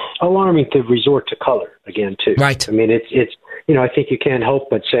alarming to resort to color again too. Right. I mean, it's I think you can't help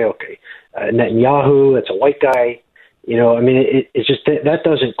but say, okay, Netanyahu, that's a white guy. I mean, it's just that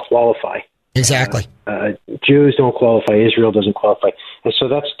doesn't qualify. Exactly. Jews don't qualify. Israel doesn't qualify, and so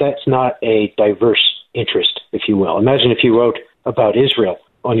that's not a diverse interest, if you will. Imagine if you wrote about Israel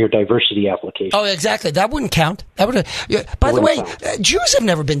on your diversity application. Oh, exactly. That wouldn't count. By the way, Jews have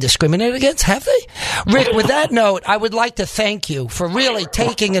never been discriminated against, have they? Rick, with that note, I would like to thank you for really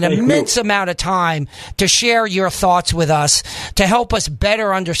taking an immense amount of time to share your thoughts with us, to help us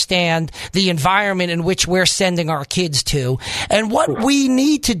better understand the environment in which we're sending our kids to, and what we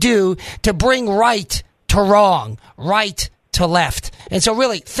need to do to bring right to wrong, right to left. And so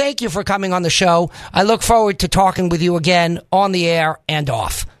really, thank you for coming on the show. I look forward to talking with you again on the air and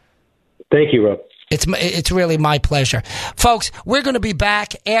off. Thank you, Rob. It's really my pleasure. Folks, we're going to be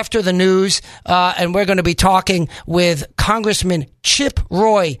back after the news, and we're going to be talking with Congressman Chip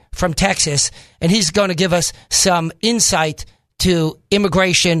Roy from Texas, and he's going to give us some insight to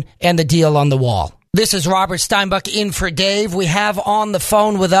immigration and the deal on the wall. This is Robert Steinbuch in for Dave. We have on the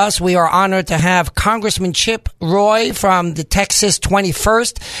phone with us, we are honored to have Congressman Chip Roy from the Texas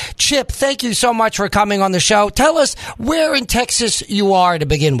 21st. Chip, thank you so much for coming on the show. Tell us where in Texas you are to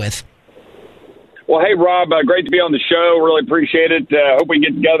begin with. Well, hey, Rob, great to be on the show. Really appreciate it. Hope we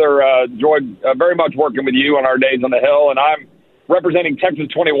get together. Enjoyed very much working with you on our days on the Hill. And I'm representing Texas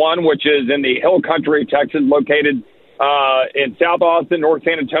 21, which is in the Hill Country, Texas, located in South Austin, North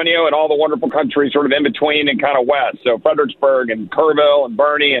San Antonio, and all the wonderful country sort of in between and kind of west. So Fredericksburg and Kerrville and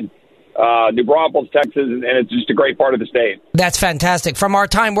Bernie and New Braunfels, Texas, and it's just a great part of the state. That's fantastic. From our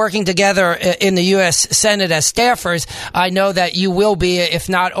time working together in the U.S. Senate as staffers, I know that you will be, if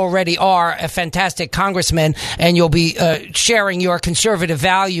not already are, a fantastic congressman, and you'll be sharing your conservative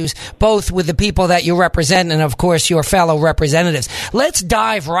values both with the people that you represent and, of course, your fellow representatives. Let's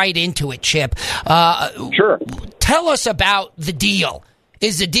dive right into it, Chip. Sure. Tell us about the deal.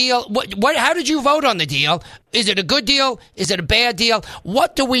 Is the deal, how did you vote on the deal? Is it a good deal? Is it a bad deal?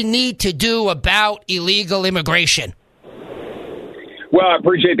 What do we need to do about illegal immigration? Well, I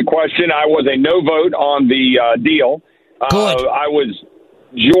appreciate the question. I was a no vote on the deal. Good. I was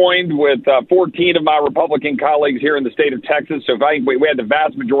joined with 14 of my Republican colleagues here in the state of Texas. So I think we had the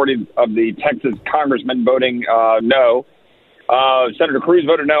vast majority of the Texas congressmen voting no. Senator Cruz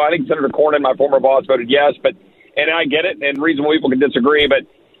voted no. I think Senator Cornyn, my former boss, voted yes. But and I get it, and reasonable people can disagree, but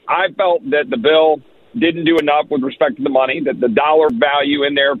I felt that the bill didn't do enough with respect to the money, that the dollar value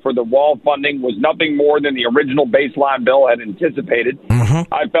in there for the wall funding was nothing more than the original baseline bill had anticipated.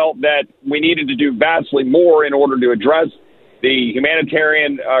 Mm-hmm. I felt that we needed to do vastly more in order to address the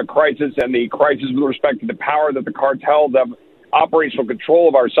humanitarian crisis and the crisis with respect to the power that the cartels have operational control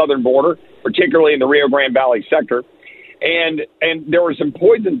of our southern border, particularly in the Rio Grande Valley sector. And there were some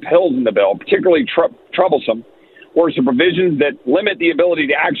poison pills in the bill, particularly troublesome, were some provisions that limit the ability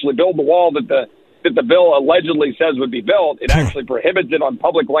to actually build the wall that the bill allegedly says would be built. It actually prohibits it on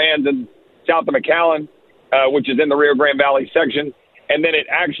public lands in south of McAllen, which is in the Rio Grande Valley section. And then it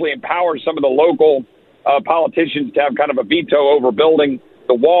actually empowers some of the local politicians to have kind of a veto over building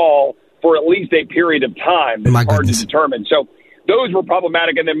the wall for at least a period of time that's hard to determine. So those were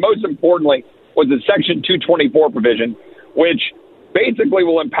problematic. And then most importantly was the Section 224 provision, which basically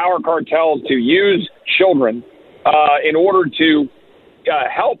will empower cartels to use children in order to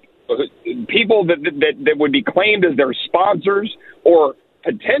help people that would be claimed as their sponsors or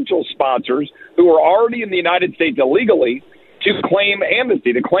potential sponsors who are already in the United States illegally to claim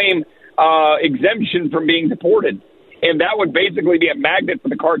amnesty, to claim exemption from being deported. And that would basically be a magnet for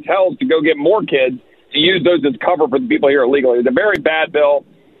the cartels to go get more kids to use those as cover for the people here illegally. It's a very bad bill,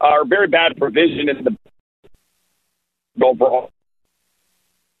 or very bad provision in the bill for all.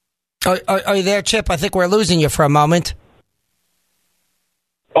 Are you there, Chip? I think we're losing you for a moment.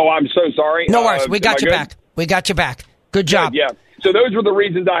 Oh, I'm so sorry. No worries. We got you back. We got you back. Good job. Good, yeah. So those were the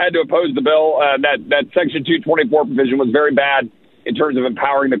reasons I had to oppose the bill. That Section 224 provision was very bad in terms of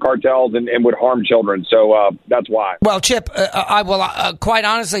empowering the cartels and would harm children. So that's why. Well, Chip, I will quite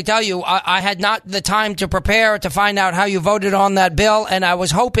honestly tell you, I had not the time to prepare to find out how you voted on that bill, and I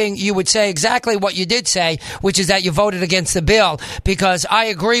was hoping you would say exactly what you did say, which is that you voted against the bill, because I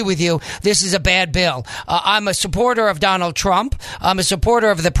agree with you. This is a bad bill. I'm a supporter of Donald Trump. I'm a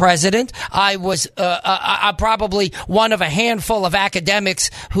supporter of the president. I'm probably one of a handful of academics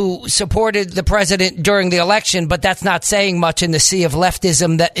who supported the president during the election, but that's not saying much in the sea of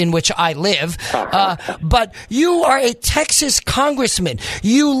leftism that in which I live. But you are a Texas congressman.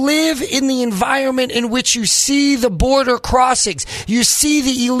 You live in the environment in which you see the border crossings. You see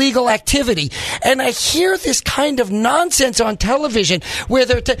the illegal activity. And I hear this kind of nonsense on television where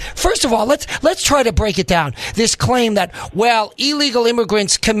first of all, let's try to break it down. This claim that, well, illegal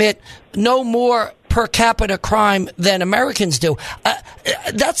immigrants commit no more per capita crime than Americans do.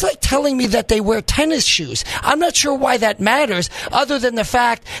 That's like telling me that they wear tennis shoes. I'm not sure why that matters, other than the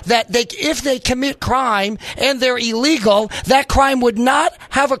fact that if they commit crime and they're illegal, that crime would not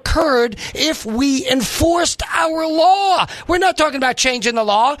have occurred if we enforced our law. We're not talking about changing the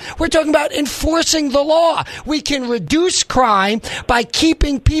law. We're talking about enforcing the law. We can reduce crime by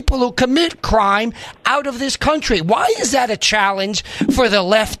keeping people who commit crime out of this country. Why is that a challenge for the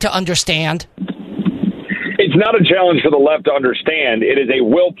left to understand? It's not a challenge for the left to understand. It is a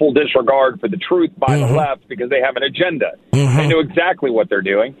willful disregard for the truth by the left because they have an agenda. They know exactly what they're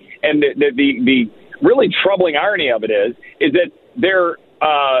doing. And the really troubling irony of it is that they're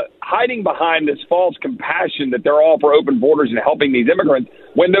hiding behind this false compassion that they're all for open borders and helping these immigrants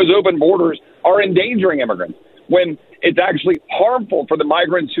when those open borders are endangering immigrants, when it's actually harmful for the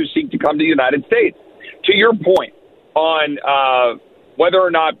migrants who seek to come to the United States. To your point on whether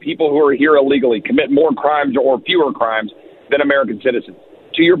or not people who are here illegally commit more crimes or fewer crimes than American citizens.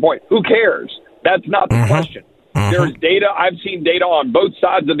 To your point, who cares? That's not the question. There's data. I've seen data on both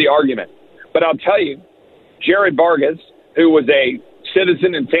sides of the argument. But I'll tell you, Jared Vargas, who was a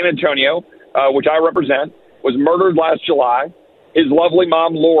citizen in San Antonio, which I represent, was murdered last July. His lovely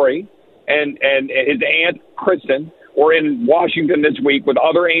mom, Lori, and his aunt, Kristen, were in Washington this week with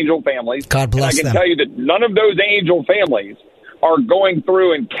other angel families. God bless them. And I can tell you that none of those angel families are going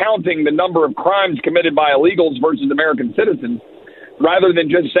through and counting the number of crimes committed by illegals versus American citizens, rather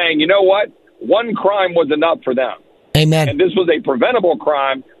than just saying, you know what, one crime was enough for them. Amen. And this was a preventable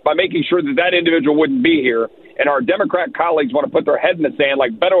crime by making sure that individual wouldn't be here. And our Democrat colleagues want to put their head in the sand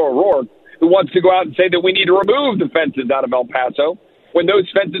like Beto O'Rourke, who wants to go out and say that we need to remove the fences out of El Paso when those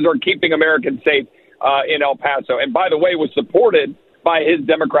fences are keeping Americans safe in El Paso. And by the way, was supported by his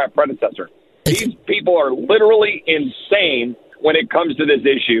Democrat predecessor. These people are literally insane when it comes to this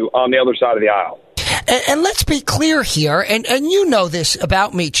issue on the other side of the aisle. And let's be clear here, and you know this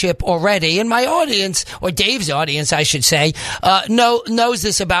about me, Chip, already, and my audience, or Dave's audience, I should say, knows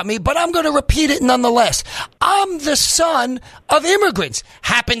this about me, but I'm going to repeat it nonetheless. I'm the son of immigrants.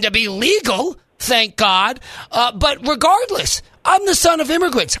 Happen to be legal thank God. But regardless, I'm the son of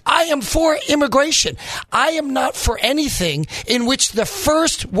immigrants. I am for immigration. I am not for anything in which the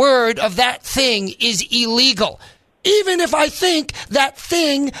first word of that thing is illegal, even if I think that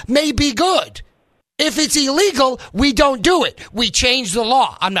thing may be good. If it's illegal, we don't do it. We change the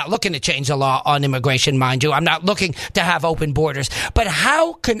law. I'm not looking to change the law on immigration, mind you. I'm not looking to have open borders. But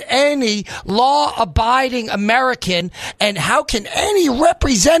how can any law-abiding American and how can any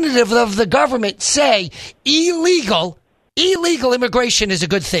representative of the government say illegal immigration is a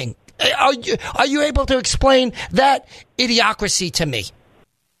good thing? Are you able to explain that idiocracy to me?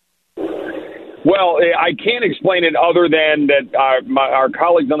 Well, I can't explain it other than that our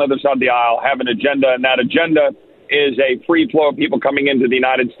colleagues on the other side of the aisle have an agenda, and that agenda is a free flow of people coming into the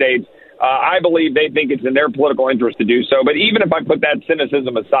United States. I believe they think it's in their political interest to do so. But even if I put that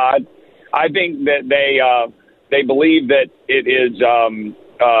cynicism aside, I think that they believe that it is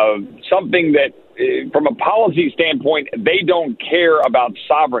something that, from a policy standpoint, they don't care about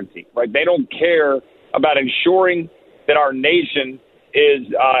sovereignty, right? They don't care about ensuring that our nation is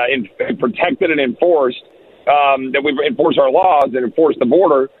protected and enforced, that we enforce our laws and enforce the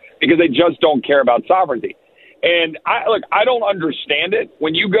border, because they just don't care about sovereignty. And I don't understand it.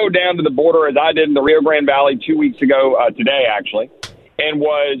 When you go down to the border, as I did in the Rio Grande Valley 2 weeks ago, today actually, and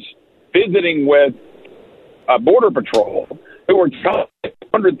was visiting with Border Patrol, who were telling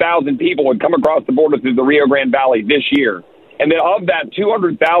 200,000 people would come across the border through the Rio Grande Valley this year, and then of that,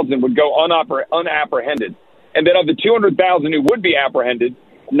 200,000 would go unapprehended. And then of the 200,000 who would be apprehended,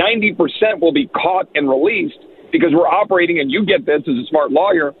 90% will be caught and released, because we're operating, and you get this as a smart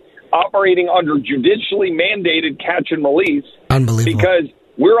lawyer, operating under judicially mandated catch and release. Unbelievable. Because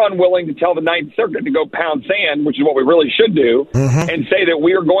we're unwilling to tell the Ninth Circuit to go pound sand, which is what we really should do, and say that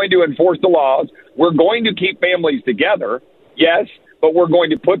we are going to enforce the laws. We're going to keep families together, yes, but we're going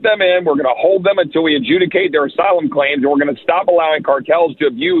to put them in. We're going to hold them until we adjudicate their asylum claims, and we're going to stop allowing cartels to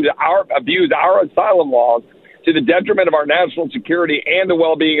abuse our asylum laws to the detriment of our national security and the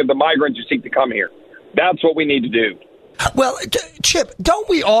well-being of the migrants who seek to come here. That's what we need to do. Well, Chip, don't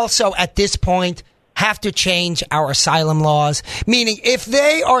we also at this point have to change our asylum laws? Meaning, if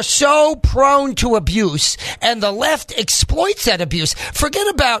they are so prone to abuse and the left exploits that abuse, forget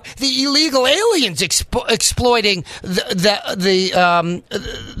about the illegal aliens exploiting that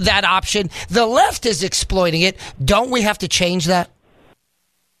option. The left is exploiting it. Don't we have to change that?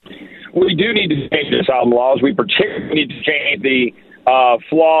 We do need to change the asylum laws. We particularly need to change the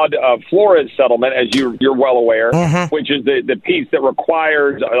flawed Flores settlement, as you're well aware, which is the piece that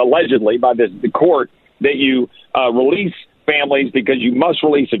requires, allegedly by the court, that you release families because you must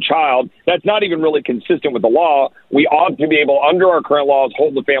release a child. That's not even really consistent with the law. We ought to be able, under our current laws,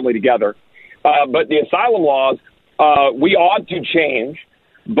 hold the family together. But the asylum laws, we ought to change.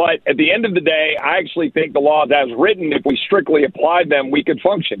 But at the end of the day, I actually think the laws as written, if we strictly applied them, we could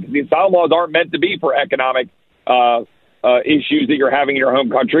function. The asylum laws aren't meant to be for economic issues that you're having in your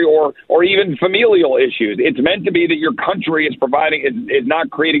home country, or even familial issues. It's meant to be that your country is not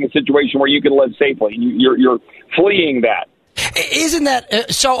creating a situation where you can live safely. You're fleeing that. Isn't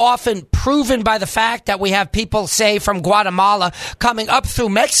that so often proven by the fact that we have people, say, from Guatemala coming up through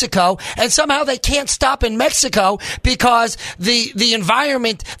Mexico, and somehow they can't stop in Mexico because the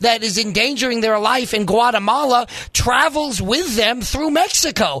environment that is endangering their life in Guatemala travels with them through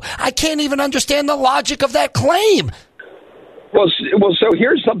Mexico? I can't even understand the logic of that claim. Well, so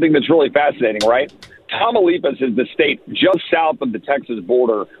here's something that's really fascinating, right? Tamaulipas is the state just south of the Texas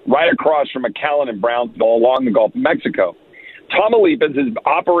border, right across from McAllen and Brownsville along the Gulf of Mexico. Tamaulipas is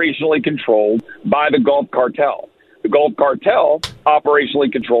operationally controlled by the Gulf Cartel. The Gulf Cartel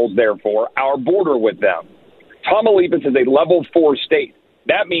operationally controls, therefore, our border with them. Tamaulipas is a level 4 state.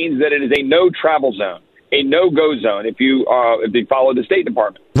 That means that it is a no-travel zone, a no-go zone if you follow the State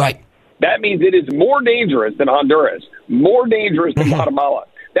Department. Right. That means it is more dangerous than Honduras, more dangerous than Guatemala.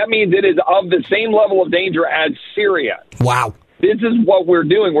 That means it is of the same level of danger as Syria. Wow. This is what we're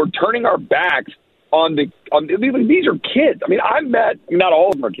doing. We're turning our backs on these are kids. I mean, not all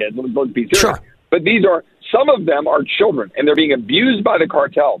of them are kids. Let's be serious. Sure. But some of them are children, and they're being abused by the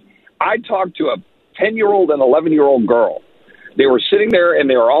cartels. I talked to a 10-year-old and 11-year-old girl. They were sitting there, and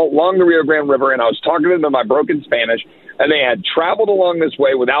they were all along the Rio Grande River, and I was talking to them in my broken Spanish, and they had traveled along this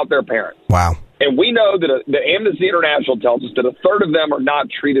way without their parents. Wow. And we know that Amnesty International tells us that a third of them are not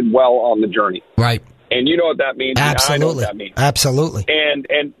treated well on the journey. Right. And you know what that means. Absolutely. I know what that means. Absolutely.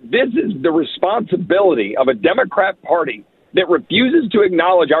 And this is the responsibility of a Democrat Party that refuses to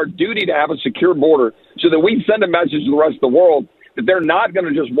acknowledge our duty to have a secure border, so that we send a message to the rest of the world that they're not going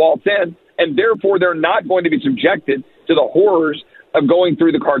to just waltz in, and therefore they're not going to be subjected to the horrors of going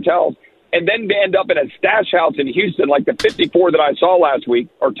through the cartels. and then they end up in a stash house in Houston, like the 54 that I saw last week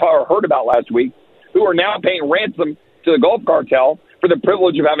or heard about last week, who are now paying ransom to the Gulf cartel for the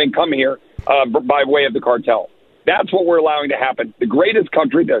privilege of having come here by way of the cartel. That's what we're allowing to happen. The greatest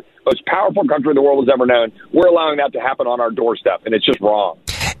country, the most powerful country the world has ever known, we're allowing that to happen on our doorstep, and it's just wrong.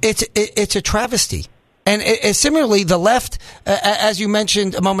 It's a travesty. And similarly, the left, as you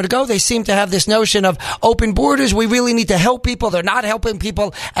mentioned a moment ago, they seem to have this notion of open borders. We really need to help people. They're not helping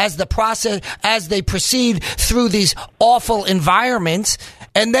people as they proceed through these awful environments.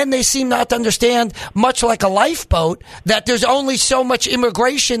 And then they seem not to understand, much like a lifeboat, that there's only so much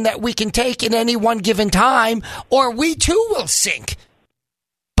immigration that we can take in any one given time, or we too will sink.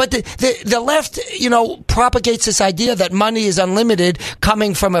 But the left, propagates this idea that money is unlimited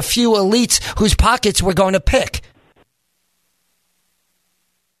coming from a few elites whose pockets we're going to pick.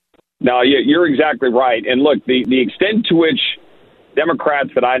 No, you're exactly right. And look, the extent to which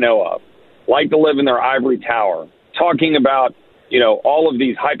Democrats that I know of like to live in their ivory tower, talking about, all of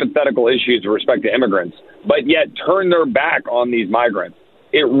these hypothetical issues with respect to immigrants, but yet turn their back on these migrants,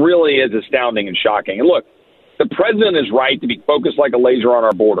 it really is astounding and shocking. And look, the president is right to be focused like a laser on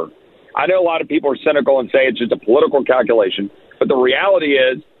our border. I know a lot of people are cynical and say it's just a political calculation, but the reality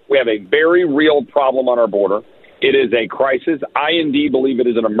is we have a very real problem on our border. It is a crisis. I indeed believe it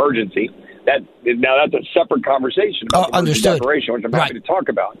is an emergency. Now that's a separate conversation about the understood. Declaration, which I'm happy to talk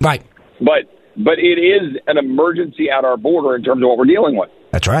about. Right. But it is an emergency at our border in terms of what we're dealing with.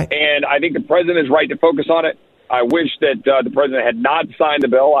 That's right. And I think the president is right to focus on it. I wish that the president had not signed the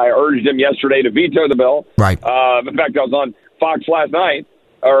bill. I urged him yesterday to veto the bill. Right. In fact, I was on Fox last night,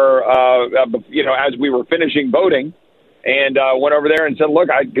 as we were finishing voting, and went over there and said, look,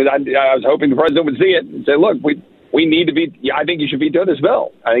 I was hoping the president would see it and say, look, we need to I think you should veto this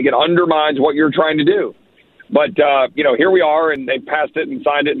bill. I think it undermines what you're trying to do. But, here we are, and they passed it and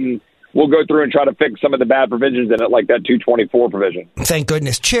signed it, and we'll go through and try to fix some of the bad provisions in it, like that 224 provision. Thank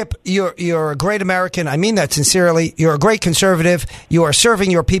goodness. Chip, you're a great American. I mean that sincerely. You're a great conservative. You are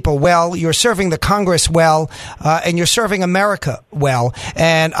serving your people well. You're serving the Congress well, and you're serving America well.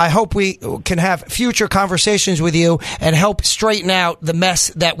 And I hope we can have future conversations with you and help straighten out the mess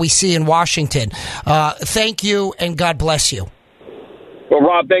that we see in Washington. Thank you, and God bless you. Well,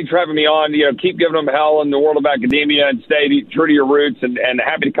 Rob, thanks for having me on. Keep giving them hell in the world of academia and stay true to your roots. And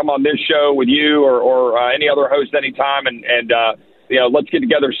happy to come on this show with you or any other host anytime. And let's get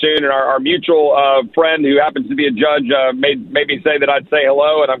together soon. And our mutual friend who happens to be a judge made me say that I'd say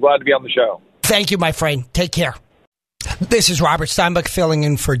hello, and I'm glad to be on the show. Thank you, my friend. Take care. This is Robert Steinbuch filling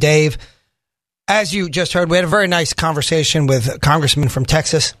in for Dave. As you just heard, we had a very nice conversation with a congressman from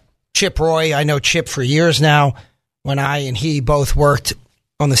Texas, Chip Roy. I know Chip for years now, when I and he both worked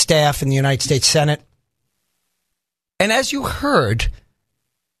on the staff in the United States Senate. And as you heard,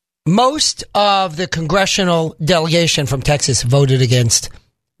 most of the congressional delegation from Texas voted against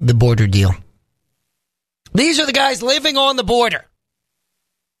the border deal. These are the guys living on the border,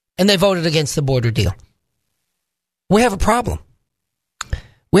 and they voted against the border deal. We have a problem.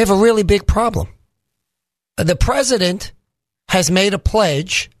 We have a really big problem. The president has made a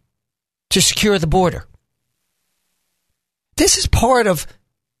pledge to secure the border. This is part of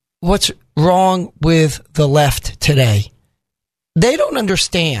what's wrong with the left today. They don't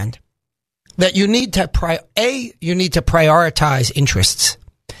understand that you need to prioritize interests,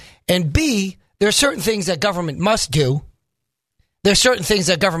 and B, there are certain things that government must do. There are certain things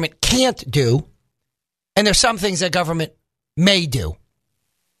that government can't do, and there's some things that government may do.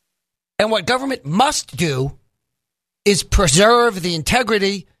 And what government must do is preserve the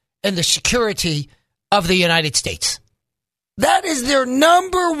integrity and the security of the United States. That is their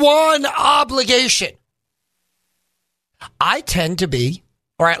number one obligation. I tend to be,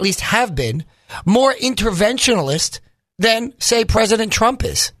 or at least have been, more interventionist than, say, President Trump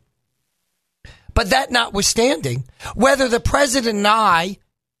is. But that notwithstanding, whether the president and I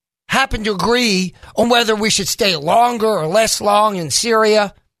happen to agree on whether we should stay longer or less long in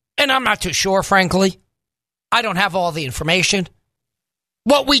Syria, and I'm not too sure, frankly. I don't have all the information.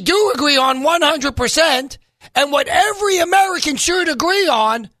 What we do agree on 100%, and what every American should agree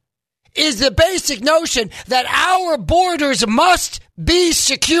on, is the basic notion that our borders must be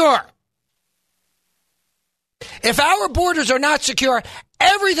secure. If our borders are not secure,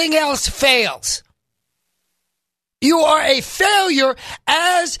 everything else fails. You are a failure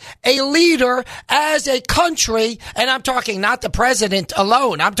as a leader, as a country, and I'm talking not the president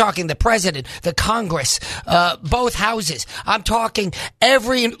alone. I'm talking the president, the Congress, both houses. I'm talking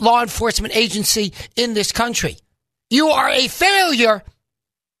every law enforcement agency in this country. You are a failure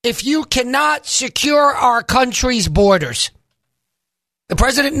if you cannot secure our country's borders. The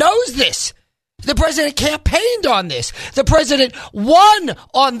president knows this. The president campaigned on this. The president won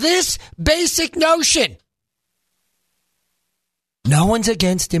on this basic notion. No one's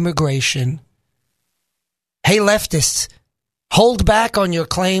against immigration. Hey, leftists, hold back on your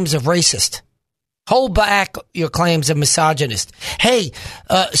claims of racist. Hold back your claims of misogynist. Hey,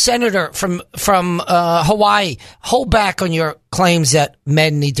 Senator from Hawaii, hold back on your claims that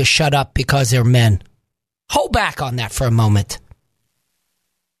men need to shut up because they're men. Hold back on that for a moment.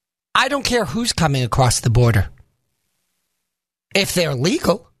 I don't care who's coming across the border. If they're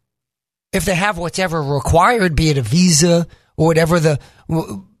legal, if they have whatever required, be it a visa or whatever the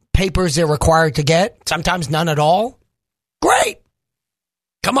papers they're required to get, sometimes none at all, great.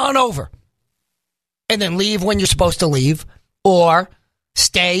 Come on over. And then leave when you're supposed to leave, or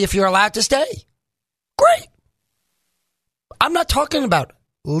stay if you're allowed to stay. Great. I'm not talking about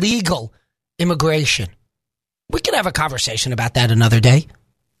legal immigration. We can have a conversation about that another day.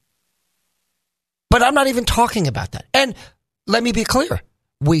 But I'm not even talking about that. And let me be clear.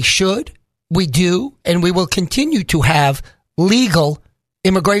 We should, we do, and we will continue to have legal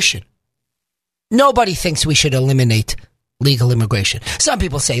immigration. Nobody thinks we should eliminate legal immigration. Some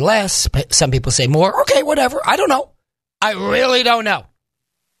people say less. Some people say more. Okay, whatever. I don't know. I really don't know.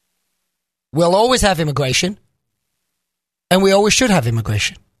 We'll always have immigration. And we always should have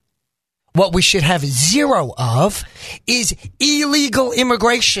immigration. What we should have zero of is illegal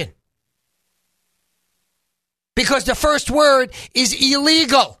immigration. Because the first word is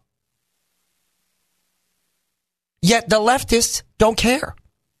illegal. Yet the leftists don't care.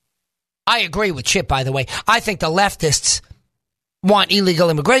 I agree with Chip, by the way. I think the leftists want illegal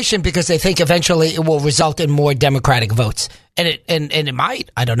immigration because they think eventually it will result in more Democratic votes. And it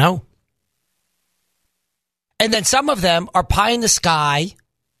might. I don't know. And then some of them are pie in the sky,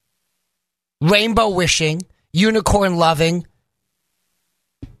 rainbow wishing, unicorn loving,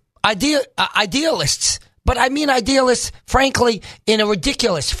 idealists. But I mean idealists, frankly, in a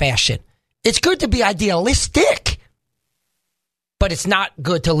ridiculous fashion. It's good to be idealistic, but it's not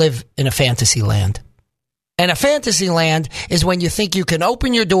good to live in a fantasy land. And a fantasy land is when you think you can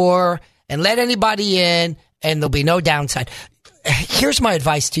open your door and let anybody in and there'll be no downside. Here's my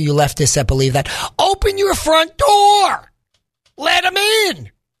advice to you leftists that believe that. Open your front door. Let them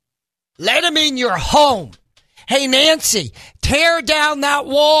in. Let them in your home. Hey, Nancy, tear down that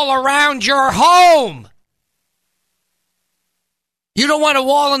wall around your home. You don't want a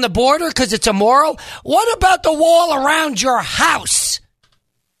wall on the border because it's immoral? What about the wall around your house?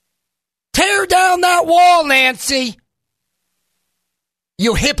 Tear down that wall, Nancy.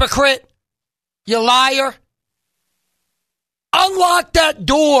 You hypocrite. You liar. Unlock that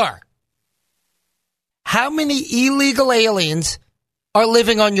door. How many illegal aliens are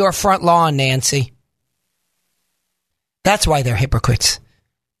living on your front lawn, Nancy? That's why they're hypocrites.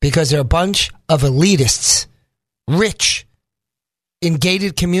 Because they're a bunch of elitists, rich, in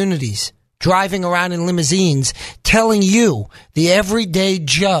gated communities, driving around in limousines, telling you, the everyday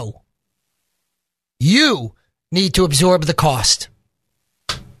Joe, you need to absorb the cost.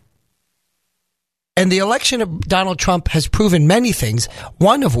 And the election of Donald Trump has proven many things,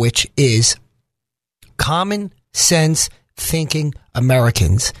 one of which is common sense thinking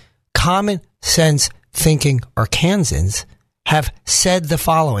Americans, common sense thinking Arkansans have said the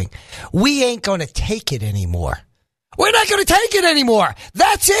following: we ain't going to take it anymore. We're not going to take it anymore.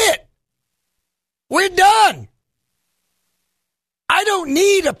 That's it. We're done. I don't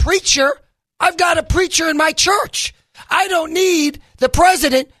need a preacher. I've got a preacher in my church. I don't need the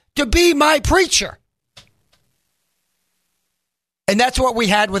president to be my preacher. And that's what we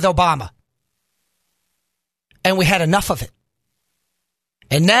had with Obama. And we had enough of it.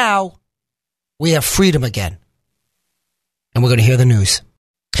 And now we have freedom again. And we're going to hear the news.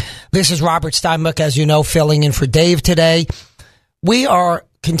 This is Robert Steinbuch, as you know, filling in for Dave today. We are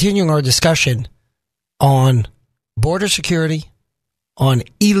continuing our discussion on border security, on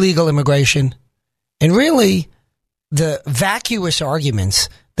illegal immigration, and really the vacuous arguments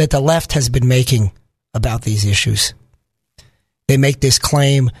that the left has been making about these issues. They make this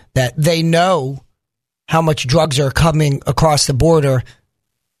claim that they know how much drugs are coming across the border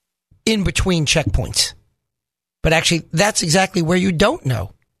in between checkpoints. But actually, that's exactly where you don't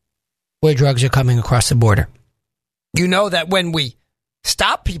know where drugs are coming across the border. You know that when we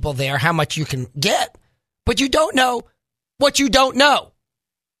stop people there, how much you can get, but you don't know what you don't know,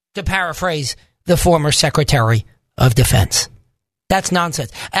 to paraphrase the former Secretary of Defense. That's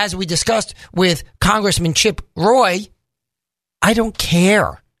nonsense. As we discussed with Congressman Chip Roy, I don't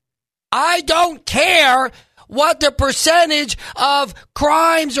care. I don't care what the percentage of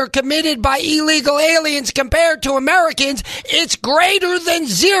crimes are committed by illegal aliens compared to Americans, it's greater than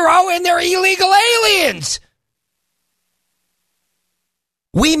zero, and they're illegal aliens.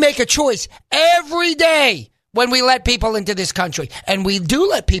 We make a choice every day when we let people into this country. And we do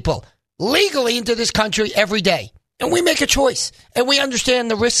let people legally into this country every day. And we make a choice. And we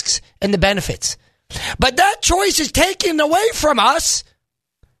understand the risks and the benefits. But that choice is taken away from us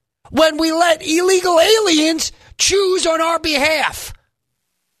when we let illegal aliens choose on our behalf.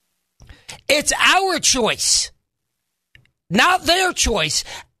 It's our choice, not their choice,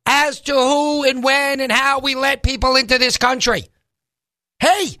 as to who and when and how we let people into this country.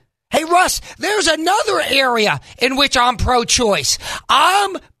 Hey, Russ, there's another area in which I'm pro-choice.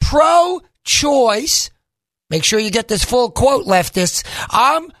 I'm pro-choice. Make sure you get this full quote, leftists.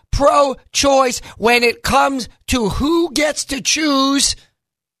 I'm pro-choice when it comes to who gets to choose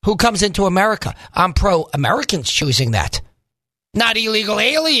who comes into America. I'm pro-Americans choosing that, not illegal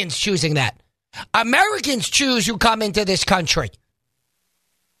aliens choosing that. Americans choose who come into this country.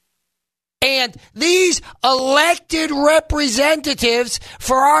 And these elected representatives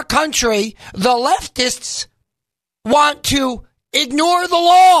for our country, the leftists, want to ignore the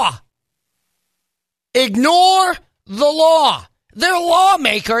law. Ignore the law. They're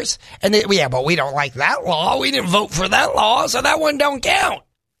lawmakers. And but we don't like that law. We didn't vote for that law, so that one don't count.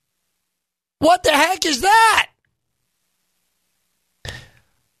 What the heck is that?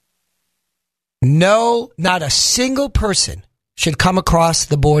 No, not a single person should come across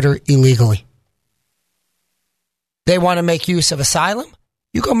the border illegally. They want to make use of asylum?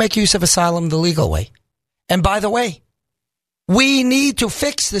 You go make use of asylum the legal way. And by the way, we need to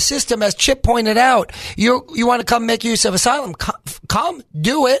fix the system, as Chip pointed out. You want to come make use of asylum? Come,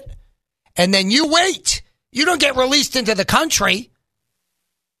 do it, and then you wait. You don't get released into the country.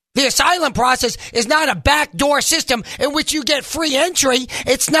 The asylum process is not a backdoor system in which you get free entry.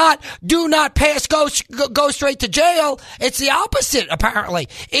 It's not do not pass, go straight to jail. It's the opposite, apparently.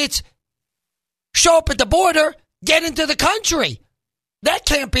 It's show up at the border, get into the country. That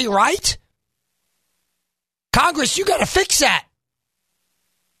can't be right. Congress, you got to fix that.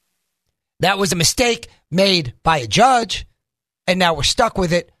 That was a mistake made by a judge, and now we're stuck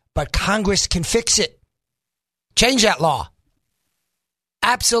with it, but Congress can fix it. Change that law.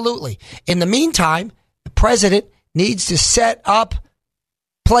 Absolutely. In the meantime, the president needs to set up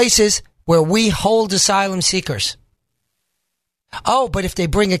places where we hold asylum seekers. Oh, but if they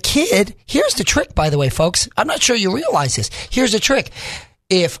bring a kid, here's the trick, by the way, folks. I'm not sure you realize this. Here's the trick.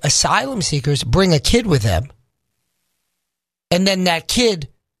 If asylum seekers bring a kid with them, and then that kid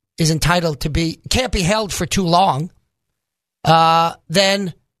is entitled to can't be held for too long,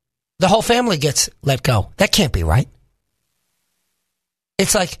 then the whole family gets let go. That can't be right.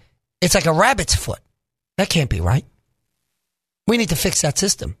 It's like a rabbit's foot. That can't be right. We need to fix that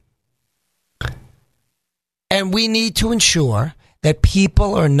system. And we need to ensure that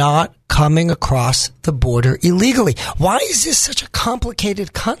people are not coming across the border illegally. Why is this such a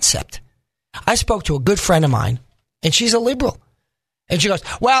complicated concept? I spoke to a good friend of mine, and she's a liberal. And she goes,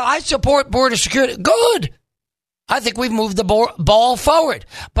 well, I support border security. Good. I think we've moved the ball forward.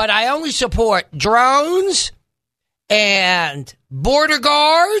 But I only support drones and border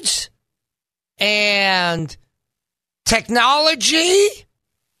guards and technology.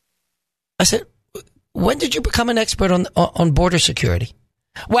 I said, when did you become an expert on border security?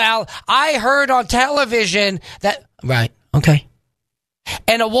 Well, I heard on television that, right, okay.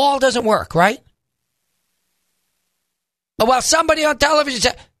 And a wall doesn't work, right? Well, somebody on television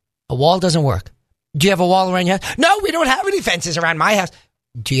said, a wall doesn't work. Do you have a wall around your house? No, we don't have any fences around my house.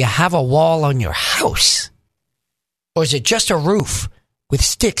 Do you have a wall on your house? Or is it just a roof with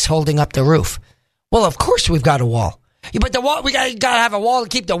sticks holding up the roof? Well, of course we've got a wall. Yeah, but the wall, we got to have a wall to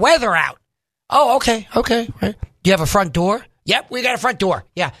keep the weather out. Oh, okay. Right. Do you have a front door? Yep, we got a front door.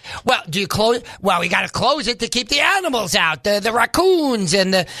 Yeah. Well, do you close it? Well, we got to close it to keep the animals out, the raccoons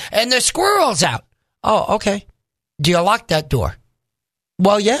and the squirrels out. Oh, okay. Do you lock that door?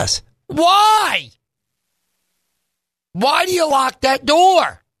 Well, yes. Why? Why do you lock that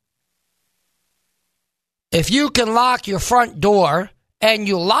door? If you can lock your front door and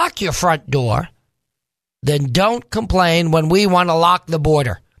you lock your front door, then don't complain when we want to lock the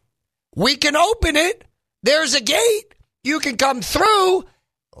border. We can open it. There's a gate. You can come through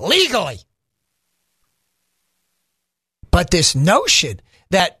legally. But this notion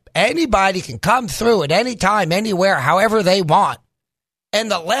that anybody can come through at any time, anywhere, however they want, and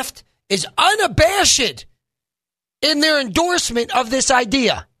the left is unabashed in their endorsement of this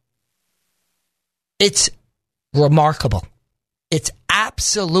idea. It's remarkable. It's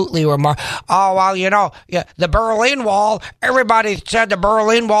absolutely remarkable. Oh, well, the Berlin Wall, everybody said the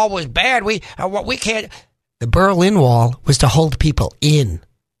Berlin Wall was bad. We can't. The Berlin Wall was to hold people in.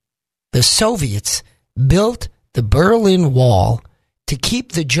 The Soviets built the Berlin Wall to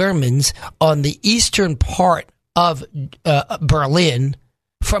keep the Germans on the eastern part of Berlin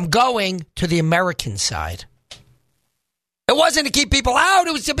from going to the American side. It wasn't to keep people out.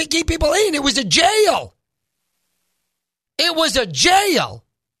 It was to keep people in. It was a jail. It was a jail.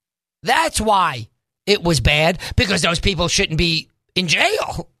 That's why it was bad, because those people shouldn't be in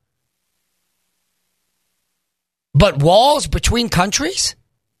jail. But walls between countries?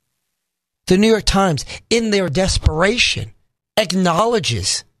 The New York Times, in their desperation,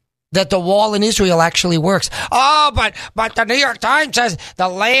 acknowledges that the wall in Israel actually works. Oh, but the New York Times says the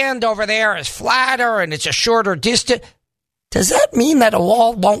land over there is flatter and it's a shorter distance. Does that mean that a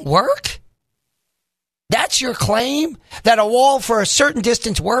wall won't work? That's your claim? That a wall for a certain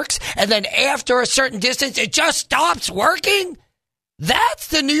distance works, and then after a certain distance, it just stops working? That's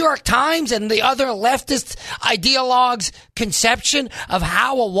the New York Times and the other leftist ideologues' conception of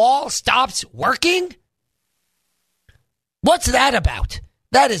how a wall stops working? What's that about?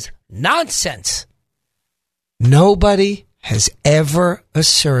 That is nonsense. Nobody has ever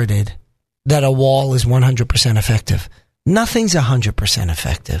asserted that a wall is 100% effective. Nothing's 100%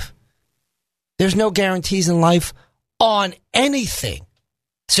 effective. There's no guarantees in life on anything.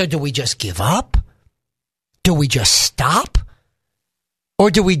 So do we just give up? Do we just stop? Or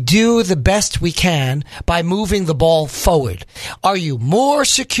do we do the best we can by moving the ball forward? Are you more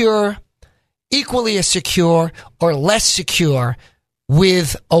secure, equally as secure, or less secure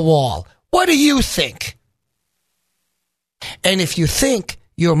with a wall? What do you think? And if you think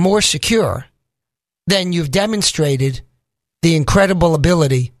you're more secure, then you've demonstrated the incredible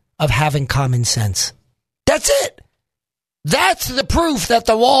ability of having common sense. That's it. That's the proof that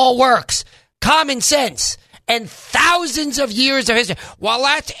the wall works. Common sense. And thousands of years of history. Well,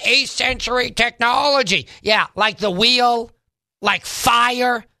 that's 8th century technology. Yeah, like the wheel, like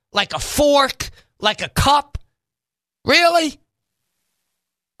fire, like a fork, like a cup. Really?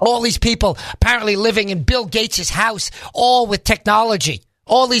 All these people apparently living in Bill Gates' house, all with technology.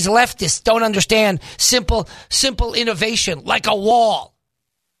 All these leftists don't understand simple innovation like a wall.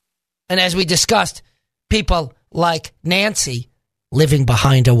 And as we discussed, people like Nancy living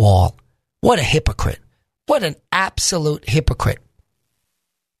behind a wall. What a hypocrite. What an absolute hypocrite.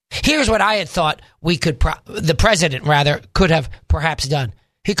 Here's what I had thought the president could have perhaps done.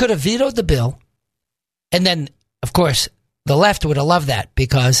 He could have vetoed the bill. And then, of course, the left would have loved that,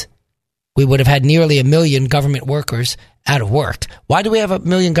 because we would have had nearly 1 million government workers out of work. Why do we have 1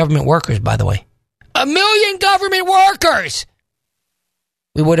 million government workers, by the way? 1 million government workers!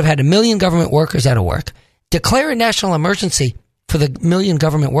 We would have had 1 million government workers out of work. Declare a national emergency for the 1 million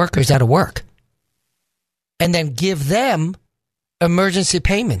government workers out of work. And then give them emergency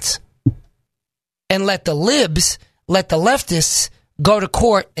payments. And let the libs, let the leftists go to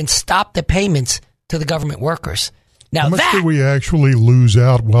court and stop the payments to the government workers. Now, how much did we actually lose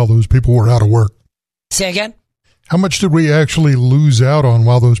out while those people were out of work? Say again? How much did we actually lose out on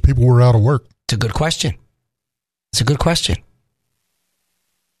while those people were out of work? It's a good question. It's a good question.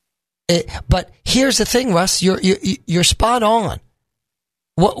 But here's the thing, Russ. You're spot on.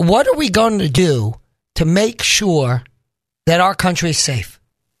 What are we going to do to make sure that our country is safe?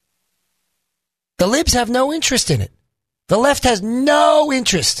 The libs have no interest in it. The left has no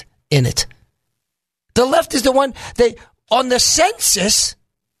interest in it. The left is the one, on the census,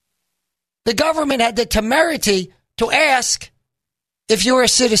 the government had the temerity to ask if you were a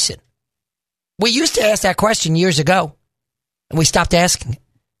citizen. We used to ask that question years ago, and we stopped asking it.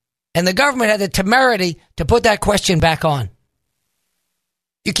 And the government had the temerity to put that question back on.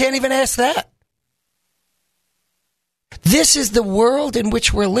 You can't even ask that. This is the world in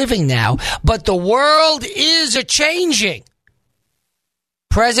which we're living now, but the world is a-changing.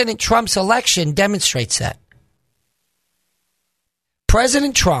 President Trump's election demonstrates that.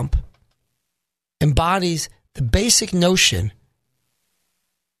 President Trump embodies the basic notion,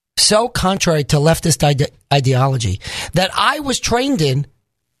 so contrary to leftist ideology, that I was trained in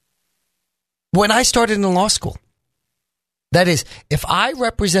when I started in law school. That is, if I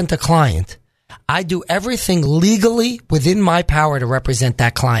represent a client, I do everything legally within my power to represent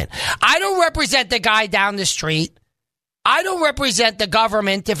that client. I don't represent the guy down the street. I don't represent the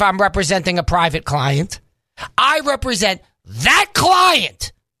government if I'm representing a private client. I represent that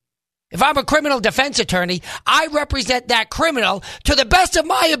client. If I'm a criminal defense attorney, I represent that criminal to the best of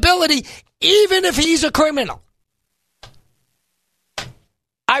my ability, even if he's a criminal.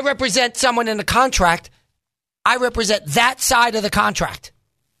 I represent someone in a contract I represent that side of the contract.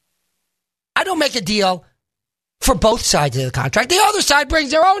 I don't make a deal for both sides of the contract. The other side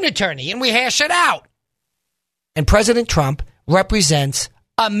brings their own attorney, and we hash it out. And President Trump represents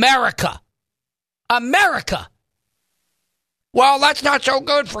America. America. Well, that's not so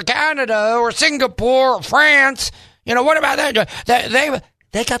good for Canada or Singapore or France. You know, what about that?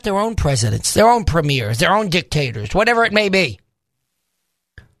 They got their own presidents, their own premiers, their own dictators, whatever it may be.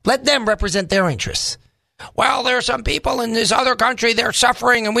 Let them represent their interests. Well, there are some people in this other country, they're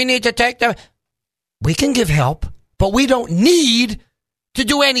suffering, and we need to take them. We can give help, but we don't need to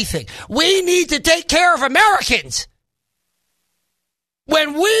do anything. We need to take care of Americans.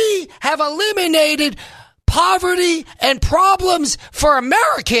 When we have eliminated poverty and problems for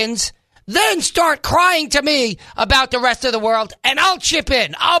Americans, then start crying to me about the rest of the world, and I'll chip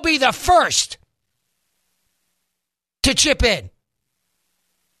in. I'll be the first to chip in.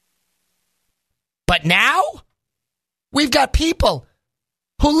 But now, we've got people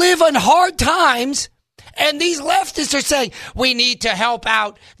who live on hard times, and these leftists are saying, we need to help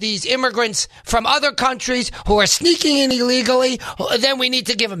out these immigrants from other countries who are sneaking in illegally. Then we need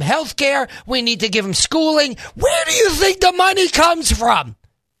to give them health care. We need to give them schooling. Where do you think the money comes from?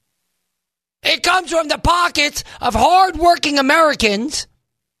 It comes from the pockets of hardworking Americans,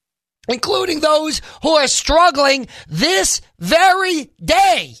 including those who are struggling this very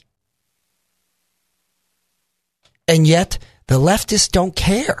day. And yet, the leftists don't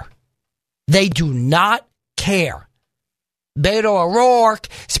care. They do not care. Beto O'Rourke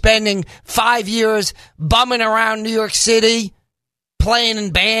spending 5 years bumming around New York City, playing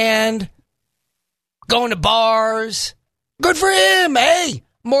in band, going to bars. Good for him. Hey,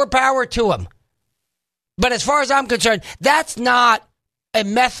 more power to him. But as far as I'm concerned, that's not a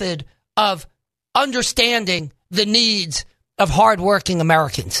method of understanding the needs of hardworking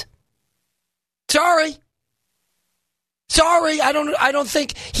Americans. Sorry, I don't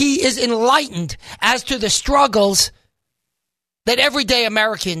think he is enlightened as to the struggles that everyday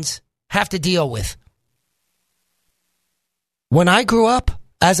Americans have to deal with. When I grew up,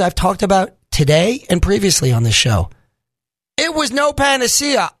 as I've talked about today and previously on the show, it was no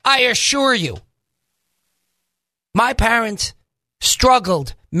panacea, I assure you. My parents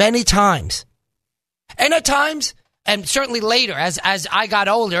struggled many times. And at times, and certainly later, as I got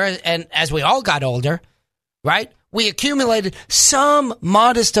older, and as we all got older, right, we accumulated some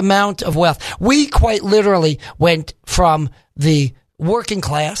modest amount of wealth. We quite literally went from the working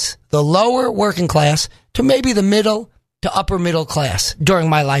class, the lower working class, to maybe the middle to upper middle class during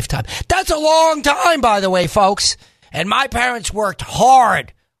my lifetime. That's a long time, by the way, folks. And my parents worked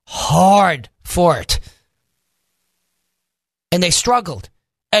hard for it. And they struggled.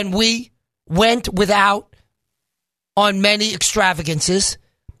 And we went without on many extravagances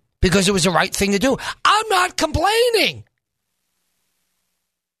because it was the right thing to do. I'm not complaining.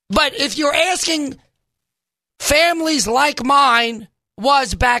 But if you're asking families like mine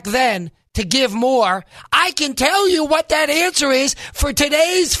was back then to give more, I can tell you what that answer is for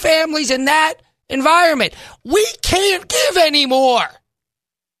today's families in that environment. We can't give any more.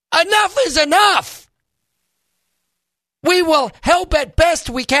 Enough is enough. We will help at best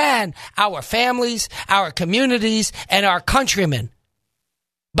we can our families, our communities, and our countrymen.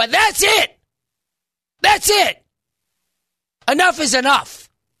 But that's it. That's it. Enough is enough.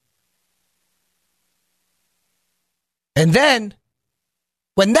 And then,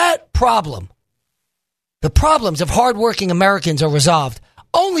 when that problem, the problems of hardworking Americans are resolved,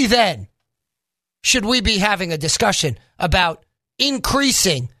 only then should we be having a discussion about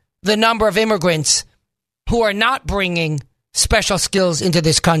increasing the number of immigrants who are not bringing special skills into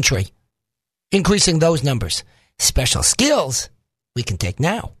this country. Increasing those numbers. Special skills we can take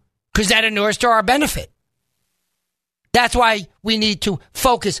now, because that inures to our benefit. That's why we need to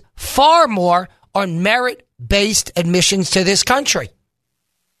focus far more on merit-based admissions to this country.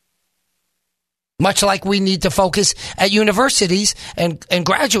 Much like we need to focus at universities and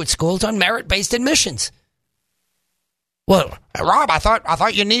graduate schools on merit-based admissions. Well, Rob, I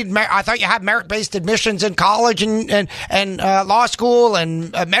thought you had merit-based admissions in college and law school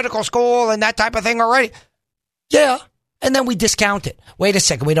and medical school and that type of thing already. Yeah. And then we discount it. Wait a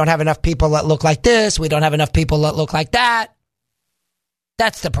second. We don't have enough people that look like this. We don't have enough people that look like that.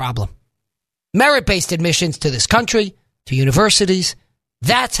 That's the problem. Merit-based admissions to this country, to universities.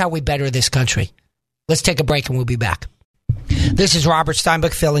 That's how we better this country. Let's take a break and we'll be back. This is Robert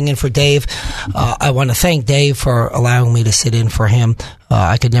Steinbuch filling in for Dave. I want to thank Dave for allowing me to sit in for him.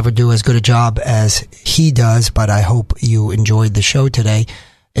 I could never do as good a job as he does, but I hope you enjoyed the show today.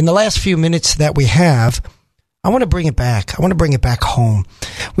 In the last few minutes that we have, I want to bring it back. I want to bring it back home.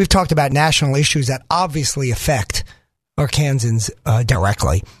 We've talked about national issues that obviously affect Arkansans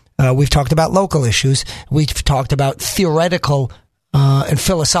directly. We've talked about local issues. We've talked about theoretical and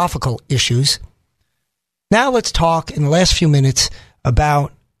philosophical issues. Now let's talk in the last few minutes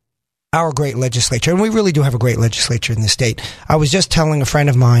about our great legislature. And we really do have a great legislature in this state. I was just telling a friend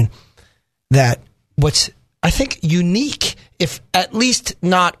of mine that what's, I think, unique, if at least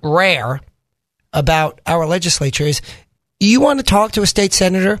not rare, about our legislature is you want to talk to a state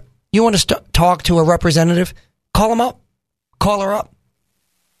senator, you want to talk to a representative, call them up, call her up.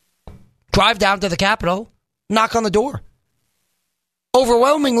 Drive down to the Capitol, knock on the door.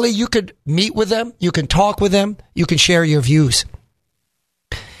 Overwhelmingly, you could meet with them, you can talk with them, you can share your views.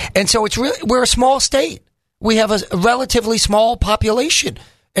 And so it's really, we're a small state. We have a relatively small population,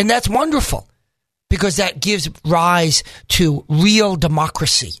 and that's wonderful because that gives rise to real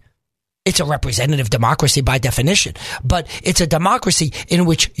democracy. It's a representative democracy by definition, but it's a democracy in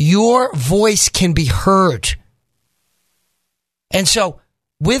which your voice can be heard. And so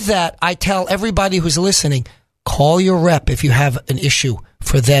with that, I tell everybody who's listening, call your rep if you have an issue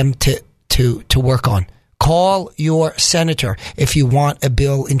for them to work on. Call your senator if you want a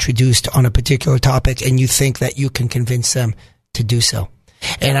bill introduced on a particular topic and you think that you can convince them to do so.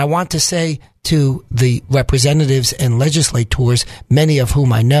 And I want to say to the representatives and legislators, many of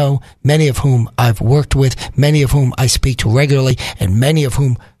whom I know, many of whom I've worked with, many of whom I speak to regularly, and many of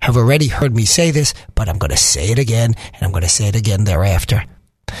whom have already heard me say this, but I'm going to say it again, and I'm going to say it again thereafter.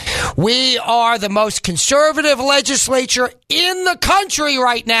 We are the most conservative legislature in the country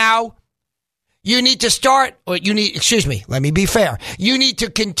right now. You need to let me be fair. You need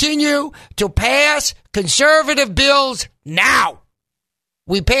to continue to pass conservative bills now.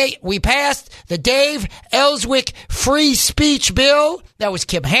 We passed the Dave Elswick free speech bill. That was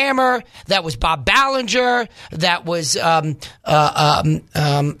Kim Hammer. That was Bob Ballinger. That was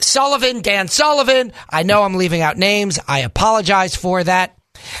Sullivan, Dan Sullivan. I know I'm leaving out names. I apologize for that.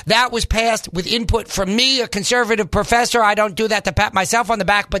 That was passed with input from me, a conservative professor. I don't do that to pat myself on the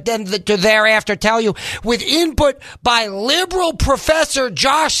back, but then to thereafter tell you, with input by liberal professor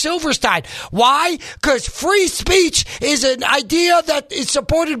Josh Silverstein. Why? Because free speech is an idea that is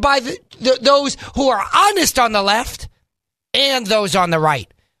supported by those who are honest on the left and those on the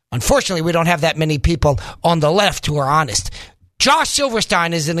right. Unfortunately, we don't have that many people on the left who are honest. Josh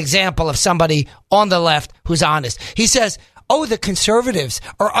Silverstein is an example of somebody on the left who's honest. He says, the conservatives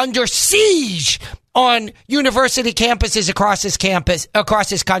are under siege on university campuses across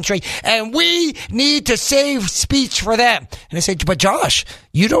this country, and we need to save speech for them. And I said, but Josh,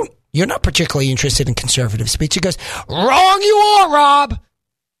 you're not particularly interested in conservative speech. He goes, wrong you are, Rob.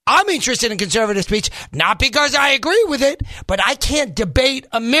 I'm interested in conservative speech, not because I agree with it, but I can't debate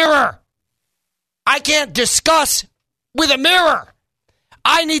a mirror. I can't discuss with a mirror.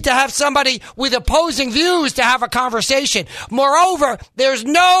 I need to have somebody with opposing views to have a conversation. Moreover, there's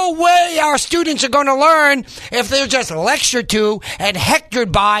no way our students are going to learn if they're just lectured to and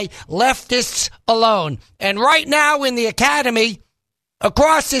hectored by leftists alone. And right now in the academy,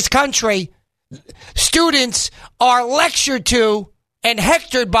 across this country, students are lectured to and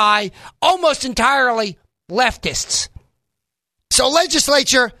hectored by almost entirely leftists. So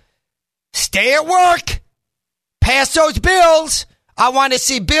legislature, stay at work. Pass those bills. I want to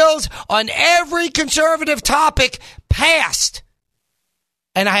see bills on every conservative topic passed.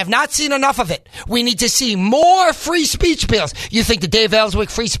 And I have not seen enough of it. We need to see more free speech bills. You think the Dave Elswick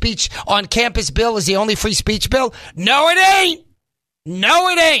free speech on campus bill is the only free speech bill? No, it ain't. No,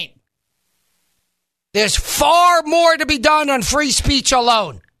 it ain't. There's far more to be done on free speech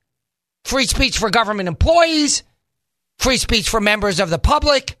alone. Free speech for government employees. Free speech for members of the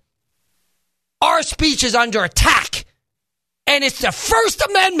public. Our speech is under attack. And it's the First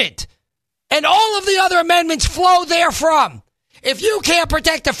Amendment. And all of the other amendments flow therefrom. If you can't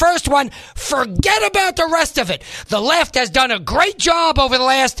protect the first one, forget about the rest of it. The left has done a great job over the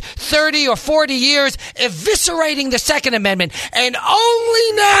last 30 or 40 years eviscerating the Second Amendment. And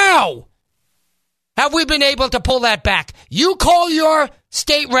only now have we been able to pull that back. You call your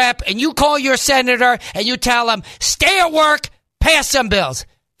state rep and you call your senator and you tell them, stay at work, pass some bills.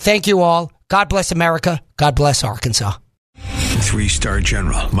 Thank you all. God bless America. God bless Arkansas. 3-star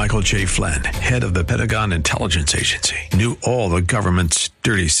General Michael J. Flynn, head of the Pentagon Intelligence Agency, knew all the government's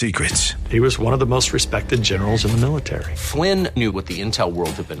dirty secrets. He was one of the most respected generals in the military. Flynn knew what the intel world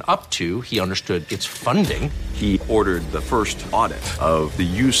had been up to. He understood its funding. He ordered the first audit of the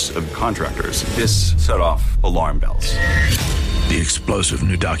use of contractors. This set off alarm bells. The explosive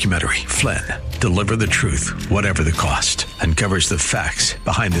new documentary, Flynn, Deliver the Truth, Whatever the Cost, uncovers the facts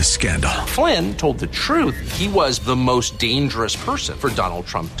behind this scandal. Flynn told the truth. He was the most dangerous person for Donald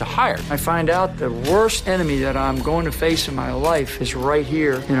Trump to hire. I find out the worst enemy that I'm going to face in my life is right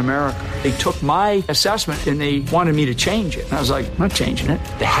here in America. They took my assessment and they wanted me to change it. And I was like, I'm not changing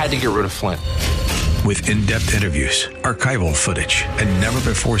it. They had to get rid of Flynn. With in-depth interviews, archival footage, and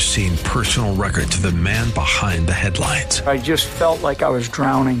never-before-seen personal records of the man behind the headlines. I just felt like I was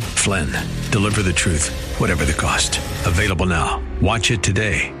drowning. Flynn, Deliver the Truth, Whatever the Cost. Available now. Watch it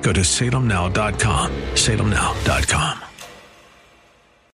today. Go to salemnow.com. salemnow.com.